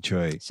out to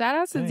Detroit. Shout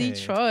out to Hey.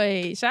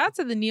 Detroit. Shout out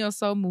to the neo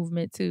soul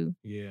movement too.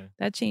 Yeah.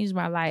 That changed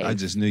my life. I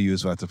just knew you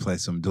was about to play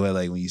some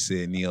Dwele when you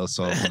said neo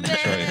soul from Man,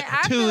 Detroit.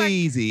 I Too feel like-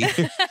 easy.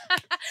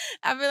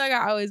 I feel like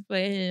I always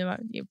play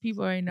him. Yeah,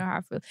 people already know how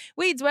I feel.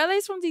 Wait,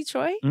 Dwele's from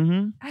Detroit?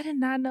 mm-hmm. I did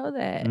not know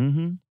that.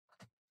 Mm-hmm.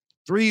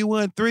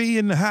 313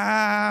 in the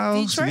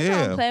house. Detroit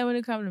yeah. don't play when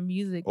it comes to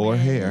music. Or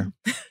man. hair.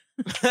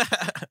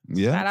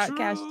 Yeah. Shout out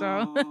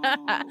Castro.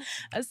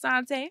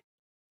 Asante.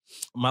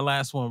 My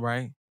last one,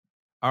 right?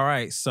 All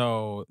right.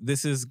 So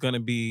this is going to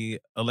be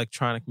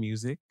electronic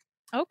music.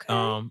 Okay.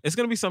 It's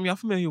going to be something y'all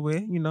familiar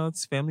with. You know,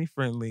 it's family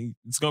friendly.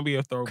 It's going to be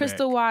a throwback.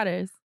 Crystal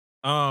Waters.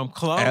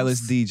 Close.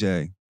 Alice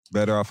DJ.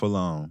 Better off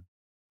alone.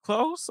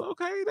 Close.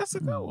 Okay, that's a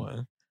good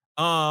one.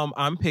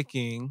 I'm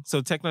picking.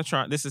 So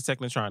Technotronic. This is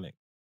Technotronic.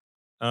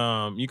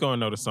 You gonna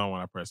know the song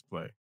when I press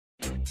play.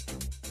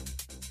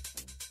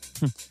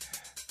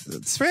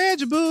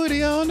 Spread your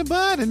booty on the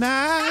butter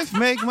knife.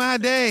 Make my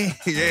day.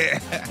 Yeah.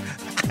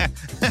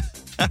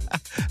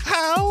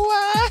 How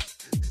I?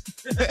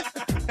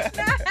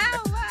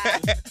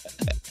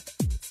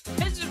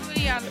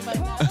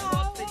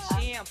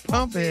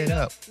 Pump it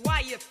up.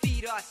 While your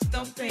feet are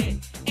stumping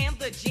and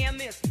the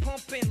jam is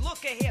pumping.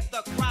 Look ahead,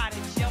 the crowd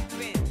is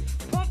jumping.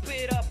 Pump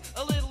it up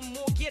a little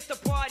more, get the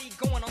party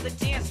going on the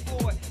dance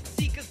floor.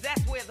 See, cause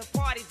that's where the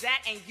party's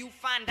at, and you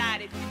find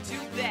out if you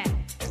do that.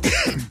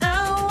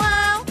 Oh,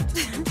 wow.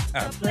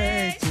 I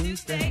play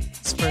Tuesday.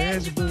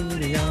 Spread your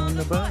booty on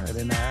the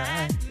butter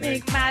knife.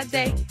 Make my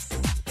day.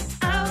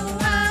 Oh,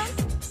 wow.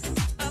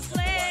 A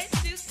place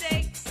to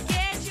stay.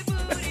 Get your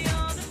booty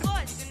on the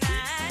floor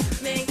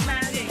tonight. Make my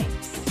day.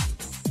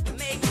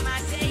 Make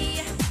my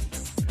day.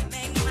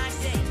 Make my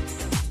day.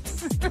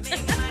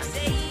 Make my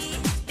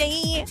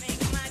day.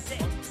 Make my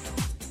day.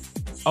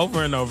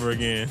 Over and over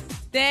again.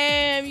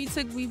 Damn, you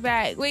took me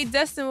back. Wait,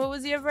 Dustin, what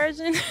was your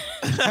version?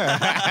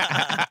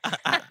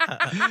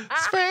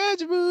 Spread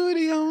your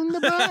booty on the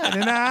butter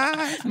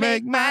knife.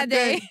 Make my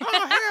day.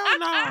 Oh, hell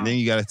no. And then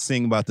you got to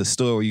sing about the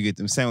store where you get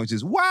them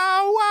sandwiches.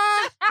 Wow,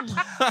 wow.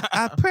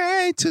 I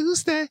pray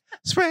Tuesday.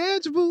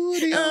 Spread your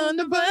booty on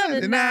the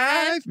butter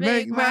knife.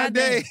 Make my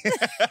day.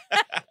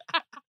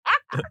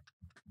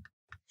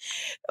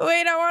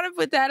 Wait, I want to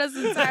put that as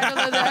the title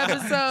of the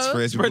episode.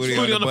 Spread your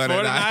booty on the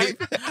butter knife.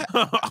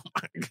 Oh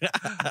my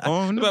God.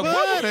 On the But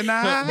what- butter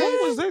knife.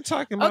 What was they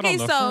talking about? Okay, on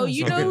the so Friends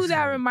you know who that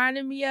episode?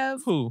 reminded me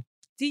of? Who?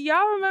 Do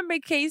y'all remember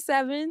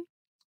K7?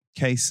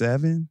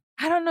 K7?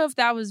 I don't know if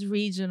that was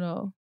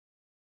regional.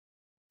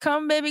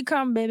 Come, baby,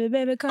 come, baby,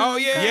 baby, come. Oh,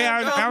 yeah. come.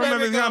 Yeah, I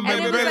remember come, And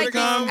baby, it was baby, like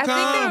come, I think they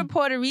were come.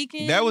 Puerto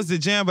Rican. That was the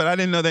jam, but I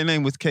didn't know their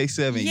name was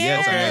K7. Yeah,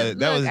 Yes, I know.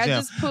 That look, was the I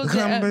jam. just pulled it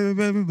Come, up. baby,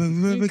 baby,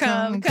 baby, baby,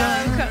 come,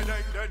 come, come.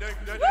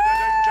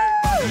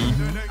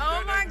 Mhm.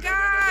 Oh my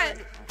God.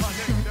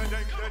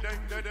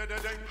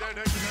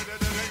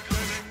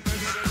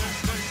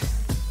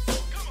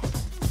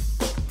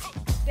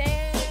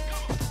 Damn.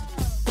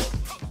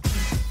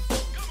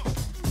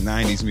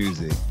 90s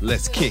music.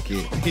 Let's kick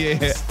it.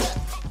 Yeah. Yeah,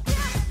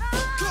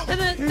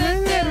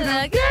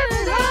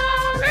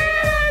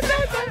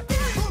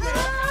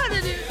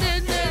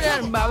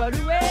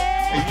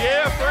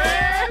 Yeah,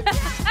 friend.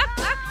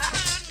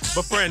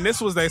 But friend, this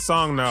was their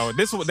song though.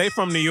 They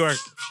from New York.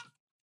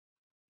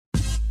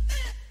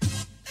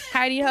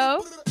 Heidi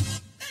Ho.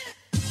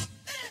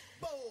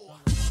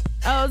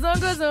 Oh,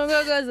 Zongo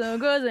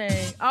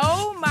Zing.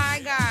 Oh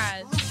my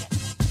God.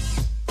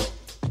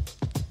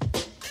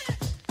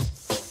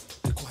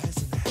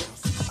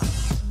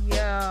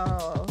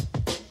 Yo.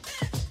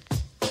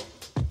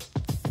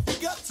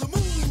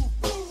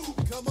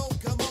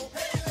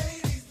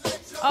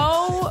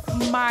 Oh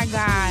my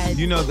God.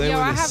 You know, they Yo,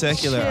 were I the have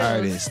secular chills.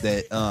 artists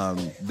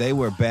that they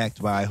were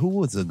backed by, who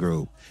was the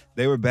group?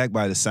 They were backed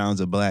by the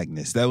Sounds of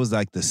Blackness. That was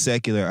like the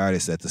secular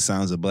artists that the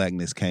Sounds of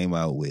Blackness came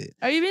out with.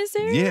 Are you being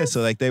serious? Yeah,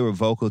 so like they were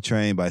vocal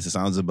trained by the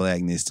Sounds of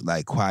Blackness,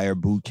 like choir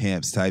boot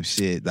camps type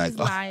shit. Like, He's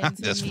lying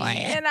to just me. playing.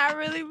 And I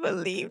really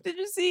believed. Did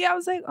you see? I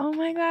was like, oh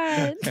my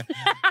God.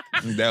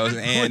 That was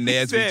Ann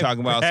Nesby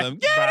talking about something.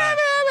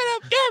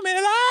 Give me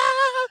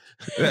love.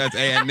 That's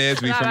Ann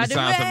Nesby from the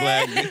Sounds of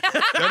Blackness.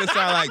 Don't it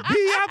sound like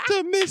be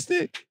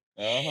optimistic?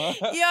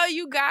 Uh-huh. Yo,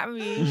 you got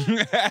me.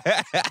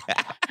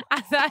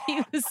 I thought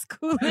he was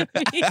schooling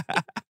me.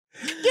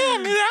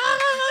 Give me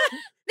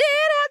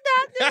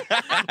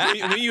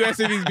when you asked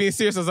if he's being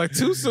serious, I was like,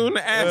 too soon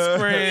to ask,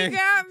 friend. He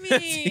got me.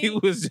 He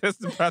was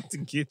just about to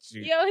get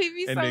you. Yo, he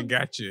be and so then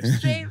got you.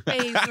 straight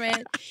face,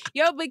 man.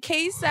 Yo, but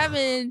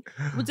K7,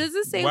 does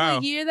it say Wow.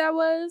 what year that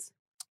was?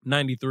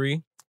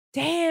 93.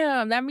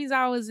 Damn, that means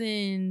I was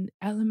in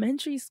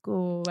elementary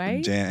school,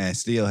 right? And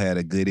still had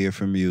a good ear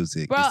for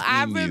music. Bro, It's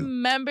I in you.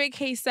 remember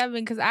K7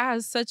 because I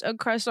had such a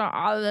crush on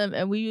all of them,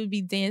 and we would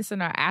be dancing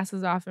our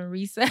asses off in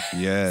recess.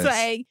 Yes.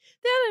 Like,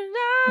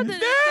 and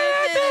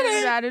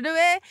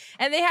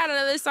they had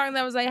another song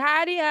that was like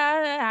Heidi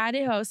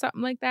Ho,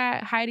 something like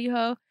that. Heidi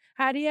Ho,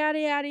 Heidi.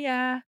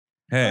 Hey,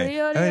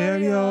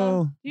 hey,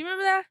 yo. You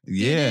remember that?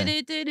 Yeah.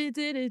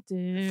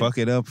 Fuck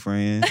it up,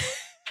 friend.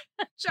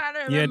 Trying to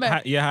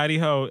remember. Yeah, Heidi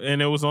Ho.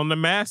 And it was on the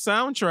Mask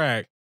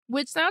soundtrack.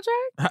 Which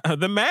soundtrack?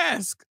 The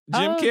Mask.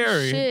 Jim Oh,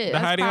 Carrey. shit. The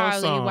That's Heidi Ho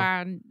probably song.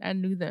 why I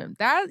knew them.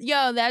 That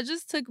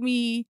just took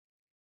me.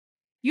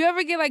 You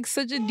ever get like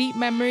such a deep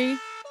memory?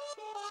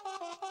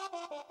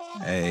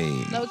 Hey.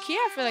 Low key,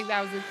 I feel like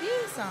that was a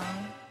theme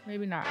song.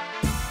 Maybe not.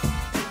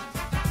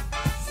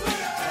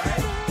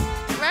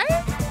 Right?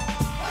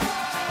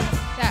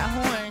 That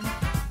horn.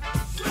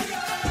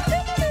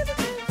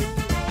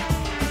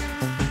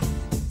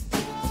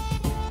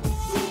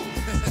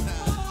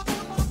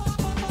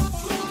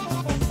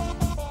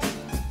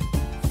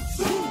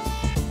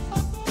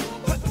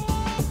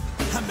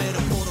 I met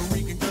a Puerto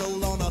Rican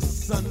girl on a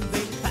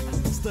Sunday.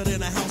 Stood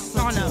in a house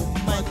on a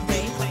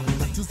Monday.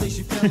 Tuesday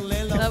she fell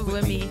in love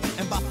with me.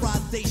 And by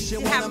Friday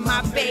she have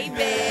my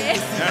baby.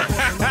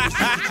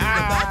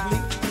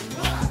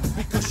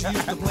 Because she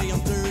used to play on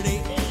dirty.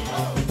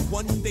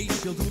 One day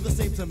she'll do the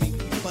same to me.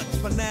 But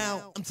for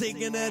now, I'm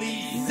taking it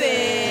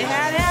easy.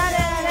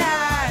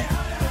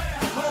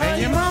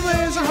 And your mama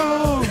is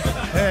home.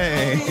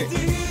 Hey.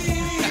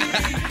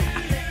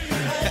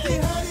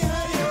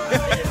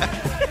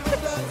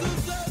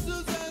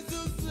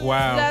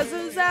 Wow.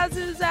 Wow,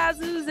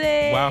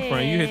 Wow,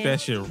 friend, you hit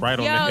that shit right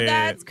on the head. Yo,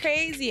 that's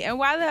crazy. And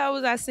why the hell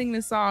was I singing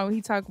the song when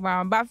he talking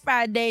about by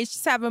Friday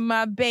she's having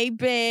my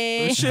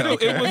baby? Shit,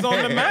 it was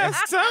on the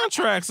Mask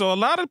soundtrack, so a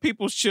lot of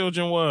people's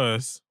children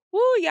was. Woo,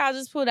 y'all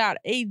just pulled out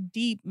a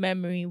deep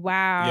memory.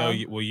 Wow.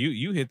 Yo,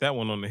 you hit that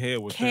one on the head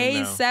with them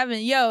now.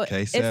 K7. Yo,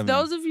 K7. if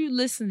those of you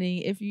listening,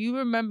 if you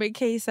remember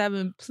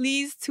K7,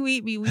 please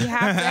tweet me. We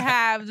have to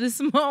have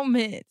this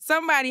moment.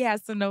 Somebody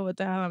has to know what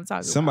the hell I'm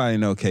talking Somebody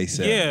know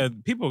K7. Yeah,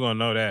 people gonna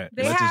know that.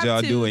 They What have did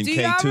y'all to. do in Do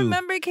K2? y'all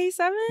remember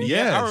K7?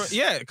 Yes.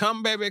 Yeah,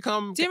 come baby,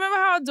 come. Do you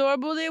remember how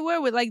adorable they were?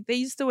 With like they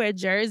used to wear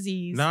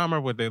jerseys. Now I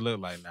remember what they look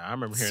like now. I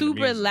remember hearing the Super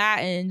music.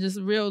 Latin, just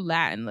real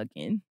Latin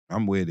looking.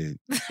 I'm with it.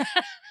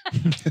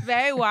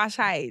 Very Wash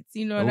Heights.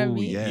 You know what I Ooh,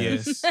 mean?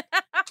 Yes.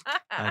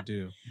 I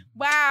do.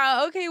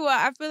 Wow. Okay. Well,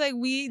 I feel like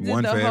we did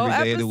One the for whole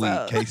every day episode.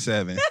 of the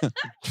week.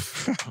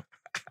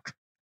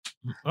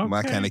 K7.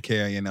 My kind of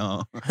carrying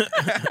on.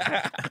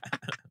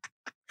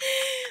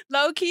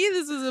 Low key,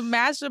 this was a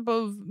mashup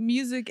of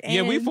music and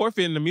Yeah, we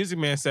forfeiting the Music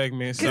Man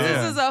segment. So. because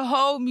this is a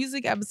whole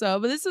music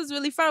episode. But this was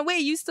really fun. Wait,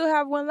 you still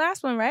have one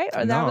last one, right?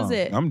 Or that No, was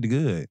it? I'm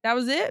good. That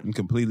was it? I'm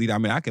completely. I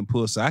mean, I can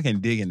pull, so I can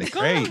dig in the Go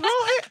crate. ahead.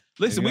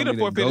 Listen, You we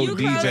want the me to go forfeited.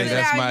 You close DJ. it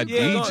That's out, my you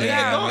DJ. close it I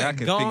out. mean, I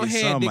can Go figure ahead,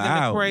 dig something in the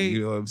out. crate.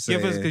 You know what I'm saying?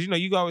 Give us, because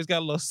you always got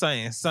a little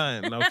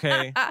something,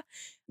 okay?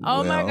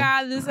 Oh my Well.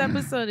 God, this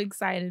episode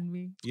excited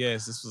me.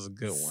 Yes, this was a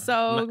good one.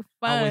 So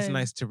fun. Always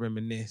nice to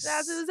reminisce.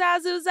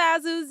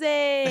 Zazu,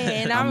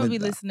 and I'm I'm gonna a- be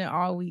listening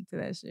all week to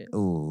that shit.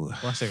 Ooh.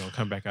 Watch they gonna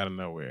come back out of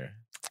nowhere.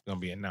 Gonna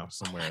be announced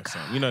somewhere or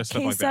something. You know,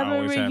 stuff like K7 that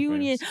always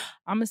reunion. happens.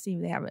 I'm gonna see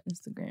if they have an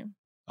Instagram.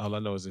 All I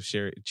know is if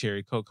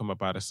Cherry Coke come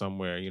up out of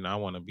somewhere, you know, I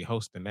want to be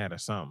hosting that or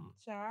something.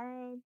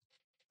 Child.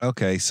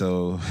 Okay,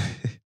 so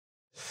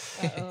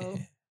Uh-oh.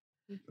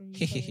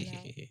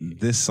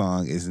 this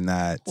song is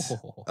not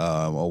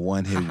a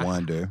one-hit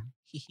wonder,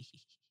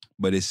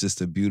 but it's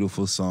just a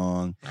beautiful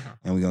song,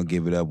 and we're gonna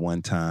give it up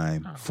one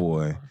time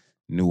for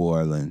New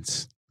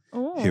Orleans.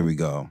 Oh. Here we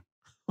go.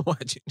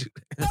 Why'd you do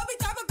that?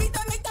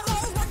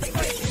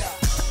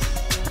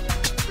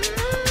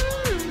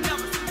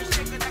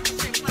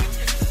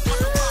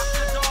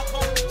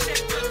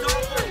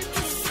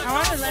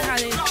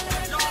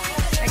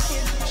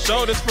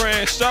 Shoulder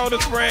spraying, shoulder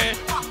spraying. You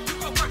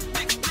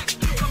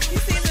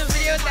seen the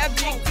video with that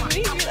big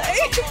booty? You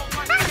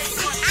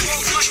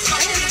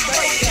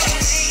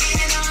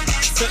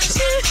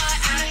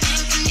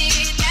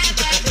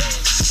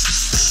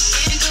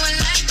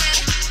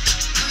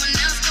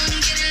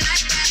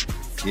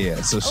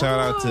Yeah, so shout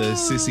out to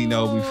Sissy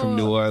Nobi from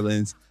New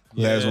Orleans,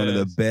 who has one of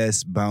the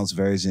best bounce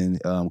version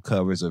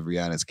covers of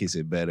Rihanna's Kiss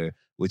It Better,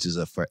 which is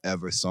a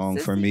forever song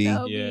for me.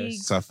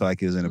 Yes. So I feel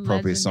like it was an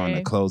appropriate song to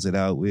Legendary. close it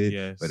out with.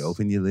 Yes. But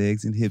open your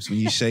legs and hips when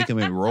you shake them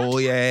and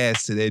roll your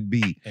ass to that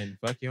beat. And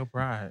fuck your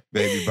pride.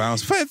 Baby,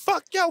 bounce.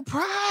 Fuck your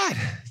pride.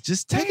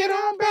 Just take it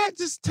on back.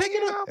 Just take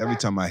it on. Every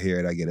time I hear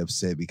it, I get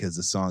upset because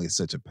the song is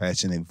such a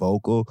passionate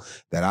vocal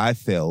that I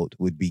felt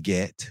would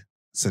beget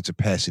such a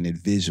passionate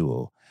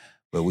visual.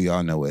 But we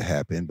all know what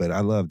happened. But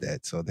I love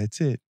that. So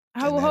that's it.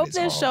 I And would that hope is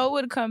that all. show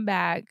would come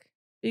back.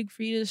 Big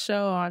Frida's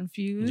show on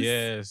Fuse.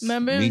 Yes.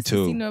 Remember? Me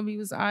too. Sissy Nobi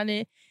was on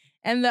it.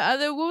 And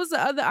what was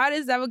the other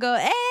artist that would go,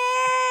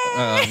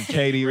 hey?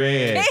 Katie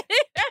Red.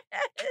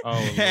 Oh,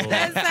 Lord.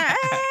 That's not,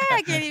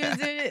 I can't even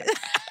do it.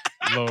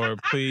 Lord,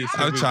 please.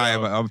 here I'm we trying.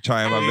 go. I'm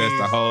trying my best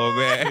to hold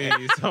back.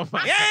 Please. Oh,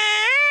 my God.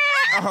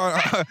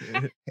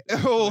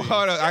 Hold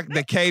on.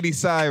 The Katie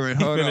siren.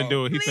 He Hold finna on.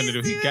 do it. He finna do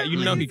it. He got.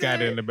 You know he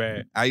got it in the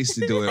bag. I used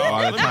to do it all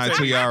the Let me time take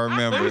till these- y'all let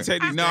me remember.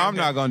 take these No, I'm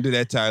not gonna do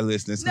that to our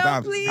listeners. 'Cause No,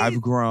 I've, please. I've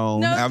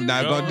grown. No, I'm do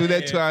not it. gonna do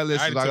that to our I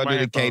listeners. already I'm took gonna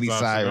do the my Katie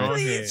headphones off, so siren. go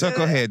ahead. So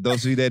go ahead.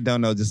 Those of you that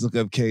don't know, just look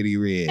up Katie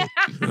Red.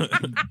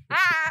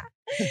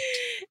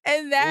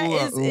 And that Ooh,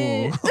 is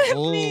it.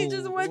 ooh, Please,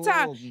 just one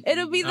time. ooh.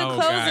 It'll be the Oh,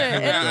 closer.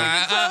 God.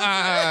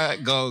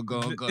 It'll be the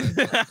closer. Go.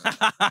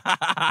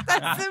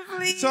 That's it,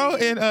 please. So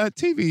in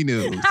TV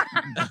news,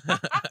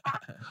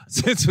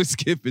 since we're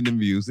skipping the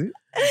music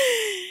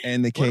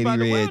and the What Katie about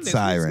the Red wellness? We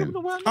siren. skipping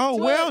the wellness? Oh,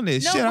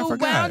 wellness. No, Shit, I but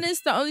forgot.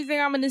 wellness, the only thing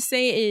I'm going to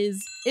say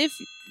is if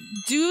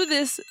do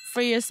this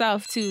for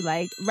yourself too.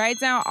 Like, write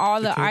down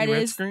all the Katie Red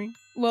artists. screen?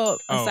 Well,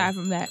 Oh. aside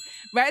from that,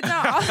 write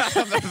down all,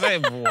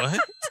 What?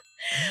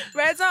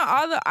 write down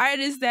all the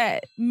artists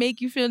that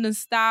make you feel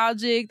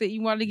nostalgic, that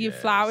you want to give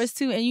Yes. flowers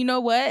to. And you know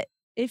what?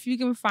 If you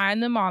can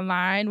find them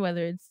online,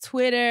 whether it's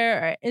Twitter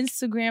or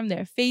Instagram,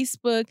 their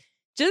Facebook,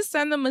 just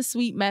send them a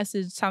sweet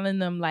message telling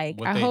them, like,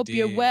 What I they hope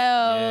you're did.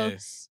 well.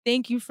 Yes.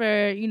 Thank you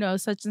for,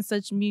 such and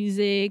such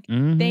music.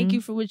 Mhm. Thank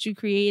you for what you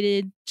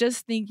created.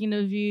 Just thinking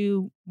of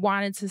you,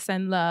 wanted to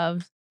send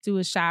love, do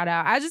a shout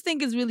out. I just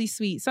think it's really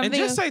sweet. And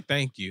just say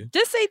thank you.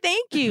 just say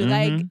thank you. Mhm.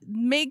 Like,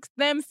 make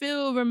them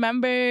feel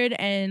remembered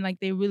and like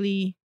they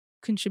really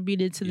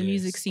contributed to the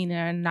music Yes. scene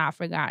and are not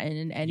forgotten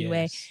in any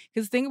way. Yes.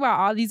 Because think about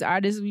all these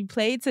artists we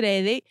played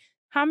today.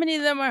 How many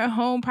of them are at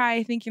home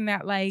probably thinking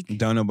that like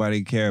Don't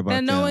nobody care about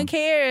that no them. one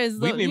cares?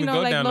 We didn't even go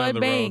like down Lloyd other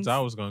Banks. roads I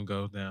was gonna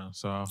go down.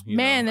 So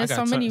Man, I there's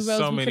got so many roads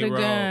so we many could have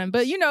gone. roads.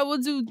 But we'll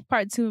do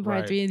part 2 and part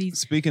Right. 3 of these.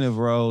 Speaking of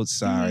roads,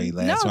 sorry, Mhm.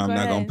 last No, one. I'm go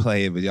not gonna ahead.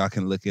 play it, but y'all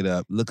can look it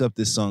up. Look up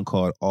this song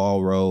called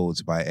 "All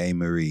Roads" by A.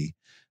 Marie.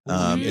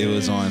 It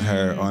was on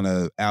her on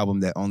a album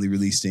that only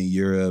released in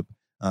Europe,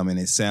 and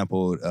it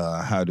sampled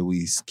 "How Do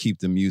We Keep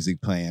the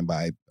Music Playing"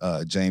 by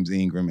James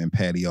Ingram and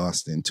Patty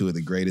Austin, two of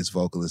the greatest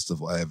vocalists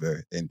of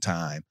ever in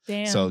time.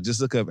 Damn. So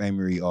just look up A.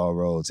 Marie "All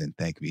Roads" and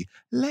thank me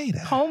later.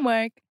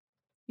 Homework.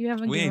 You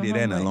haven't We ain't given did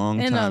that in a homework. long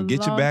In a time.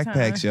 Get your long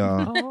backpacks,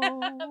 time.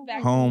 y'all. Back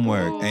to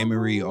Homework. school. A.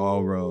 Marie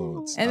 "All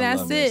Roads." And I that's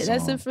love that it.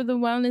 That's song. it for the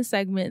wellness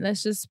segment.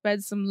 Let's just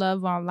spread some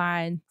love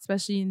online,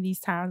 especially in these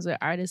times where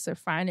artists are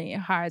finding it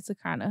hard to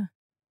kind of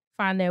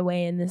find their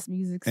way in this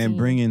music scene. And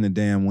bring in the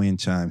damn wind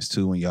chimes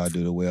too when y'all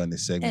do the wellness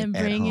segment and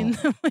at bring in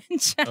home. the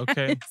wind chimes.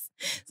 Okay.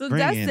 So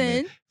Bring in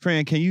Dustin,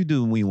 Friend, can you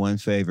do me one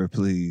favor,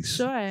 please?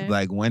 Sure.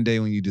 Like one day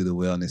when you do the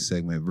wellness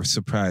segment,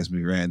 surprise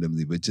me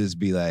randomly, but just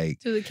be like,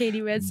 to the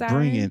Katie Red siren.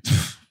 bring in.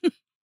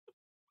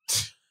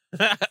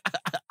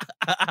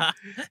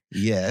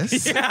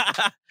 Yes.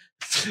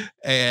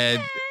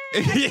 And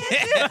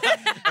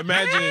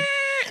Imagine.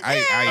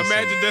 I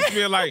Imagine this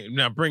being like,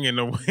 now bring in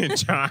the wind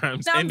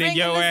chimes, Now and then bring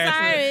your in the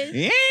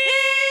ass.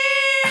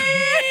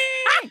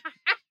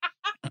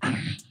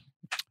 siren.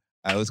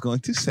 I was going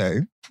to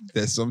say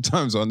that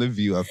sometimes on The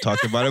View, I've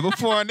talked about it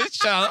before on this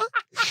show.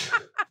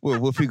 Well,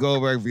 Whoopi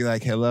Goldberg be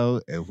like, hello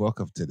and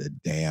welcome to the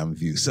damn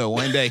View. So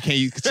one day,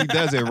 she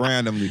does it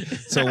randomly.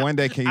 So one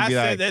day, can you I be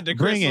said like, that to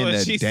bring in Crystal, and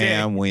the she said,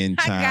 damn wind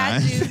I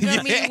chime? got you. It's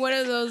gonna be one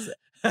of those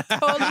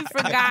totally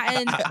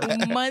forgotten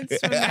months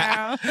from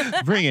now.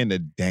 Bring in the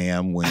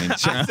damn wind I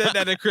chime. said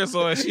that to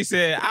Crystal, and she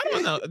said, I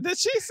don't know. Did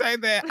she say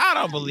that? I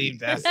don't believe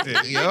that's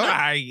it. You know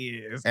how he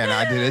is. And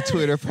I did a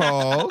Twitter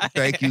poll.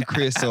 Thank you,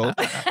 Crystal.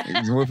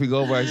 Whoopi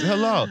Goldberg said,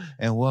 hello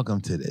and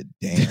welcome to the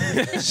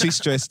damn. She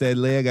stretched that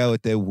leg out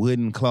with that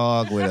wooden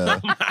clog with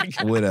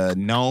a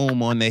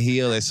gnome on the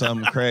heel or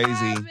something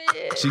crazy.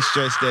 She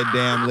stretched that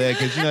damn leg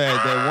because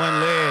that one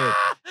leg.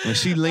 When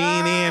she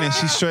lean in and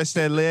she stretched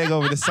that leg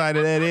over the side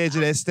of that edge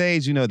of that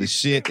stage, the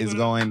shit is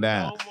going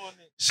down.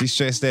 She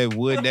stretched that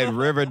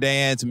river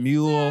dance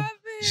mule.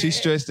 She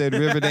stretched that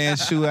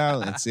Riverdance shoe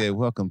out and said,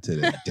 "Welcome to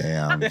the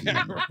damn view."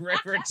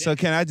 So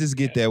can I just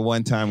get that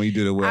one time when you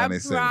do the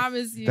wellness? I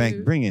promise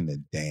you. Bring in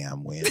the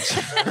damn winch.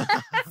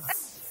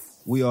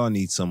 We all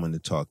need someone to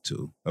talk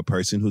to, a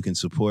person who can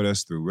support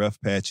us through rough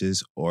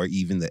patches or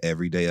even the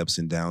everyday ups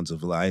and downs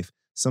of life,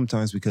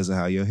 sometimes because of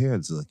how your hair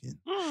is looking.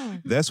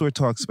 That's where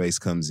Talkspace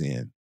comes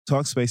in.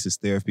 Talkspace is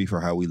therapy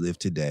for how we live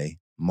today,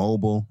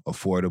 mobile,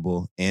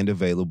 affordable, and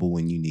available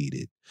when you need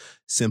it.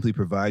 Simply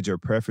provide your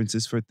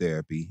preferences for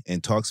therapy,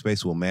 and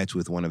Talkspace will match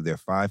with one of their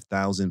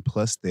 5,000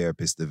 plus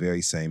therapists the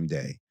very same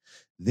day.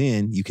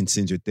 Then you can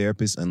send your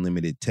therapist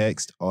unlimited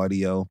text,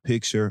 audio,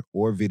 picture,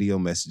 or video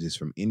messages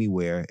from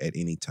anywhere at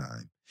any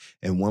time.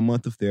 And 1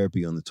 month of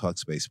therapy on the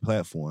Talkspace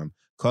platform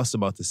costs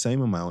about the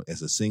same amount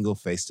as a single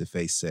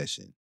face-to-face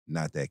session.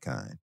 Not that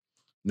kind.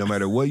 No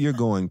matter what you're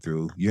going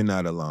through, you're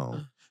not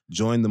alone.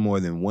 Join the more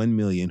than 1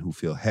 million who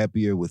feel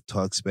happier with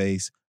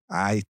Talkspace.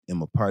 I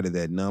am a part of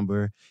that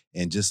number.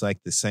 And just like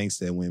the Saints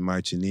that went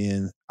marching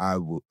in, I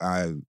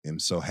am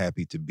so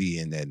happy to be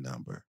in that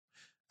number.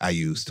 I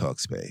use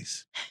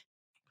Talkspace.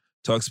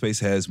 Talkspace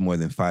has more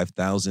than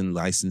 5,000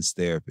 licensed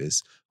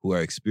therapists who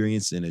are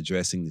experienced in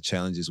addressing the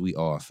challenges we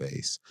all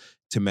face.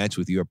 To match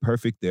with your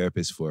perfect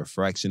therapist for a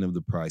fraction of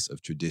the price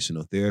of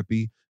traditional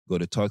therapy, go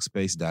to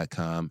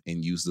Talkspace.com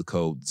and use the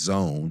code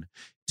ZONE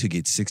to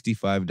get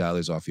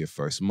 $65 off your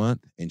first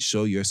month and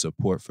show your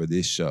support for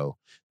this show.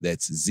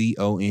 That's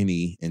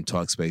ZONE and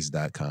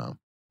Talkspace.com.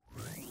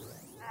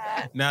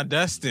 Now,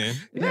 Dustin,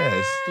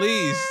 Yes.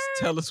 please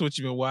tell us what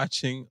you've been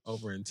watching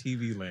over in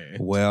TV land.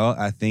 Well,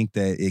 I think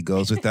that it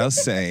goes without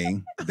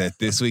saying that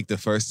this week, the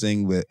first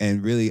thing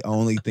and really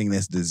only thing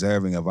that's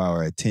deserving of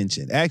our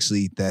attention,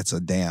 actually, that's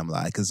a damn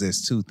lie because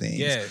there's two things.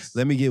 Yes.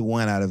 Let me get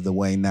one out of the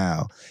way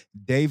now.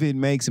 David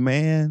Makes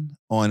Man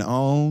on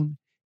OWN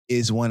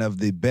is one of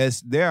the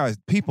best.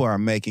 People are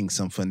making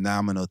some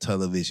phenomenal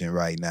television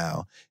right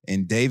now.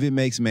 And David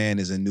Makes Man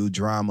is a new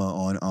drama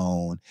on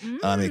OWN.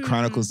 It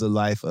chronicles the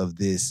life of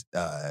this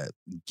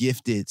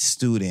gifted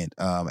student,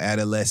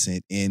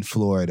 adolescent in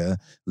Florida,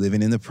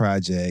 living in the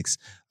projects.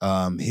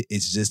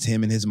 It's just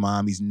him and his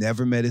mom. He's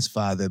never met his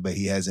father, but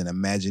he has an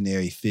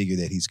imaginary figure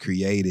that he's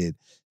created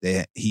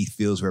that he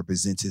feels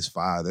represents his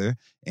father,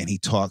 and he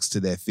talks to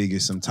that figure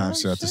sometimes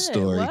throughout the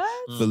story.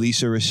 What?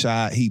 Felicia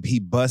Rashad,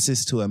 he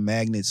buses to a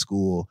magnet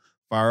school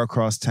far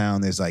across town.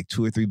 There's like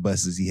 2 or 3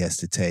 buses he has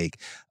to take.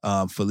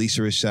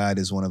 Felicia Rashad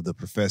is one of the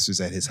professors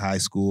at his high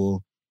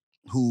school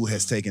who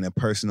has taken a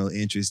personal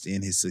interest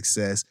in his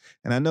success.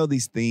 And I know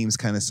these themes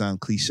kind of sound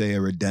cliche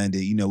or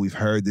redundant. You know, we've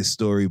heard this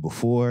story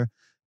before,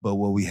 but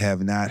what we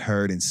have not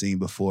heard and seen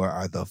before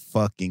are the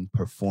fucking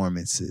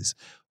performances.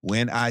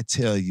 When I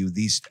tell you,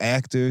 these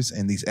actors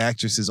and these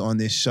actresses on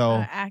this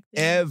show,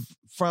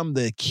 from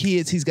the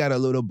kids, he's got a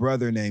little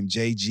brother named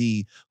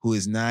JG who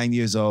is 9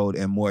 years old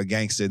and more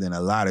gangster than a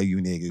lot of you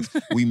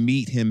niggas. We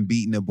meet him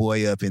beating a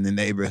boy up in the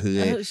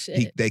neighborhood. Oh,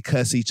 shit. They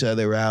cuss each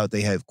other out. They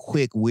have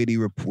quick, witty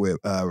rapport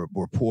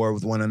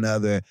with one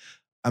another.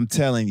 I'm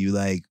telling you,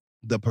 like,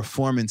 the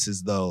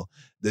performances, though,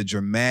 the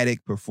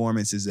dramatic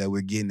performances that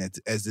we're getting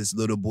as this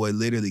little boy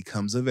literally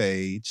comes of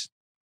age.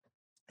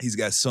 He's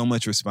got so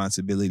much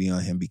responsibility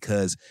on him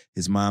because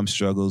his mom has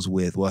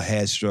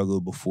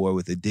struggled before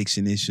with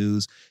addiction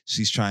issues.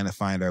 She's trying to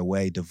find her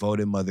way,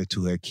 devoted mother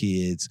to her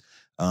kids,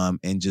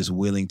 and just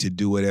willing to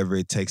do whatever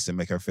it takes to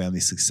make her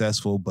family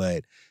successful.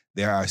 But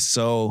there are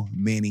so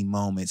many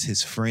moments.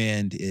 His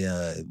friend,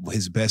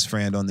 his best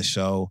friend on the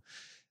show,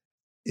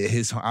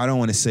 I don't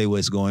want to say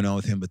what's going on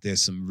with him, but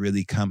there's some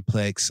really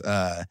complex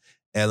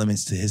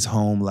elements to his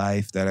home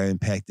life that are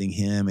impacting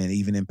him and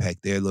even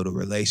impact their little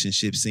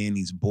relationship, seeing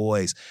these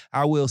boys.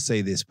 I will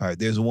say this part.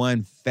 There's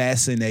one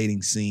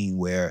fascinating scene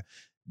where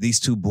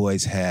these two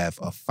boys have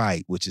a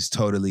fight, which is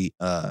totally,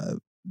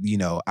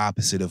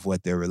 opposite of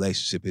what their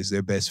relationship is.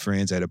 They're best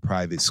friends at a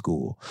private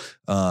school.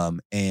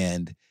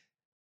 And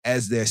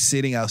as they're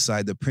sitting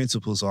outside the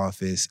principal's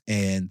office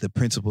and the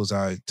principals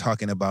are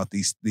talking about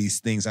these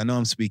things. I know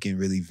I'm speaking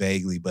really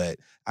vaguely, but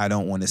I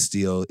don't want to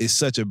steal. It's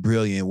such a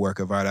brilliant work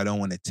of art. I don't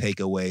want to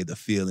take away the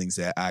feelings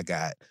that I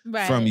got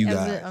from you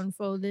guys. As it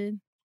unfolded.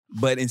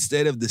 But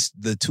instead of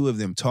the two of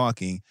them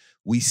talking,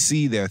 we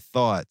see their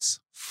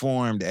thoughts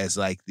formed as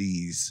like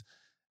these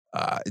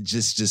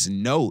just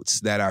notes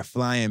that are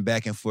flying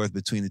back and forth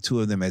between the two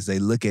of them as they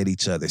look at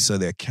each other. So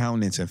their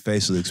countenance and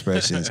facial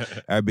expressions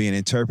are being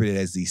interpreted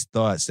as these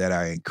thoughts that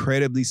are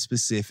incredibly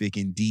specific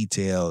and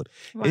detailed.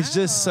 Wow. It's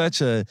just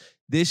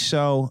this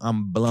show,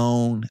 I'm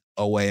blown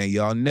away. And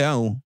y'all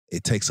know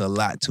it takes a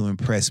lot to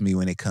impress me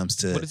when it comes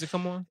to. What does it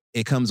come on?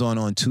 It comes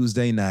on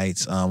Tuesday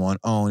nights on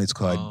OWN. It's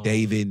called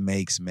David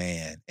Makes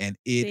Man. And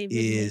it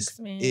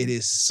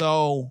is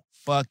so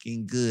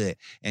fucking good,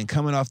 and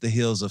coming off the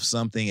heels of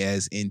something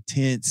as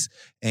intense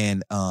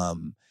and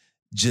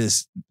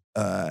just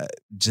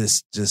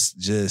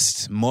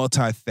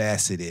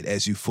multifaceted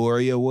as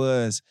Euphoria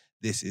was,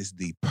 this is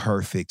the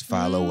perfect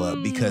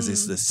follow-up because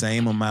it's the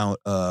same amount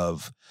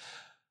of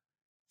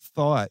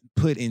thought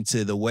put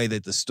into the way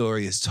that the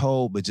story is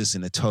told, but just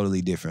in a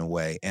totally different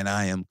way. And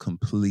I am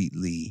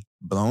completely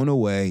blown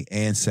away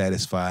and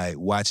satisfied.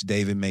 Watch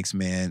David Makes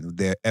Man.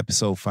 Their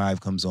episode 5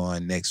 comes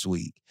on next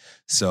week.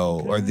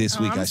 So, or this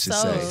week, I should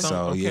say.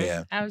 So,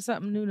 yeah. I have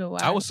something new to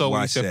watch. I was so when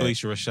you Watch said that.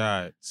 Felicia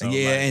Rashad. So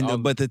Yeah,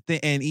 like, but the thing,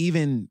 and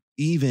even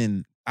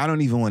I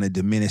don't even want to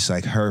diminish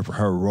like her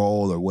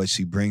role or what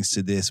she brings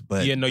to this,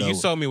 but yeah, no, you the-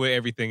 saw me with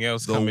everything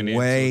else the coming in.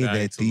 way too, I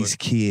that had to these look.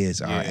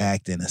 kids are Yeah.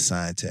 acting,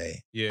 Asante,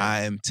 Yeah.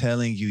 I am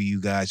telling you,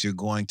 you guys, you're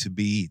going to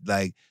be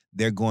like,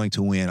 they're going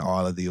to win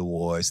all of the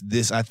awards.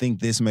 I think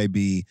this may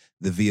be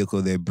the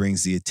vehicle that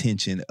brings the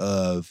attention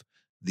of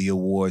the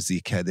awards,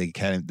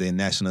 the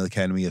National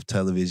Academy of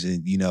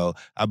Television. You know,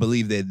 I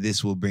believe that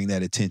this will bring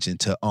that attention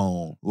to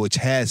OWN, which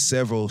has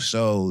several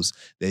shows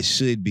that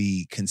should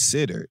be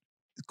considered.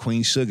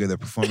 Queen Sugar, the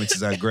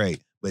performances are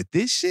great, but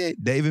this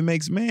shit, David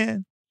Makes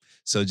Man.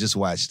 So just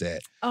watch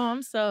that. Oh,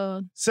 I'm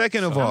sold.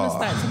 Second of I'm all,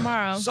 gonna start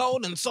tomorrow.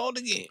 Sold and sold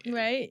again.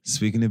 Right?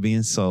 speaking of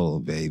being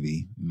sold,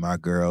 baby, my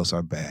girls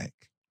are back.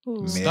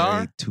 Who?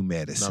 Married to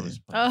Medicine.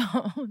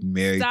 Oh,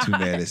 Married to Star.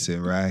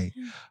 Medicine, right?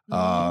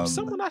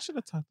 Someone I should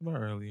have talked about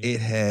earlier.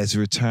 It has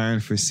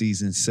returned for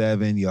season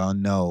 7. Y'all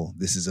know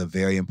this is a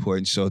very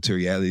important show to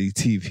reality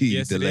TV.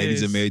 Yes, the it ladies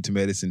is. of Married to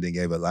Medicine, they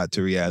gave a lot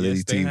to reality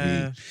Yes, they TV.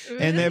 have.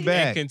 And they're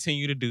back. And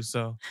continue to do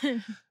so.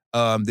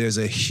 There's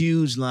a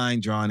huge line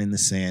drawn in the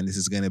sand. This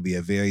is going to be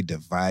a very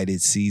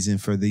divided season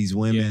for these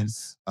women.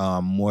 Yes.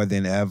 More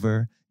than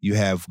ever. You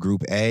have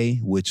Group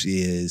A, which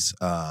is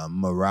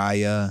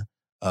Mariah,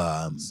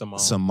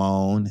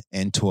 Simone,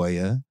 and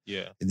Toya.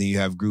 Yeah. And then you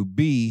have Group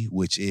B,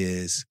 which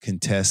is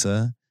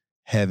Contessa,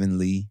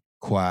 Heavenly,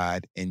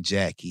 Quad, and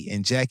Jackie.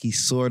 And Jackie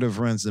sort of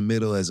runs the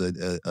middle as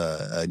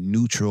a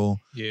neutral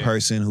Yeah.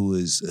 person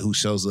who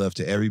shows love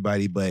to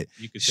everybody, but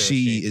You could tell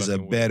she ain't is a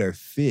fucking with better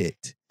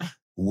fit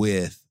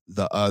with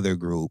the other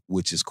group,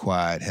 which is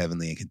Quad,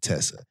 Heavenly, and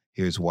Contessa.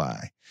 Here's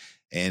why.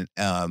 And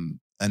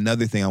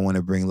another thing I want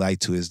to bring light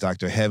to is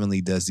Dr.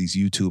 Heavenly does these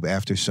YouTube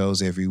after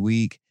shows every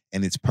week,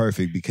 and it's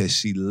perfect because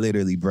she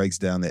literally breaks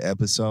down the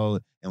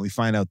episode and we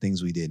find out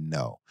things we didn't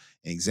know.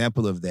 An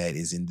example of that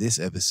is in this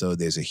episode,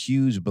 there's a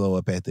huge blow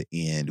up at the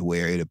end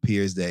where it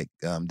appears that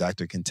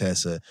Dr.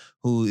 Contessa,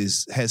 who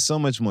has so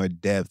much more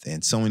depth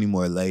and so many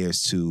more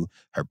layers to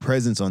her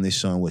presence on this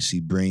show and what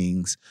she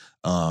brings,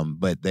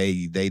 but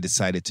they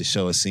decided to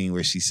show a scene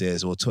where she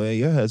says, well, Toya,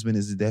 your husband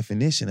is the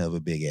definition of a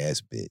big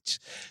ass bitch.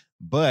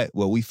 But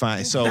what we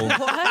find, so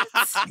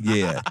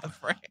yeah,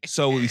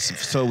 so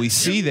we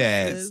see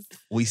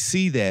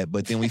that,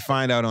 but then we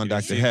find out on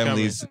Dr.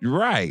 Heavenly's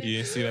right. You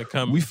didn't see that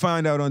coming. We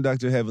find out on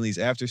Dr. Heavenly's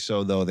after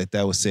show though that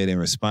was said in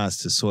response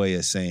to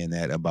Soya saying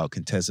that about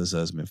Contessa's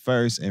husband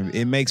first, and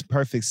it makes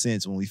perfect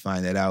sense when we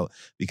find that out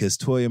because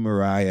Toya,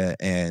 Mariah,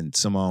 and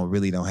Simone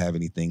really don't have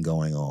anything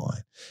going on.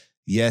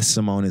 Yes,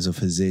 Simone is a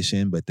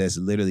physician, but that's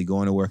literally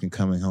going to work and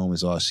coming home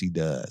is all she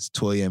does.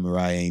 Toya and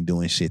Mariah ain't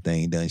doing shit. They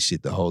ain't done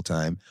shit the whole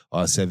time,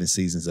 all 7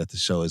 seasons that the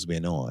show has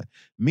been on.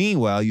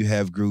 Meanwhile, you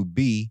have Group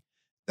B,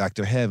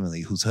 Dr.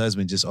 Heavenly, whose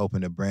husband just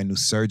opened a brand new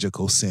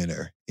surgical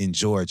center in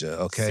Georgia,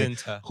 okay?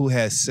 Center. Who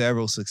has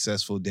several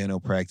successful dental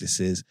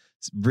practices,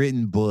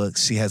 written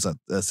books. She has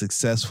a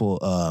successful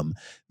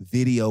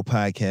video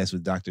podcast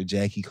with Dr.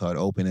 Jackie called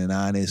Open and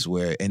Honest,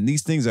 and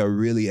these things are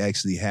really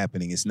actually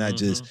happening. It's not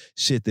just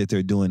shit that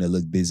they're doing to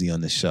look busy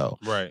on the show.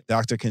 Right.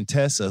 Dr.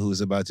 Contessa, who's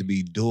about to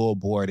be dual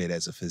boarded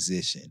as a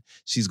physician.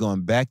 She's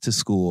going back to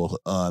school.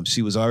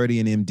 She was already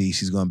an MD.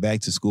 She's going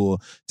back to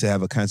school to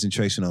have a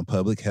concentration on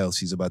public health.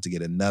 She's about to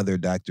get another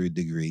doctorate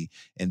degree.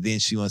 And then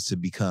she wants to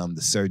become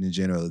the Surgeon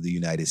General of the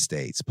United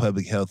States.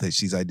 Public health,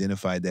 she's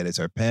identified that as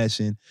her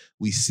passion.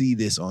 We see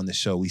this on the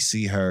show. We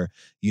see her,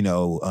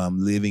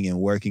 living and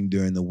working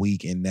during the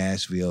week in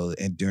Nashville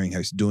and doing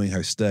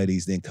her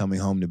studies, then coming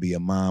home to be a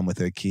mom with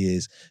her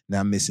kids,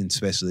 not missing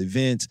special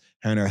events.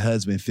 Her and her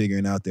husband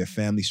figuring out their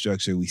family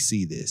structure. We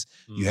see this.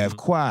 You have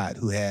Quad,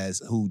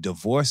 who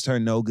divorced her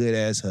no good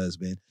ass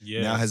husband.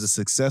 Yes. Now has a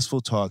successful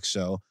talk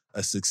show,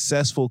 a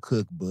successful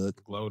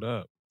cookbook, glowed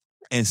up,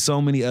 and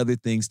so many other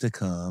things to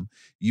come.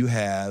 You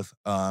have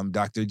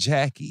Dr.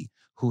 Jackie,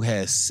 who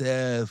has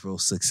several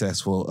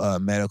successful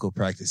medical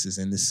practices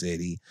in the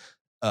city.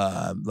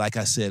 Like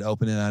I said,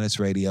 Open and Honest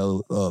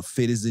Radio,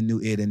 Fit is the New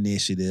It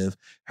initiative,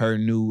 her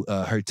new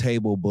her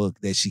table book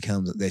that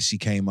she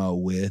came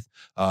out with,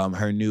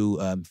 her new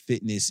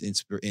fitness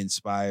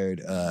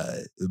inspired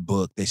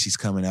book that she's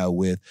coming out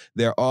with.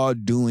 They're all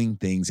doing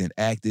things and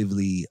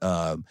actively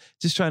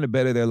just trying to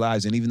better their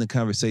lives. And even the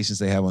conversations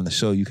they have on the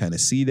show, you kind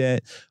of see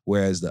that.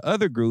 Whereas the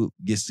other group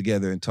gets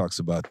together and talks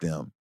about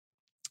them.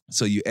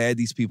 So you add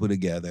these people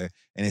together,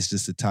 and it's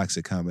just a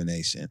toxic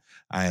combination.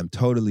 I am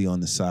totally on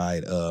the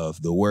side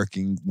of the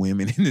working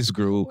women in this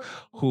group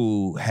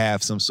who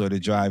have some sort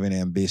of drive and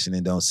ambition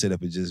and don't sit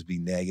up and just be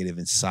negative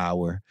and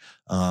sour.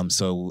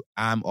 So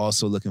I'm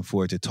also looking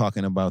forward to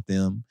talking about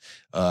them.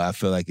 I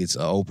feel like it's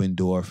an open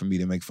door for me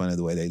to make fun of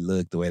the way they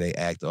look, the way they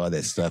act, all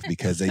that stuff,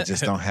 because they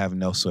just don't have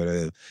no sort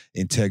of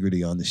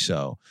integrity on the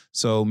show.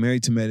 So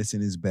Married to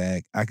Medicine is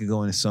back. I could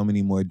go into so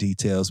many more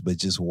details, but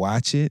just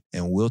watch it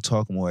and we'll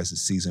talk more as the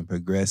season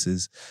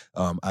progresses.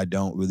 I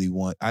don't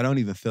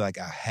even feel like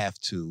I have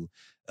to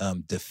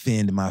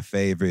defend my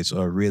favorites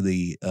or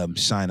really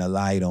shine a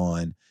light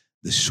on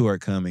the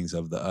shortcomings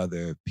of the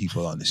other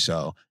people on the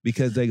show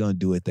because they're going to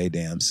do it they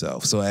damn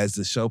self. So as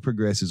the show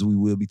progresses, we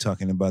will be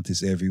talking about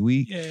this every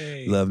week.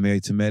 Yay. Love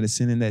Married to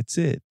Medicine, and that's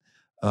it.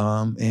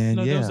 And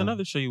There was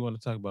another show you want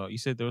to talk about. You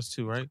said there was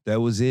 2, right?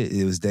 that was it.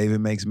 It was David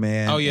Makes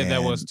Man. Oh, yeah,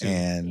 that was 2.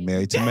 And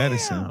Married to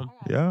Medicine.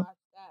 Yeah.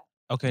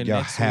 Okay, Y'all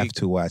next have week,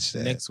 to watch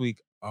that. Next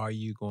week, are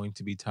you going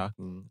to be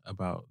talking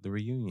about the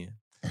reunion?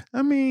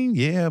 I mean,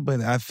 yeah, but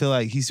I feel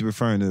like he's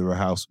referring to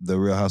the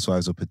Real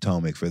Housewives of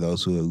Potomac for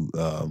those who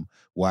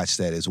watch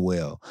that as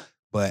well.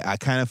 But I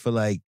kind of feel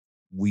like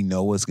we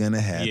know what's going to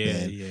happen.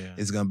 Yeah.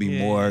 It's going to be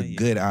more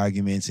good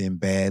arguments and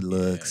bad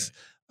looks.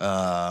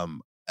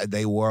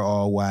 They were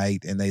all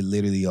white, and they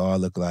literally all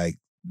look like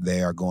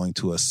they are going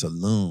to a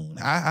saloon.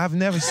 I've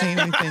never seen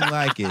anything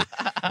like it.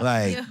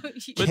 Like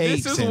But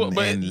cakes this is and, what,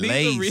 but and these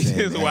lace are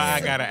reasons and- why I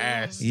gotta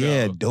ask.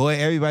 Yeah, though.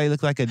 everybody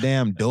looked like a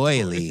damn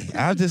doily.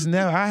 I just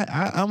never.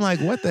 I'm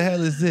like, what the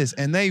hell is this?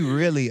 And they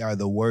really are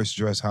the worst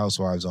dressed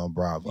housewives on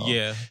Bravo.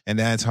 Yeah. and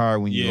that's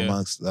hard when you're Yeah.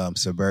 amongst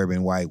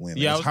suburban white women.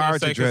 Yeah, I it's was gonna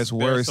hard say, to dress 'cause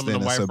there's worse some of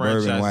than the a white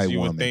suburban franchises white you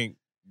would woman. think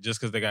just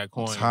because they got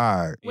coins. It's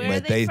hard. Where but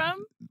are they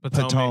from?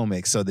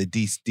 Potomac, so the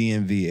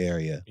DMV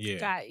area. Yeah.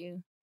 Got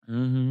you.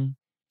 Mm-hmm.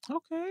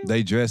 Okay.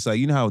 They dress like,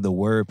 you know how the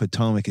word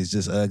Potomac is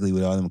just ugly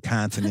with all them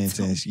consonants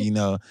and,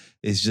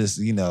 it's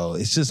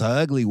just an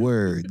ugly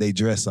word. They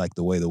dress like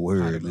the way the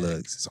word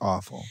looks. It's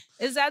awful.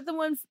 Is that the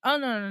one? Oh,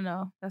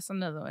 no. That's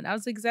another one. I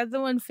was like, is that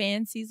the one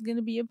Fancy's going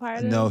to be a part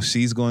of? No,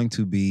 she's going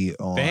to be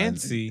on.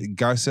 Fancy.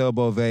 Garcelle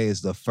Beauvais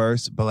is the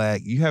first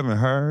black. You haven't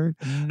heard?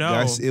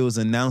 No. It was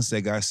announced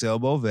that Garcelle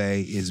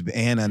Beauvais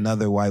and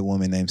another white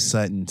woman named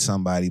Sutton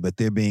somebody, but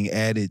they're being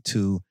added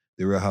to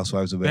the Real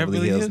Housewives of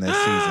Beverly Hills next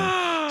season.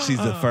 She's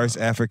the first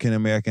African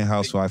American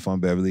housewife on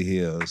Beverly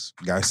Hills.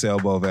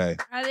 Garcelle Beauvais.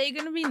 Are they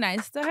going to be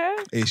nice to her?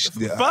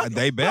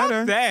 They better.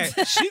 Fuck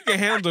that. She can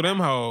handle them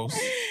hoes.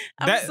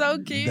 I'm so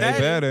cute. They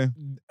better.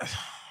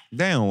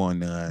 They don't want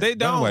none. They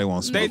don't. Nobody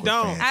wants They smoke with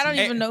don't. Fancy. I don't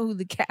even know who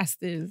the cast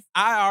is.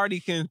 I already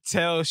can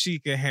tell she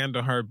can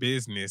handle her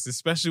business,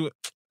 especially with,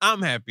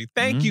 I'm happy.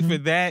 Thank you Mhm. for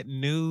that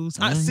news.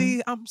 I Mhm.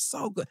 see. I'm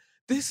so good.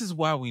 This is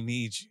why we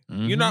need you.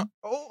 You know.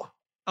 Oh,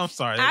 I'm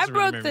sorry. that I just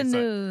really broke made the me sad.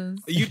 news.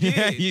 You did.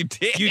 Yeah, you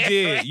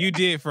did. You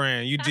did,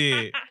 Fran. You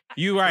did.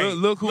 You right.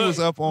 Look who was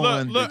up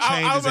on the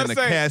I was changes in the about to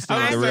say- casting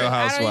I of was the about to Real say-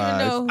 I don't even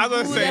Housewives. know I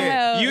was who gonna the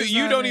hell say is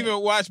you on don't it. even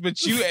watch,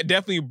 but you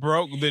definitely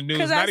broke the news.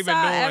 Because Not I even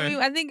saw knowing.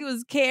 I think it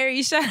was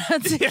Carrie. Shout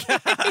out to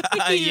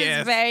Carrie. He Yes.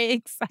 was very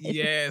excited.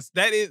 Yes,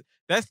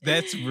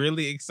 that's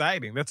really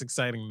exciting. That's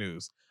exciting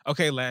news.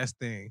 Okay, last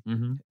thing.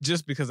 Mhm.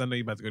 Just because I know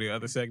you're about to go to the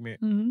other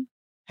segment. Mhm.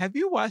 Have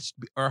you watched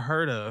or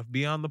heard of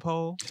Beyond the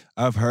Pole?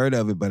 I've heard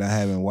of it, but I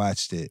haven't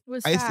watched it.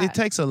 What's It that?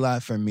 takes a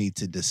lot for me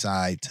to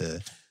decide to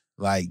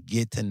like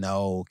get to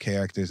know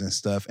characters and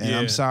stuff. And Yeah.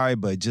 I'm sorry,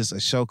 but just a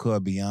show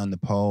called Beyond the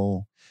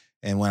Pole.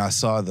 And when I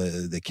saw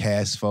the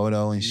cast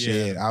photo and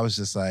shit, I was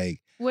just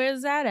like,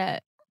 Where's that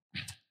at?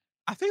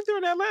 I think they're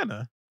in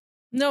Atlanta.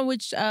 No,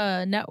 which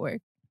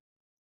network?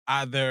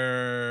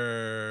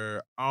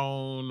 Either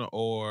on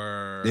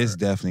or it's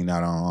definitely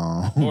not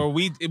on. or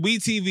we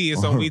TV.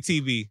 It's on We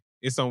TV.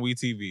 It's on We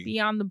TV.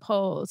 Beyond the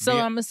Pole. So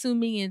Yeah. I'm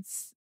assuming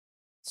it's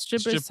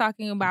strippers Strip-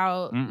 talking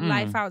about Mm-mm.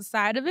 life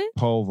outside of it.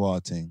 Pole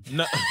vaulting.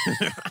 No.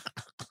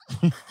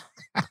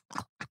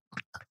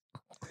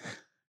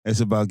 It's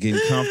about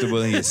getting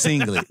comfortable in your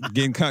singlet,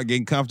 getting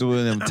comfortable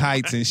in them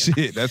tights and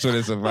shit. That's what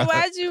it's But about.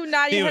 why'd you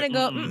nod your head and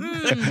go,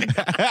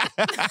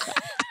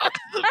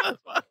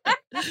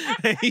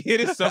 he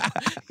hit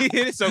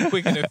it so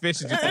quick and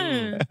efficient. Just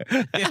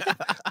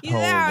You know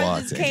how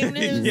it just came to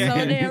him Yeah.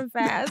 so damn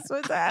fast.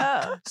 What's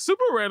up?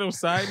 Super random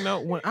side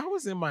note: when I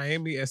was in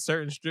Miami at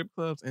certain strip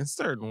clubs and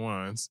certain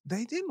ones,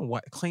 they didn't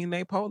clean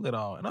their pole at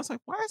all, and I was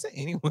like, "Why isn't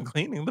anyone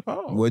cleaning the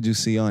pole?" What'd you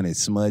see on it?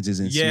 Smudges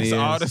and Yes, smears.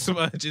 all the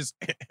smudges.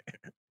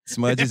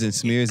 Smudges and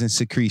smears and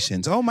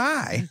secretions. Oh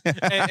my!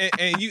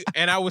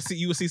 and I would see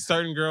you would see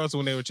certain girls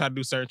when they would try to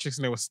do certain tricks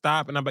and they would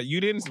stop, and I'm like,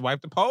 "You didn't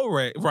wipe the pole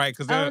right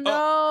because Oh,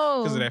 no.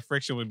 because of that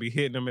friction would be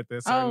hitting them at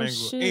that certain Oh, angle."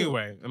 shoot.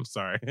 Anyway, I'm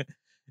sorry.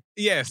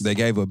 Yes. They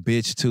gave a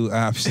bitch 2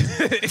 options.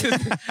 Is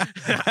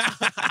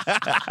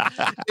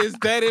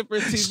that it for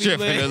TV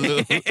Stripping a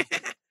Land?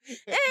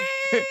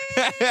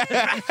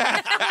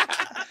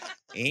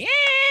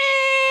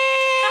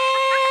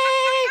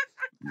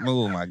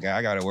 Oh my God,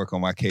 I gotta work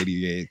on my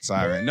KDA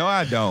siren. No,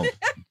 I don't.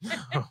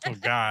 Oh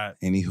God.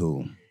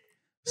 Anywho,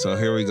 So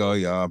here we go,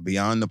 y'all.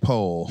 Beyond the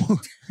Pole.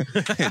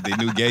 The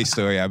new gay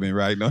story I've been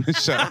writing on the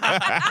show.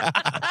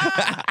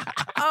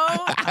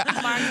 Oh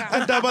my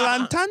God. A double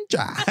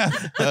entendre.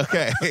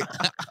 Okay.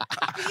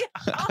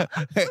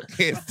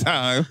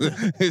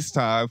 It's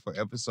time for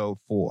episode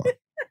 4.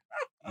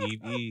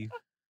 Eve.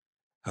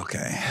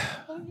 Okay.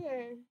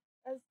 Okay.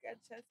 I've got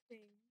chest pain.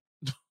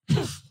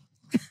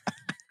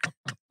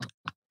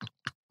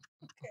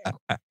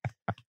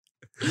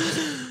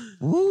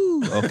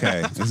 Woo.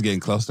 Okay. It's getting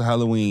close to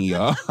Halloween,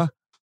 y'all.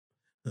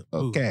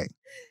 Okay.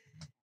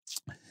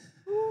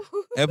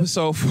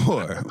 Episode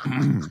 4.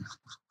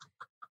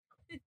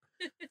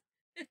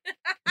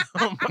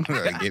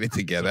 Get it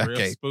together.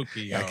 Real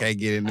spooky, I y'all. can't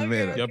get in the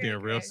middle. Y'all being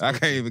real I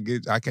spooky.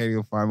 can't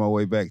even find my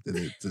way back to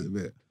the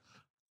bit.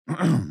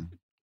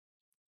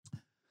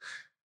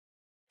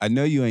 I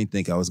know you ain't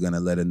think I was gonna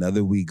let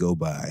another week go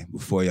by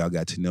before y'all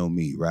got to know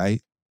me,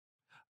 right?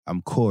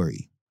 I'm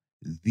Corey,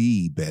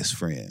 the best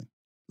friend.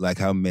 Like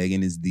how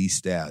Megan is the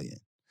stallion.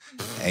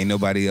 Ain't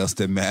nobody else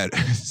that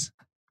matters.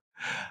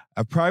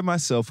 I pride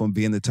myself on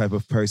being the type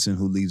of person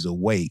who leaves a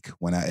wake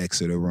when I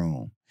exit a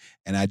room.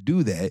 And I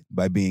do that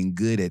by being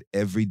good at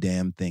every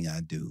damn thing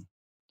I do.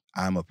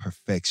 I'm a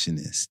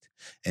perfectionist,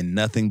 and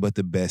nothing but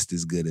the best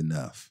is good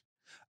enough.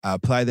 I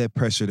apply that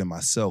pressure to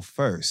myself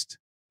first,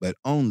 but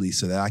only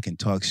so that I can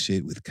talk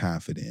shit with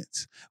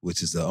confidence,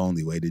 which is the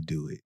only way to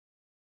do it.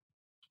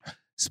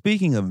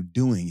 Speaking of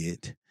doing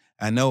it,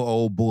 I know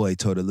old boy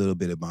told a little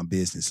bit of my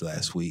business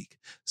last week,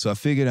 so I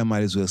figured I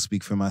might as well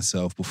speak for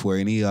myself before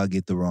any of y'all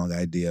get the wrong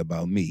idea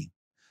about me.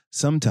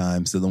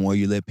 Sometimes the more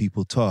you let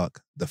people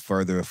talk, the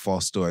further a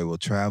false story will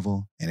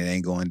travel, and it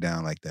ain't going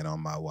down like that on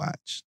my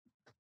watch.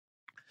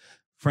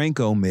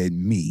 Franco met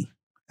me.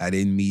 I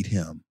didn't meet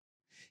him.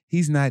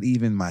 He's not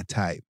even my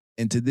type,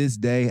 and to this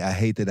day, I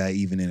hate that I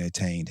even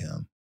entertained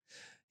him.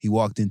 He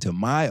walked into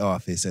my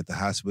office at the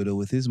hospital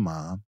with his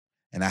mom,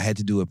 and I had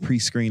to do a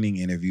pre-screening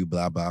interview,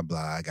 blah, blah,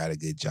 blah. I got a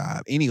good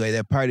job. Anyway,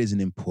 that part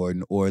isn't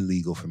important or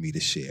legal for me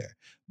to share.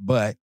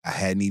 But I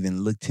hadn't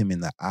even looked him in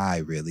the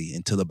eye, really,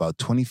 until about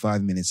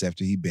 25 minutes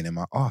after he'd been in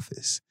my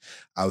office.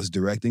 I was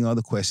directing all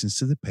the questions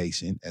to the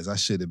patient, as I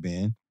should have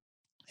been.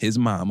 His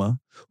mama,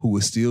 who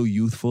was still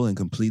youthful and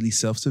completely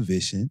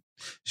self-sufficient.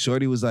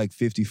 Shorty was like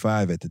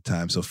 55 at the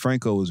time, so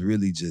Franco was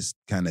really just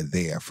kind of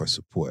there for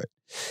support.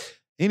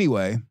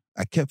 Anyway,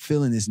 I kept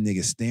feeling this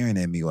nigga staring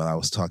at me while I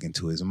was talking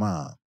to his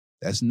mom.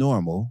 That's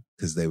normal,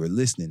 because they were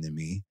listening to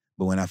me.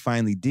 But when I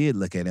finally did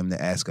look at him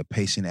to ask a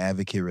patient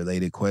advocate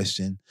related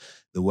question,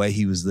 the way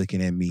he was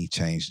looking at me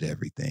changed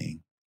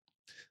everything.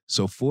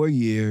 So 4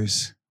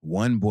 years,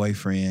 1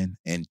 boyfriend,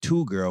 and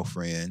 2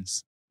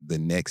 girlfriends, the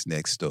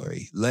next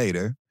story.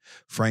 Later,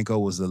 Franco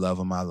was the love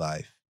of my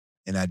life,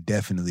 and I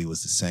definitely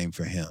was the same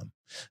for him.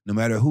 No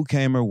matter who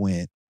came or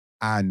went,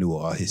 I knew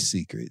all his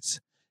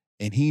secrets,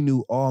 and he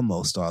knew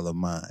almost all of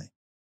mine.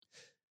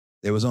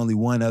 There was only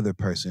one other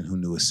person who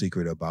knew a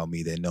secret about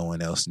me that no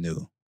one else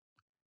knew,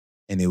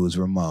 and it was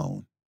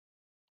Ramon,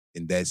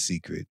 and that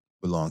secret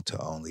belonged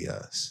to only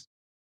us.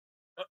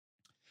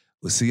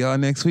 We'll see y'all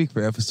next week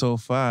for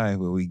episode 5,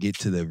 where we get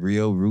to the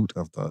real root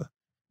of the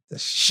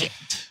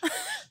shit.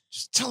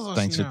 Just tell us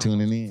Thanks for now.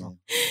 tuning in.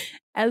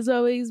 As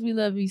always, we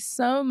love you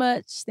so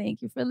much.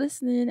 Thank you for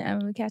listening,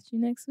 and we'll catch you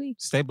next week.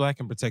 Stay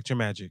black and protect your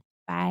magic.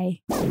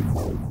 Bye.